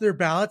cast their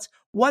ballots,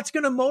 what's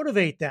going to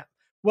motivate them?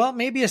 Well,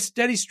 maybe a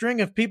steady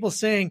string of people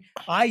saying,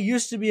 I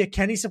used to be a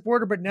Kenny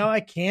supporter, but now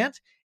I can't,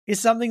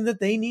 is something that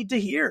they need to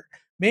hear.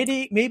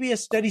 Maybe a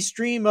steady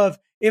stream of,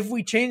 if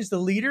we change the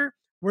leader,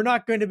 we're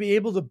not going to be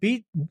able to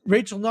beat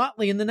Rachel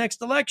Notley in the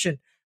next election.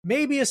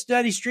 Maybe a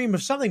steady stream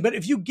of something. But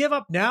if you give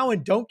up now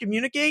and don't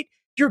communicate,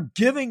 you're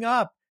giving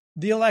up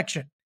the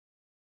election.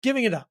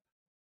 Giving it up.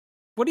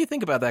 What do you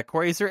think about that,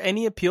 Corey? Is there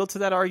any appeal to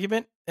that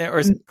argument? Or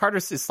is Carter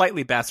is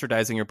slightly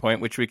bastardizing your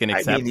point, which we can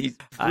accept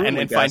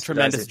and find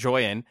tremendous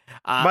joy in.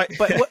 But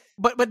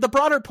the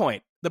broader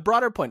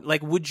point,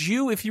 like, would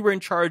you, if you were in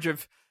charge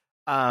of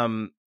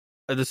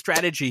the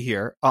strategy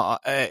here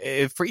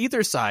for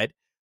either side,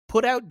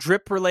 put out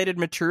drip-related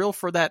material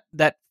for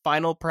that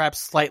final, perhaps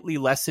slightly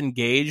less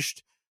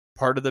engaged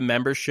part of the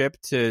membership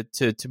to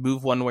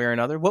move one way or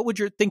another? What would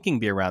your thinking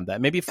be around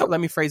that? Maybe let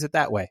me phrase it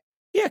that way.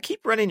 Yeah, keep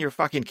running your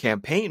fucking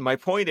campaign. My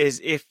point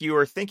is, if you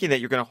are thinking that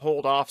you're going to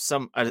hold off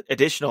some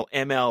additional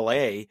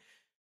MLA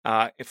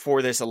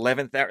for this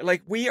 11th hour,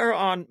 like, we are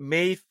on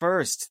May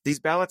 1st. These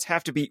ballots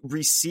have to be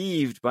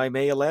received by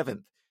May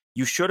 11th.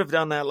 You should have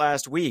done that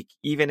last week,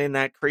 even in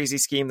that crazy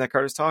scheme that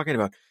Carter's talking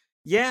about.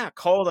 Yeah,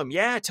 call them.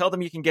 Yeah, tell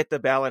them you can get the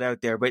ballot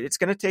out there, but it's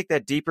going to take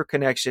that deeper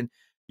connection.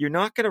 You're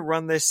not going to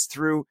run this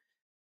through.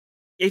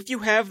 If you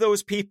have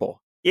those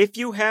people, you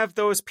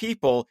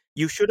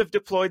should have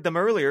deployed them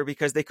earlier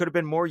because they could have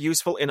been more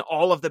useful in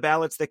all of the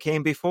ballots that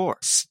came before.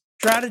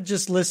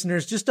 Strategist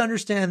listeners, just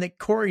understand that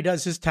Corey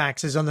does his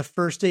taxes on the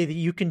first day that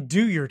you can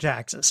do your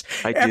taxes.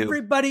 I do.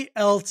 Everybody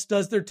else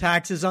does their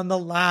taxes on the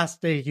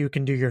last day you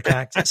can do your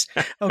taxes.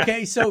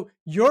 Okay, so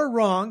you're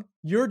wrong.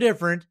 You're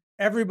different.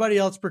 Everybody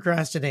else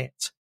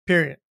procrastinates.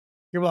 Period.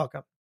 You're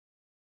welcome.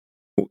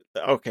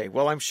 Okay,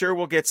 well, I'm sure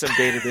we'll get some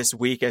data this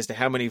week as to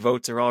how many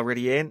votes are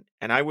already in,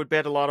 and I would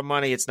bet a lot of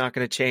money it's not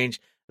going to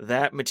change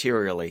that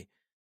materially.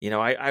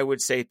 I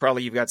would say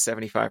probably you've got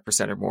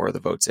 75% or more of the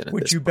votes in.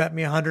 Would you bet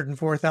me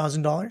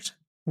 $104,000?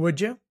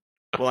 Would you?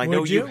 Well, I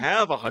know you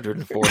have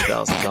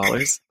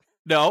 $104,000.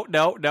 No,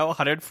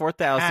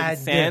 $104,000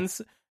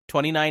 sans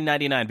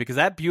 $29.99 because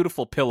that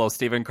beautiful pillow,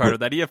 Stephen Carter,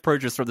 that you have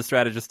purchased from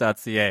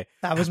thestrategist.ca.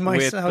 That was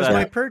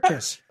my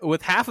purchase.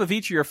 With half of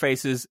each of your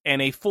faces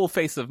and a full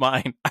face of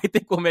mine, I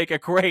think we'll make a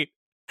great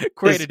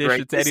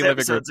addition to any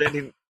living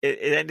room.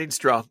 Ending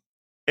strong.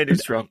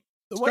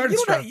 Well,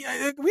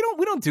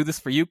 we don't do this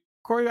for you,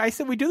 Corey. I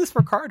said we do this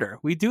for Carter.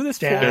 We do this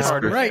for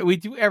Carter. Right. We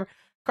do.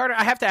 Carter,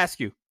 I have to ask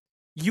you.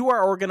 You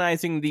are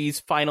organizing these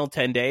final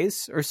 10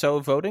 days or so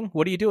of voting.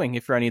 What are you doing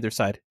if you're on either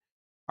side?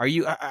 Are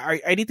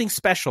anything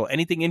special?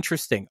 Anything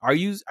interesting? Are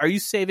you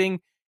saving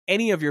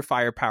any of your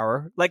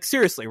firepower? Like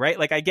seriously, right?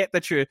 Like I get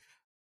that you're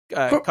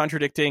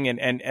contradicting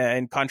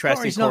and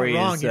contrasting. Corey not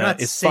wrong. Is, you're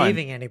not is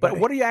saving fun. anybody. But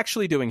what are you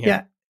actually doing here?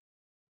 Yeah,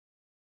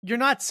 you're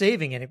not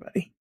saving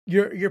anybody.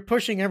 You're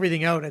pushing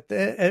everything out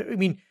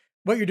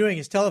what you're doing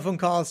is telephone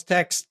calls,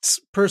 texts,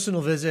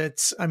 personal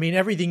visits.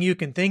 Everything you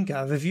can think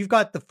of. If you've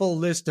got the full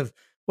list of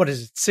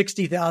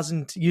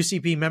 60,000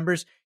 UCP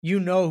members, you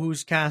know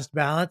who's cast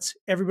ballots.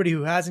 Everybody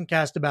who hasn't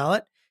cast a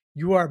ballot,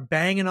 you are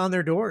banging on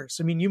their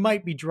doors. You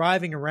might be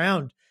driving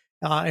around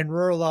in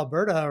rural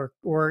Alberta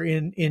or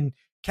in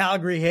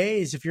Calgary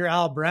Hayes, if you're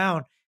Al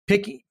Brown,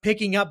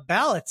 picking up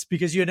ballots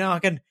because you now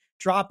can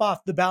drop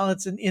off the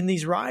ballots in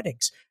these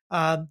ridings.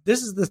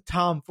 This is the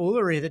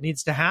tomfoolery that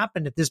needs to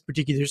happen at this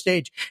particular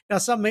stage. Now,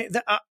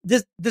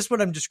 this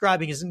what I'm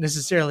describing isn't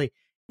necessarily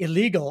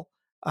illegal,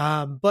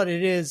 but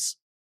it is.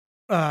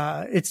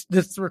 It's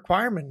the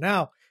requirement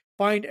now.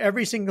 Find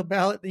every single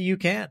ballot that you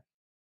can,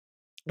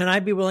 and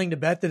I'd be willing to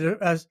bet that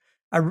as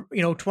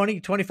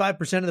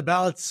 20-25% of the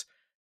ballots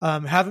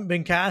haven't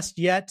been cast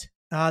yet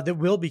that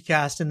will be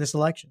cast in this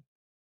election.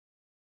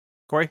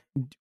 Corey,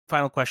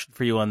 final question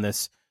for you on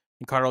this,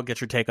 and Carter will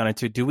get your take on it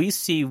too. Do we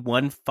see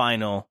one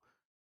final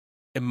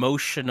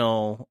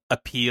emotional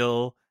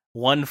appeal,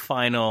 one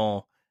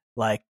final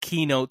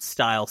keynote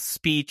style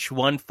speech,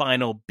 one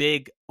final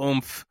big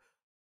oomph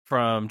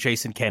from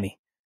Jason Kenney?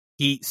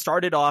 He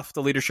started off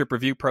the leadership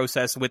review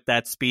process with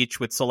that speech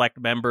with select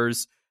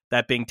members,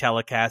 that being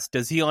telecast.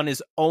 Does he on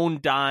his own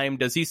dime,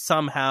 does he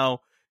somehow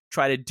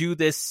try to do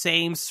this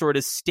same sort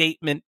of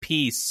statement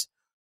piece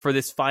for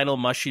this final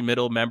mushy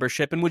middle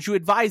membership? And would you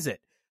advise it?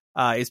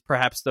 Is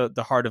perhaps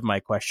the heart of my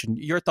question.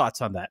 Your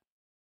thoughts on that?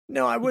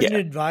 No, I wouldn't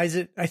advise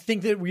it. I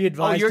think that we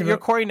advise. Oh, you're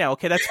Corey now.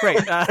 Okay, that's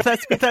great.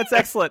 That's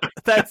excellent.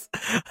 That's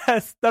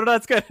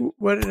good.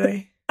 What did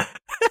I?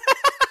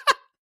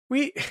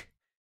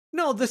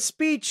 The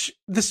speech.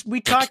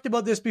 We talked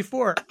about this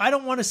before. I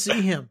don't want to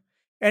see him.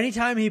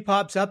 Anytime he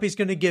pops up, he's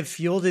going to give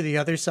fuel to the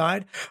other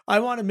side. I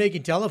want him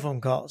making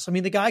telephone calls.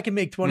 The guy can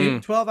make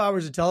 12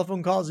 hours of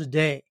telephone calls a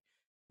day.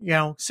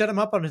 Set him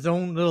up on his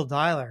own little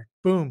dialer.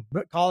 Boom.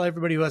 Call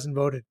everybody who hasn't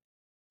voted.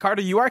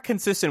 Carter, you are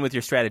consistent with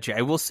your strategy.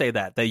 I will say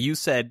that you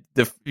said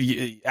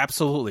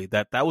absolutely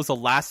that was the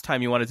last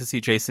time you wanted to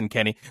see Jason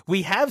Kenney.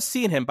 We have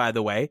seen him, by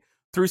the way,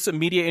 through some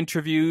media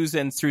interviews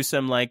and through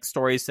some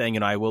stories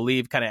saying, I will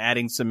leave, kind of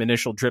adding some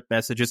initial drip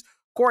messages.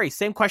 Corey,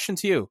 same question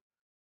to you.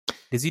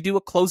 Does he do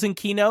a closing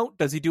keynote?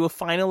 Does he do a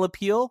final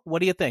appeal? What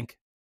do you think?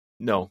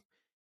 No.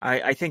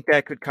 I think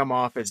that could come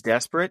off as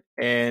desperate.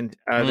 And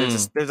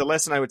there's a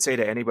lesson I would say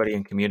to anybody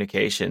in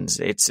communications.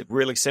 It's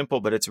really simple,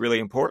 but it's really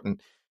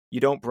important. You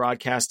don't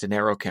broadcast to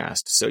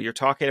narrowcast. So you're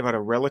talking about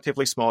a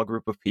relatively small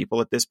group of people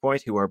at this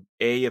point who are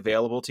A,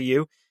 available to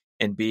you,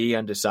 and B,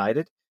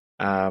 undecided,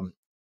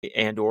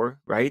 and or,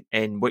 right?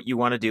 And what you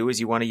want to do is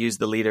you want to use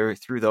the leader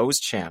through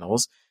those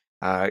channels.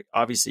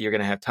 Obviously, you're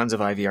going to have tons of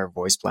IVR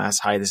voice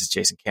blasts. Hi, this is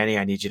Jason Kenney.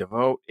 I need you to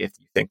vote if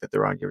you think that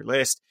they're on your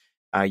list.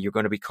 You're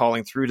going to be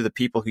calling through to the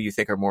people who you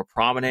think are more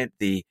prominent,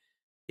 the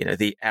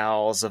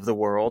Als of the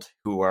world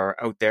who are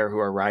out there, who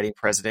are riding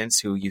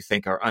presidents who you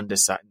think are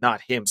undecided,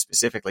 not him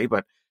specifically,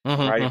 but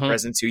riding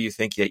presidents who you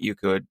think that you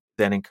could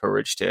then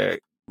encourage to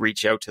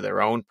reach out to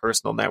their own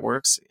personal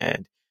networks.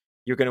 And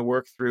you're going to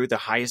work through the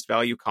highest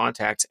value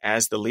contacts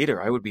as the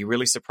leader. I would be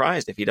really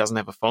surprised if he doesn't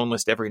have a phone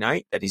list every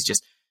night that he's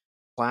just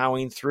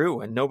plowing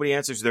through and nobody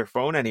answers their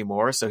phone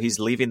anymore. So he's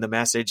leaving the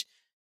message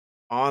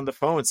on the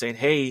phone saying,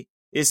 hey,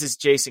 this is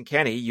Jason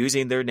Kenney,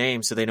 using their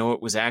name so they know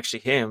it was actually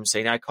him,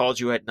 saying, I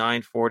called you at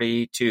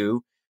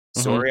 9:42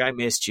 Sorry I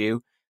missed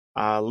you.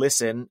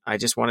 Listen, I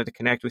just wanted to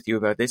connect with you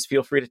about this.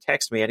 Feel free to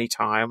text me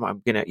anytime.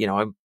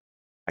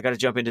 I got to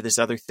jump into this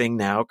other thing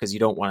now because you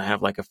don't want to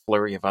have like a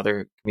flurry of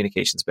other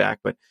communications back.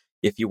 But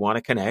if you want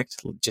to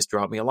connect, just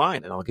drop me a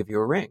line and I'll give you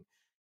a ring.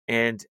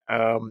 And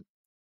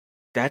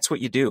that's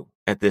what you do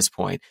at this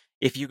point.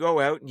 If you go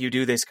out and you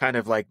do this kind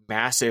of like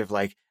massive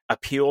like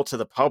appeal to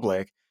the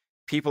public,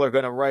 people are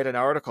going to write an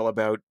article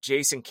about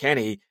Jason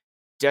Kenney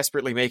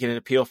desperately making an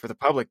appeal for the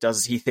public.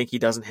 Does he think he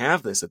doesn't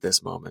have this at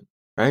this moment?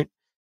 Right.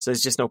 So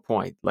there's just no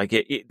point. Like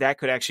that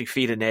could actually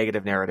feed a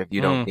negative narrative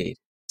you don't need.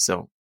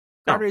 So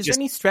Carter, is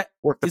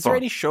there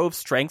any show of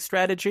strength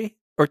strategy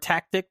or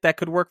tactic that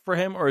could work for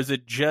him? Or is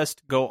it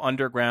just go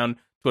underground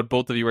to what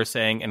both of you are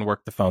saying and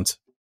work the phones?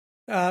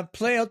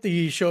 Play out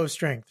the show of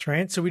strength,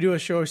 right? So we do a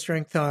show of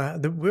strength.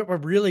 What we're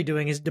really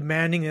doing is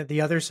demanding that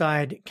the other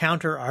side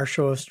counter our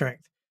show of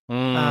strength.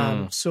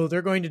 So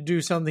they're going to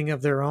do something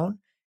of their own.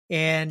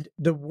 And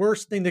the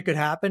worst thing that could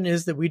happen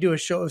is that we do a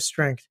show of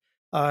strength,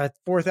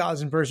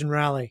 4,000 person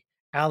rally,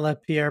 a la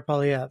Pierre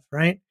Poilievre,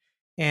 right?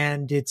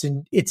 And it's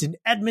in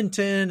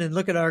Edmonton, and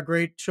look at our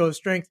great show of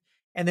strength.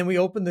 And then we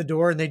open the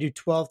door and they do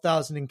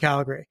 12,000 in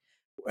Calgary.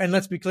 And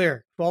let's be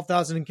clear,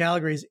 12,000 in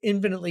Calgary is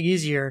infinitely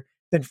easier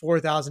than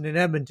 4,000 in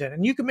Edmonton.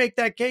 And you can make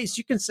that case.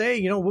 You can say,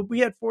 we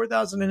had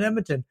 4,000 in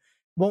Edmonton.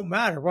 Won't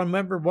matter. One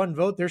member, one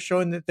vote. They're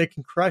showing that they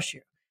can crush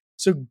you.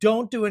 So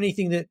don't do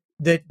anything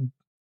that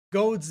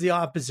goads the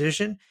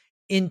opposition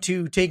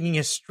into taking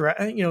a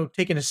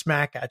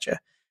smack at you.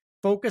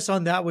 Focus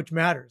on that which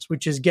matters,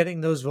 which is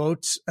getting those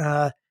votes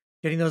out.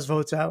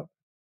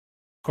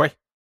 Corey?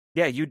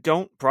 Yeah, you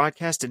don't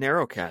broadcast a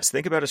narrowcast.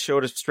 Think about a show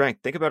of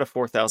strength. Think about a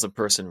 4,000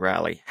 person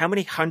rally. How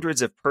many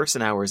hundreds of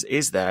person hours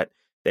is that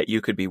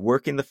you could be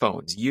working the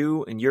phones,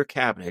 you and your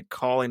cabinet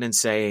calling and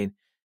saying,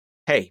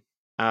 hey,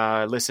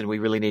 listen, we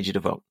really need you to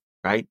vote,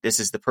 right? This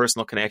is the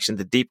personal connection,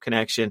 the deep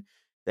connection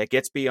that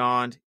gets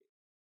beyond,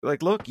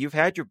 like, look, you've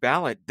had your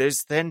ballot.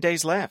 There's 10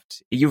 days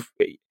left. You've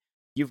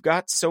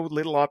got so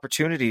little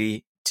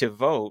opportunity to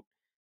vote,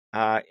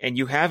 and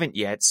you haven't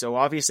yet. So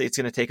obviously it's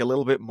going to take a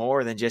little bit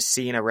more than just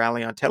seeing a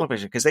rally on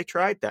television, because they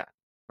tried that,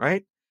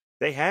 right?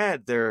 They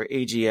had their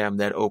AGM,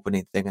 that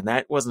opening thing, and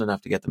that wasn't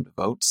enough to get them to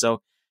vote.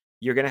 So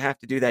you're going to have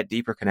to do that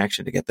deeper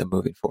connection to get them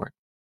moving forward.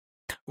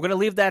 We're going to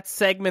leave that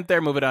segment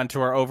there, move it on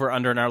to our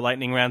over-under and our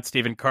lightning round.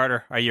 Stephen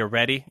Carter, are you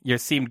ready? You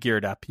seem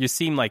geared up. You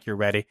seem like you're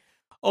ready.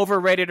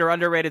 Overrated or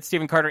underrated,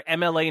 Stephen Carter,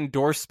 MLA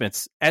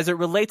endorsements as it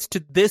relates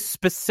to this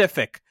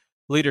specific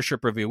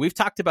leadership review. We've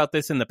talked about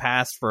this in the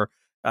past for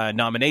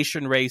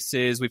nomination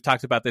races. We've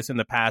talked about this in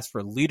the past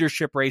for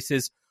leadership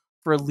races.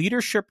 For a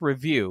leadership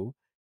review,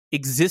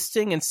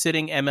 existing and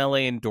sitting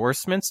MLA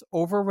endorsements,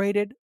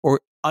 overrated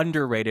or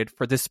underrated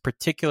for this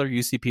particular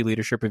UCP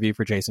leadership review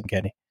for Jason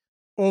Kenney?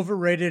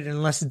 Overrated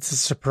unless it's a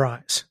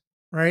surprise,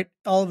 right?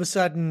 All of a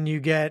sudden you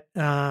get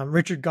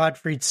Richard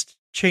Godfrey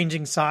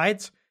changing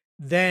sides,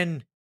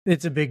 then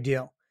it's a big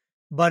deal.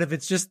 But if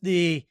it's just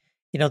the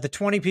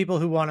 20 people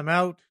who want him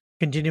out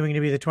continuing to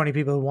be the 20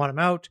 people who want him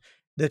out,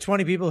 the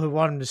 20 people who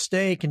want him to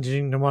stay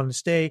continuing to want him to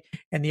stay,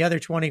 and the other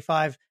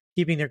 25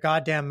 keeping their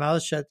goddamn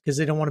mouths shut because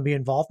they don't want to be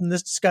involved in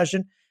this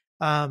discussion,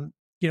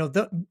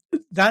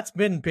 that's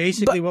been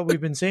basically what we've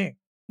been seeing.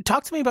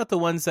 Talk to me about the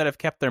ones that have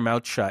kept their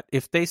mouth shut.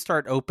 If they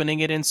start opening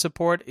it in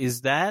support,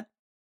 is that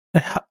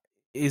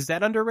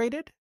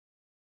underrated?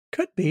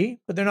 Could be,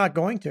 but they're not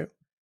going to.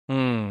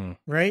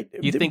 Right?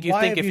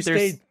 Why have you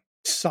stayed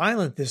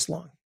silent this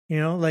long?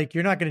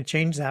 You're not going to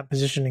change that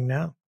positioning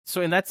now.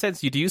 So in that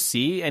sense, do you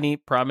see any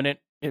prominent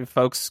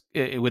folks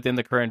within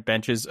the current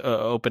benches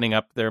opening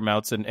up their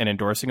mouths and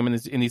endorsing them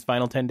in these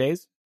final 10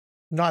 days?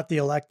 Not the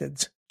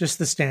electeds, just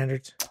the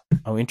standards.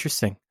 Oh,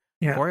 interesting.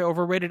 Yeah. Or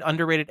overrated,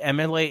 underrated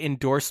MLA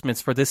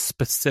endorsements for this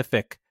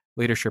specific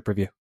leadership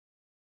review?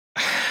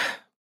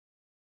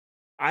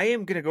 I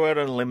am going to go out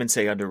on a limb and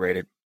say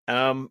underrated.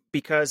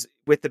 Because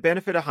with the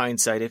benefit of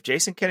hindsight, if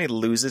Jason Kenney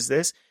loses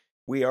this,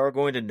 we are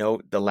going to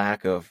note the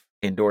lack of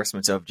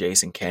endorsements of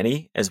Jason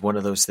Kenney as one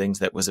of those things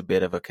that was a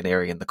bit of a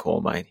canary in the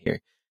coal mine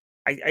here.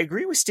 I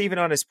agree with Stephen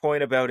on his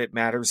point about it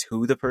matters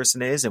who the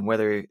person is and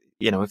whether,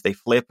 if they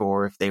flip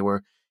or if they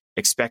were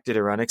expected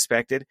or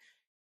unexpected.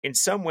 In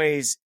some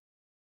ways,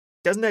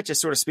 doesn't that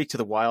just sort of speak to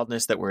the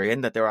wildness that we're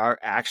in, that there are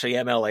actually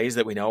MLAs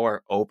that we know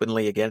are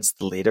openly against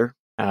the leader,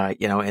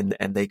 and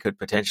they could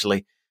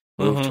potentially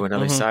move to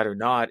another side or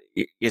not,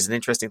 is an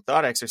interesting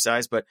thought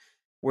exercise, but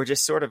we're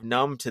just sort of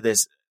numb to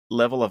this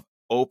level of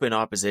open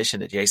opposition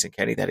to Jason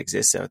Kenney that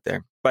exists out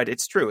there. But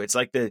it's true. It's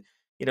like the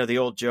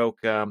old joke,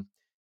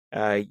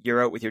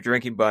 you're out with your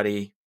drinking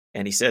buddy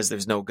and he says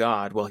there's no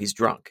God. Well, he's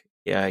drunk.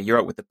 You're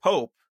out with the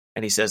Pope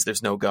and he says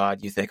there's no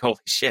God. You think, holy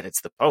shit,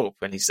 it's the Pope.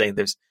 And he's saying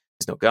there's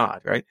no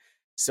God, right?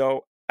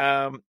 So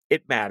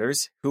it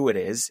matters who it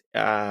is.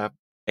 And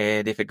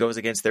if it goes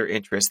against their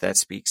interest, that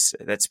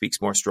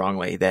speaks more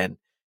strongly than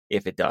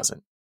if it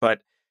doesn't.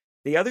 But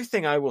the other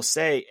thing I will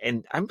say,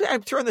 and I'm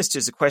throwing this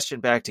as a question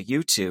back to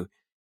you two,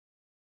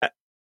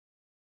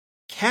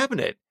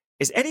 Cabinet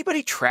is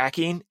anybody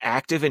tracking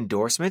active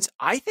endorsements?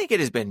 I think it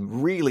has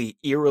been really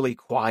eerily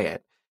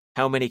quiet.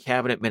 How many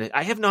cabinet ministers?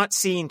 I have not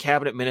seen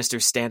cabinet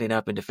ministers standing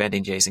up and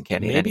defending Jason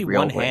Kenney. Maybe in any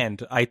real one way.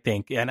 hand, I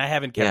think, and I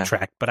haven't kept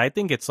track, but I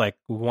think it's like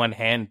one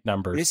hand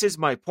numbers. This is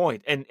my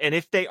point. And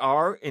if they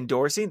are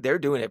endorsing, they're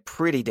doing it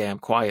pretty damn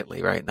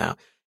quietly right now.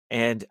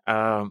 And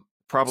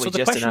probably. So the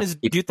just question is,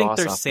 do you think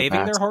they're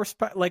saving their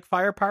horsepower, like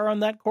firepower, on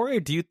that, Corey? Or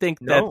do you think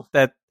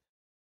that?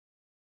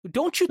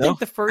 Don't you think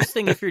the first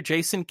thing, if you're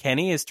Jason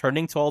Kenney, is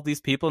turning to all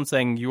these people and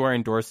saying you are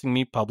endorsing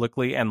me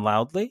publicly and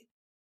loudly?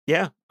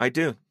 Yeah, I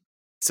do.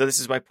 So this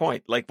is my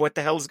point. Like, what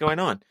the hell is going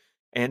on?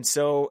 And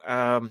so,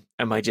 am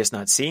I just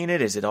not seeing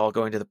it? Is it all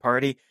going to the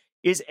party?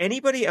 Is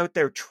anybody out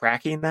there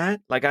tracking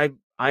that? Like,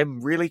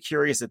 I'm really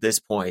curious at this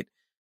point.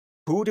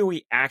 Who do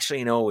we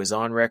actually know is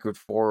on record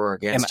for or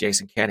against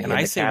Jason Kenney? And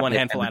I say one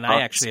handful, and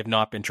I actually have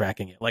not been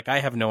tracking it. Like, I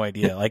have no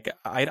idea. Like,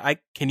 I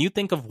can you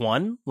think of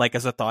one, like,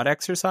 as a thought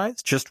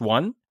exercise? Just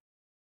one?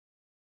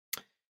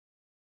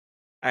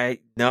 I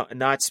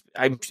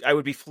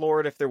would be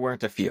floored if there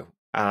weren't a few.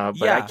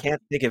 But I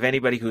can't think of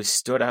anybody who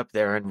stood up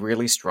there and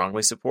really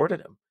strongly supported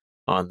him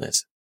on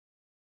this.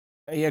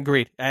 Yeah,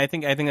 agreed. I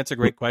think that's a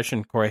great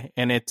question, Corey,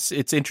 and it's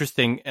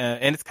interesting,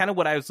 and it's kind of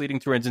what I was leading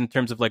towards in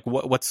terms of like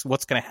what's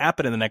going to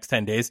happen in the next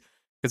 10 days,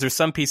 because there's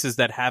some pieces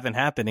that haven't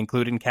happened,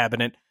 including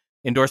cabinet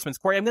endorsements.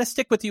 Corey, I'm going to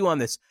stick with you on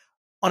this.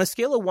 On a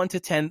scale of 1 to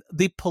 10,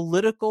 the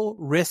political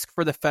risk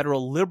for the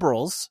federal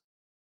Liberals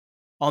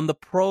on the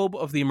probe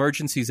of the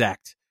Emergencies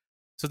Act.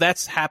 So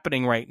that's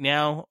happening right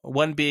now.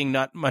 1 being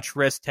not much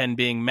risk, 10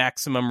 being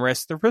maximum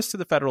risk. The risk to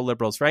the federal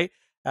Liberals, right?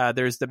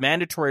 There's the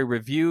mandatory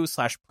review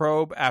 /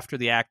 probe after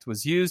the act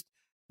was used.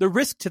 The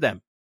risk to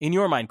them, in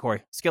your mind,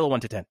 Corey, scale of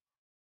 1 to 10.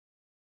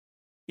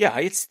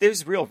 Yeah,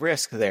 there's real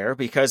risk there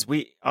because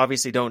we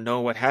obviously don't know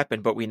what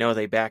happened, but we know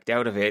they backed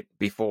out of it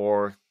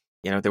before,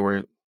 there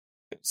were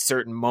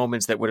certain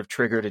moments that would have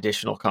triggered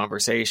additional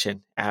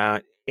conversation.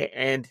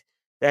 And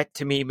that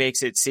to me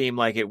makes it seem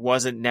like it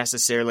wasn't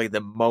necessarily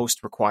the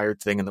most required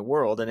thing in the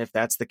world. And if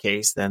that's the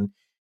case, then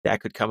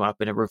that could come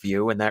up in a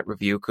review, and that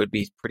review could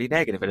be pretty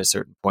negative at a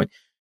certain point.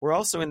 We're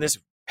also in this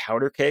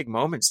powder keg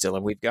moment still,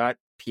 and we've got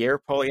Pierre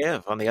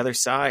Poilievre on the other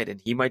side,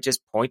 and he might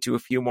just point to a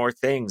few more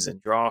things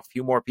and draw a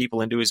few more people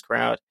into his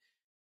crowd.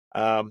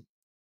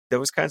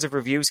 Those kinds of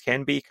reviews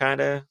can be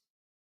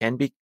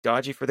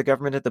dodgy for the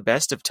government at the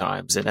best of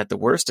times, and at the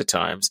worst of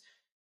times.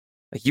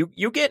 Like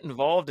you get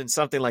involved in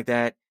something like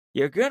that,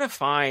 you're going to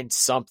find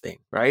something,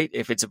 right?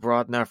 If it's a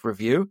broad enough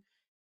review.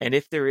 And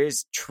if there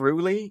is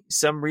truly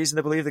some reason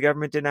to believe the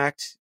government didn't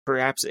act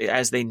perhaps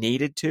as they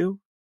needed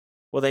to,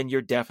 well, then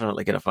you're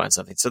definitely going to find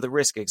something. So the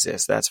risk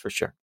exists, that's for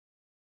sure.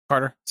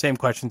 Carter, same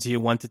question to you.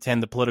 1 to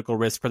 10, the political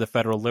risk for the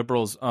federal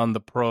Liberals on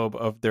the probe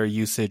of their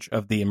usage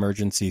of the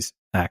Emergencies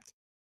Act.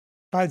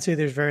 I'd say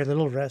there's very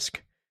little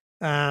risk.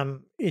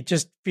 It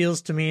just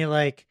feels to me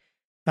like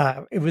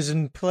it was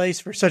in place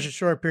for such a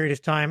short period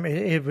of time.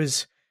 It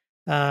was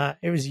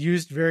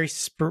used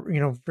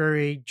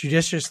very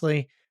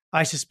judiciously.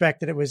 I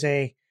suspect that it was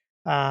a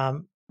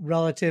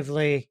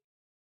relatively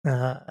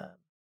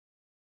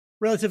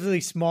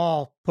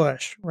small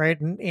push, right?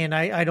 And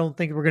I don't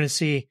think we're going to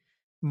see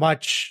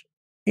much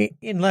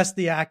unless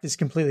the act is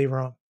completely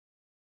wrong.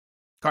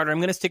 Carter, I'm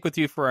going to stick with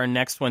you for our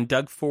next one.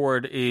 Doug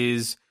Ford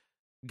is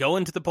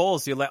going to the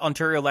polls. The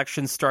Ontario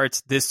election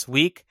starts this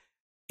week.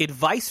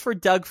 Advice for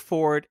Doug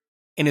Ford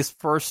in his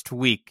first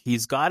week.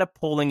 He's got a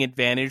polling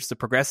advantage. The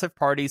Progressive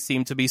Party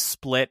seem to be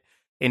split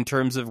in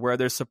terms of where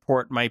their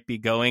support might be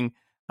going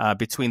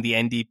between the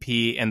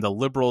NDP and the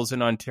Liberals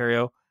in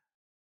Ontario.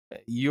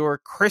 Your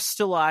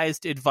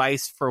crystallized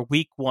advice for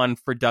week 1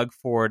 for Doug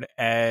Ford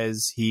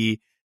as he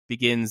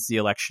begins the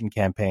election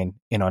campaign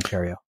in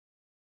Ontario.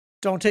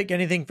 Don't take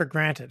anything for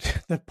granted.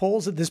 The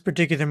polls at this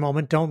particular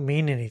moment don't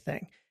mean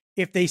anything.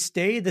 If they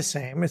stay the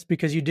same, it's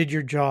because you did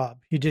your job.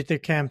 You did their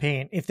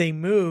campaign. If they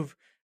move,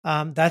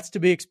 that's to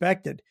be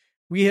expected.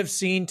 We have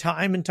seen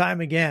time and time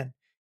again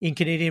in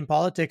Canadian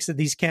politics that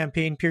these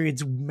campaign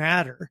periods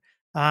matter,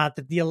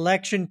 that the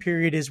election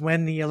period is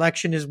when the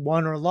election is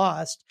won or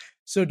lost.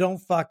 So don't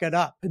fuck it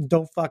up and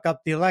don't fuck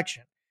up the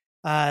election.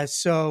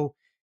 So,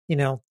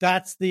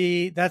 that's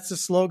the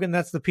slogan.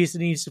 That's the piece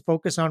that he needs to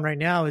focus on right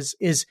now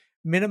is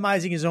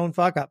minimizing his own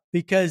fuck up,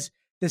 because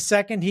the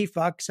second he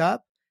fucks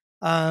up,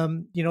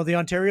 the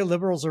Ontario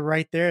Liberals are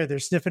right there. They're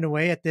sniffing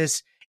away at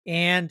this.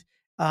 And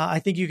I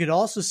think you could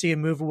also see a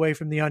move away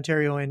from the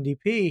Ontario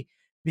NDP,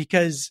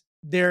 because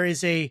there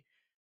is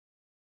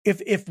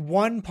if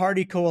one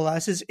party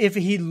coalesces, if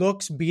he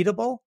looks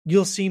beatable,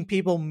 you'll see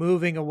people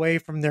moving away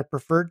from their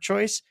preferred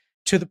choice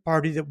to the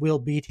party that will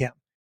beat him,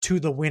 to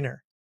the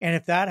winner. And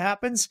if that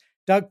happens,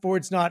 Doug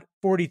Ford's not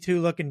 42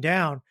 looking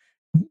down.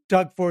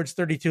 Doug Ford's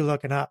 32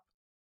 looking up.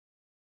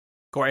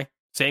 Corey,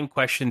 same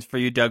questions for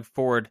you, Doug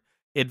Ford.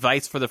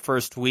 Advice for the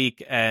first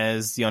week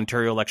as the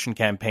Ontario election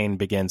campaign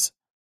begins.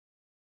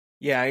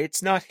 Yeah,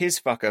 it's not his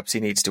fuck-ups he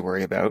needs to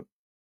worry about.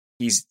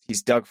 He's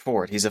Doug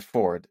Ford. He's a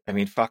Ford. I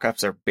mean,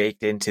 fuck-ups are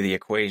baked into the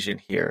equation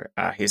here.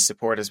 His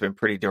support has been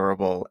pretty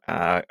durable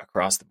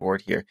across the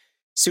board here.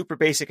 super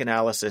basic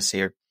analysis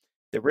here.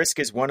 The risk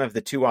is one of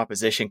the two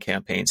opposition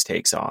campaigns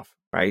takes off,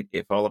 right?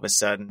 If all of a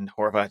sudden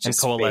Horvat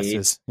just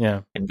fades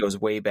and goes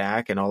way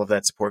back and all of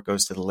that support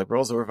goes to the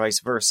Liberals, or vice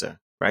versa,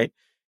 right?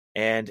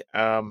 And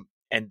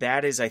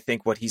that is, I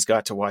think, what he's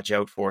got to watch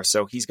out for.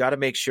 So he's got to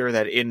make sure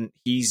that in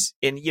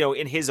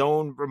his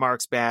own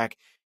remarks back,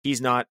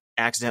 he's not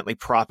accidentally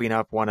propping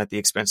up one at the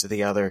expense of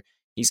the other.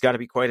 He's got to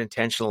be quite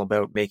intentional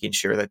about making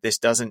sure that this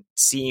doesn't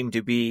seem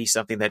to be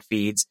something that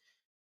feeds.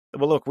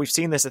 Well, look, we've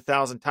seen this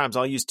 1,000 times.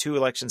 I'll use 2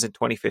 elections in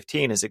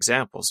 2015 as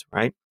examples,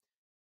 right?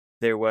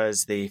 There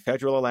was the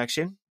federal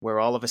election where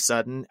all of a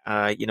sudden,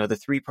 the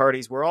three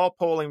parties were all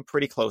polling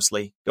pretty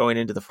closely going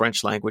into the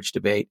French language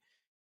debate.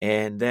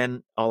 And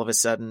then all of a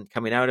sudden,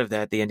 coming out of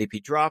that, the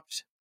NDP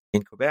dropped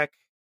in Quebec.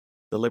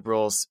 The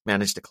Liberals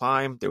managed to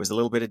climb. There was a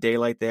little bit of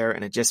daylight there,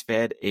 and it just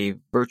fed a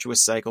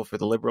virtuous cycle for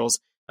the Liberals,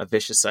 a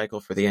vicious cycle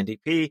for the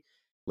NDP.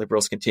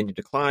 Liberals continued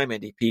to climb.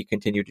 NDP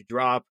continued to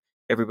drop.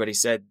 Everybody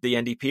said the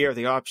NDP are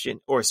the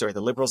option,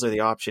 the Liberals are the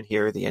option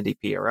here. The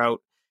NDP are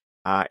out.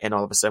 And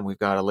all of a sudden, we've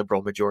got a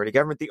Liberal majority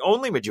government, the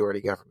only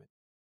majority government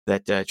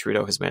that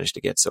Trudeau has managed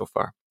to get so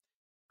far.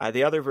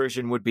 The other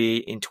version would be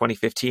in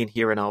 2015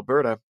 here in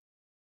Alberta.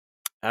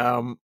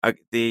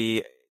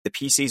 The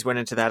PCs went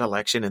into that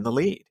election in the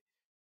lead.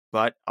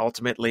 But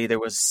ultimately, there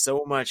was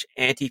so much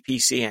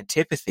anti-PC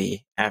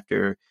antipathy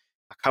after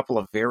a couple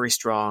of very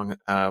strong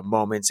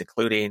moments,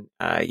 including,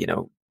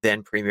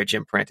 then Premier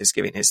Jim Prentice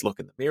giving his look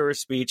in the mirror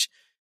speech,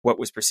 what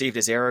was perceived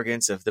as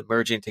arrogance of the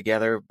merging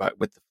together, but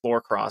with the floor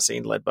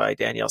crossing led by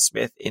Danielle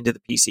Smith into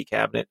the PC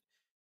cabinet.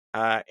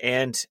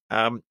 And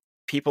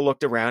people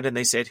looked around and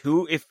they said,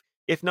 who,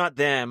 if not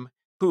them,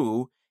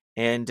 who?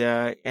 And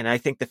I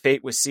think the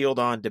fate was sealed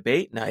on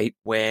debate night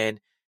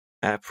when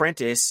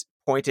Prentice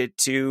pointed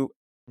to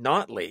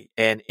Notley,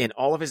 and in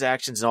all of his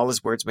actions and all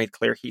his words made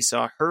clear he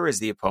saw her as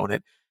the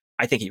opponent.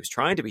 I think he was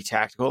trying to be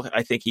tactical.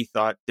 I think he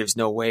thought there's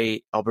no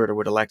way Alberta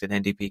would elect an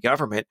NDP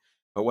government.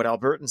 But what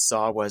Albertans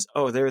saw was,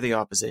 they're the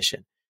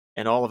opposition.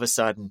 And all of a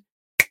sudden,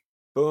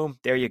 boom,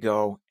 there you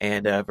go.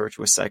 And a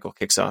virtuous cycle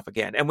kicks off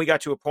again. And we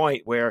got to a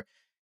point where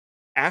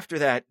after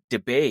that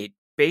debate,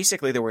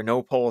 basically there were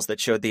no polls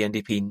that showed the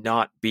NDP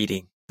not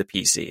beating the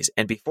PCs.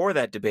 And before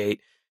that debate,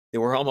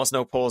 there were almost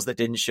no polls that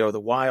didn't show the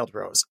Wild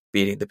Rose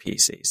beating the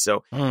PCs.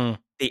 So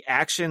the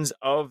actions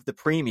of the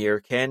premier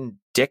can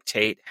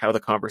dictate how the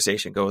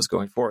conversation goes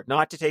going forward.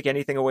 Not to take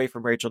anything away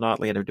from Rachel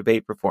Notley and her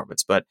debate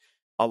performance, but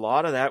a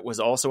lot of that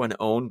was also an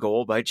own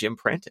goal by Jim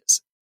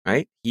Prentice,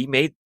 right? He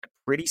made a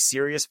pretty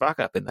serious fuck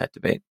up in that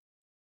debate.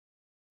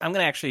 I'm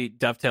going to actually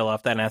dovetail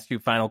off that and ask you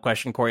a final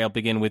question, Corey. I'll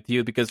begin with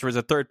you because there was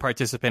a third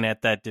participant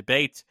at that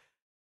debate,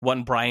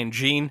 one Brian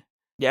Jean.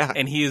 Yeah.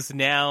 And he is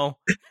now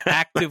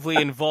actively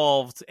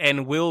involved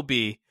and will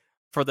be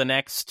for the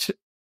next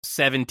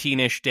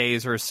 17-ish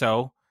days or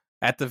so,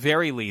 at the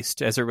very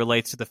least, as it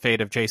relates to the fate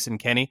of Jason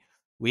Kenney.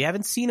 We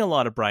haven't seen a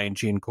lot of Brian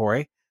Jean,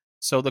 Corey.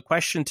 So the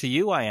question to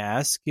you, I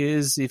ask,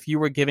 is if you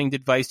were giving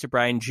advice to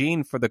Brian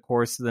Jean for the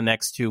course of the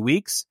next 2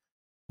 weeks,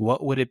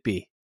 what would it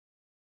be?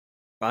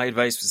 My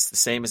advice was the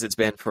same as it's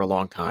been for a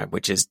long time,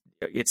 which is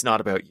it's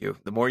not about you.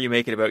 The more you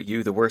make it about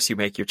you, the worse you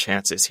make your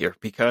chances here.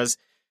 Because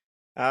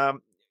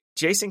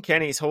Jason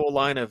Kenney's whole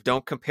line of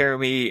don't compare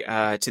me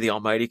to the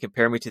almighty,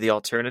 compare me to the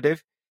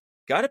alternative,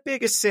 got a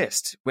big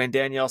assist when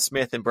Danielle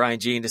Smith and Brian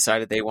Jean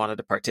decided they wanted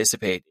to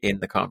participate in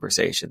the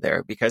conversation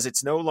there, because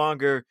it's no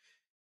longer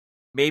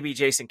maybe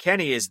Jason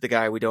Kenney is the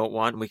guy we don't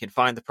want and we can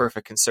find the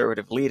perfect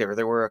conservative leader.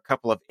 There were a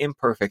couple of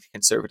imperfect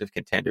conservative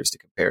contenders to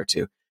compare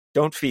to.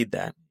 Don't feed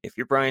that. If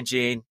you're Brian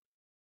Jean,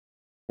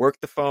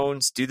 work the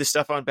phones, do the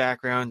stuff on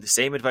background, the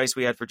same advice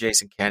we had for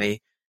Jason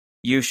Kenney.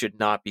 You should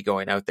not be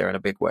going out there in a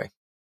big way.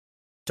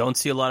 Don't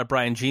see a lot of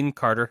Brian Jean,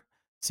 Carter.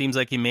 Seems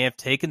like he may have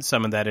taken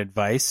some of that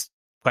advice.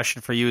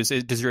 Question for you is,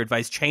 does your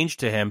advice change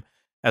to him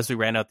as we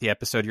ran out the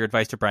episode? Your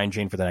advice to Brian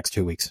Jean for the next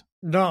 2 weeks?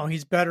 No,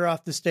 he's better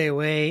off to stay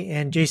away.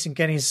 And Jason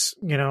Kenney's,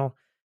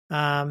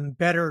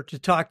 better to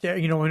talk to,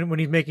 when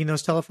he's making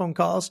those telephone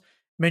calls,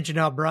 mention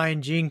how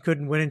Brian Jean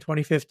couldn't win in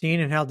 2015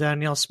 and how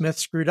Danielle Smith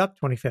screwed up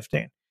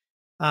 2015.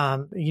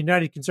 The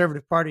United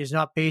Conservative Party is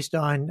not based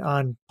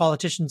on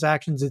politicians'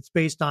 actions. It's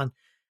based on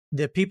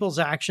the people's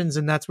actions,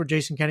 and that's where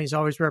Jason Kenney's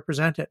always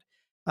represented.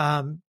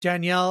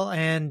 Danielle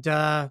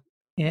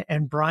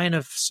and Brian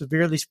have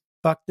severely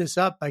fucked this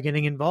up by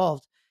getting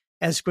involved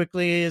as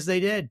quickly as they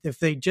did. If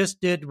they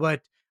just did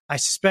what I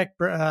suspect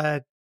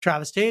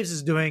Travis Taves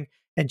is doing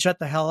and shut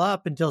the hell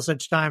up until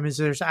such time as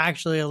there's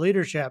actually a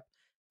leadership,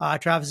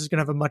 Travis is going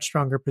to have a much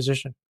stronger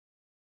position.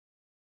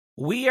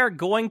 We are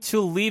going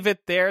to leave it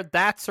there.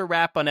 That's a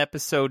wrap on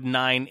episode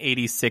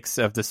 986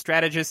 of The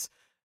Strategist.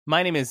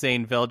 My name is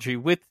Zane Veldry.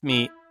 With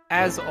me,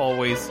 as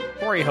always,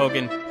 Corey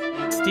Hogan,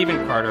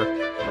 Stephen Carter,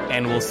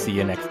 and we'll see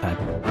you next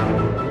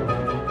time.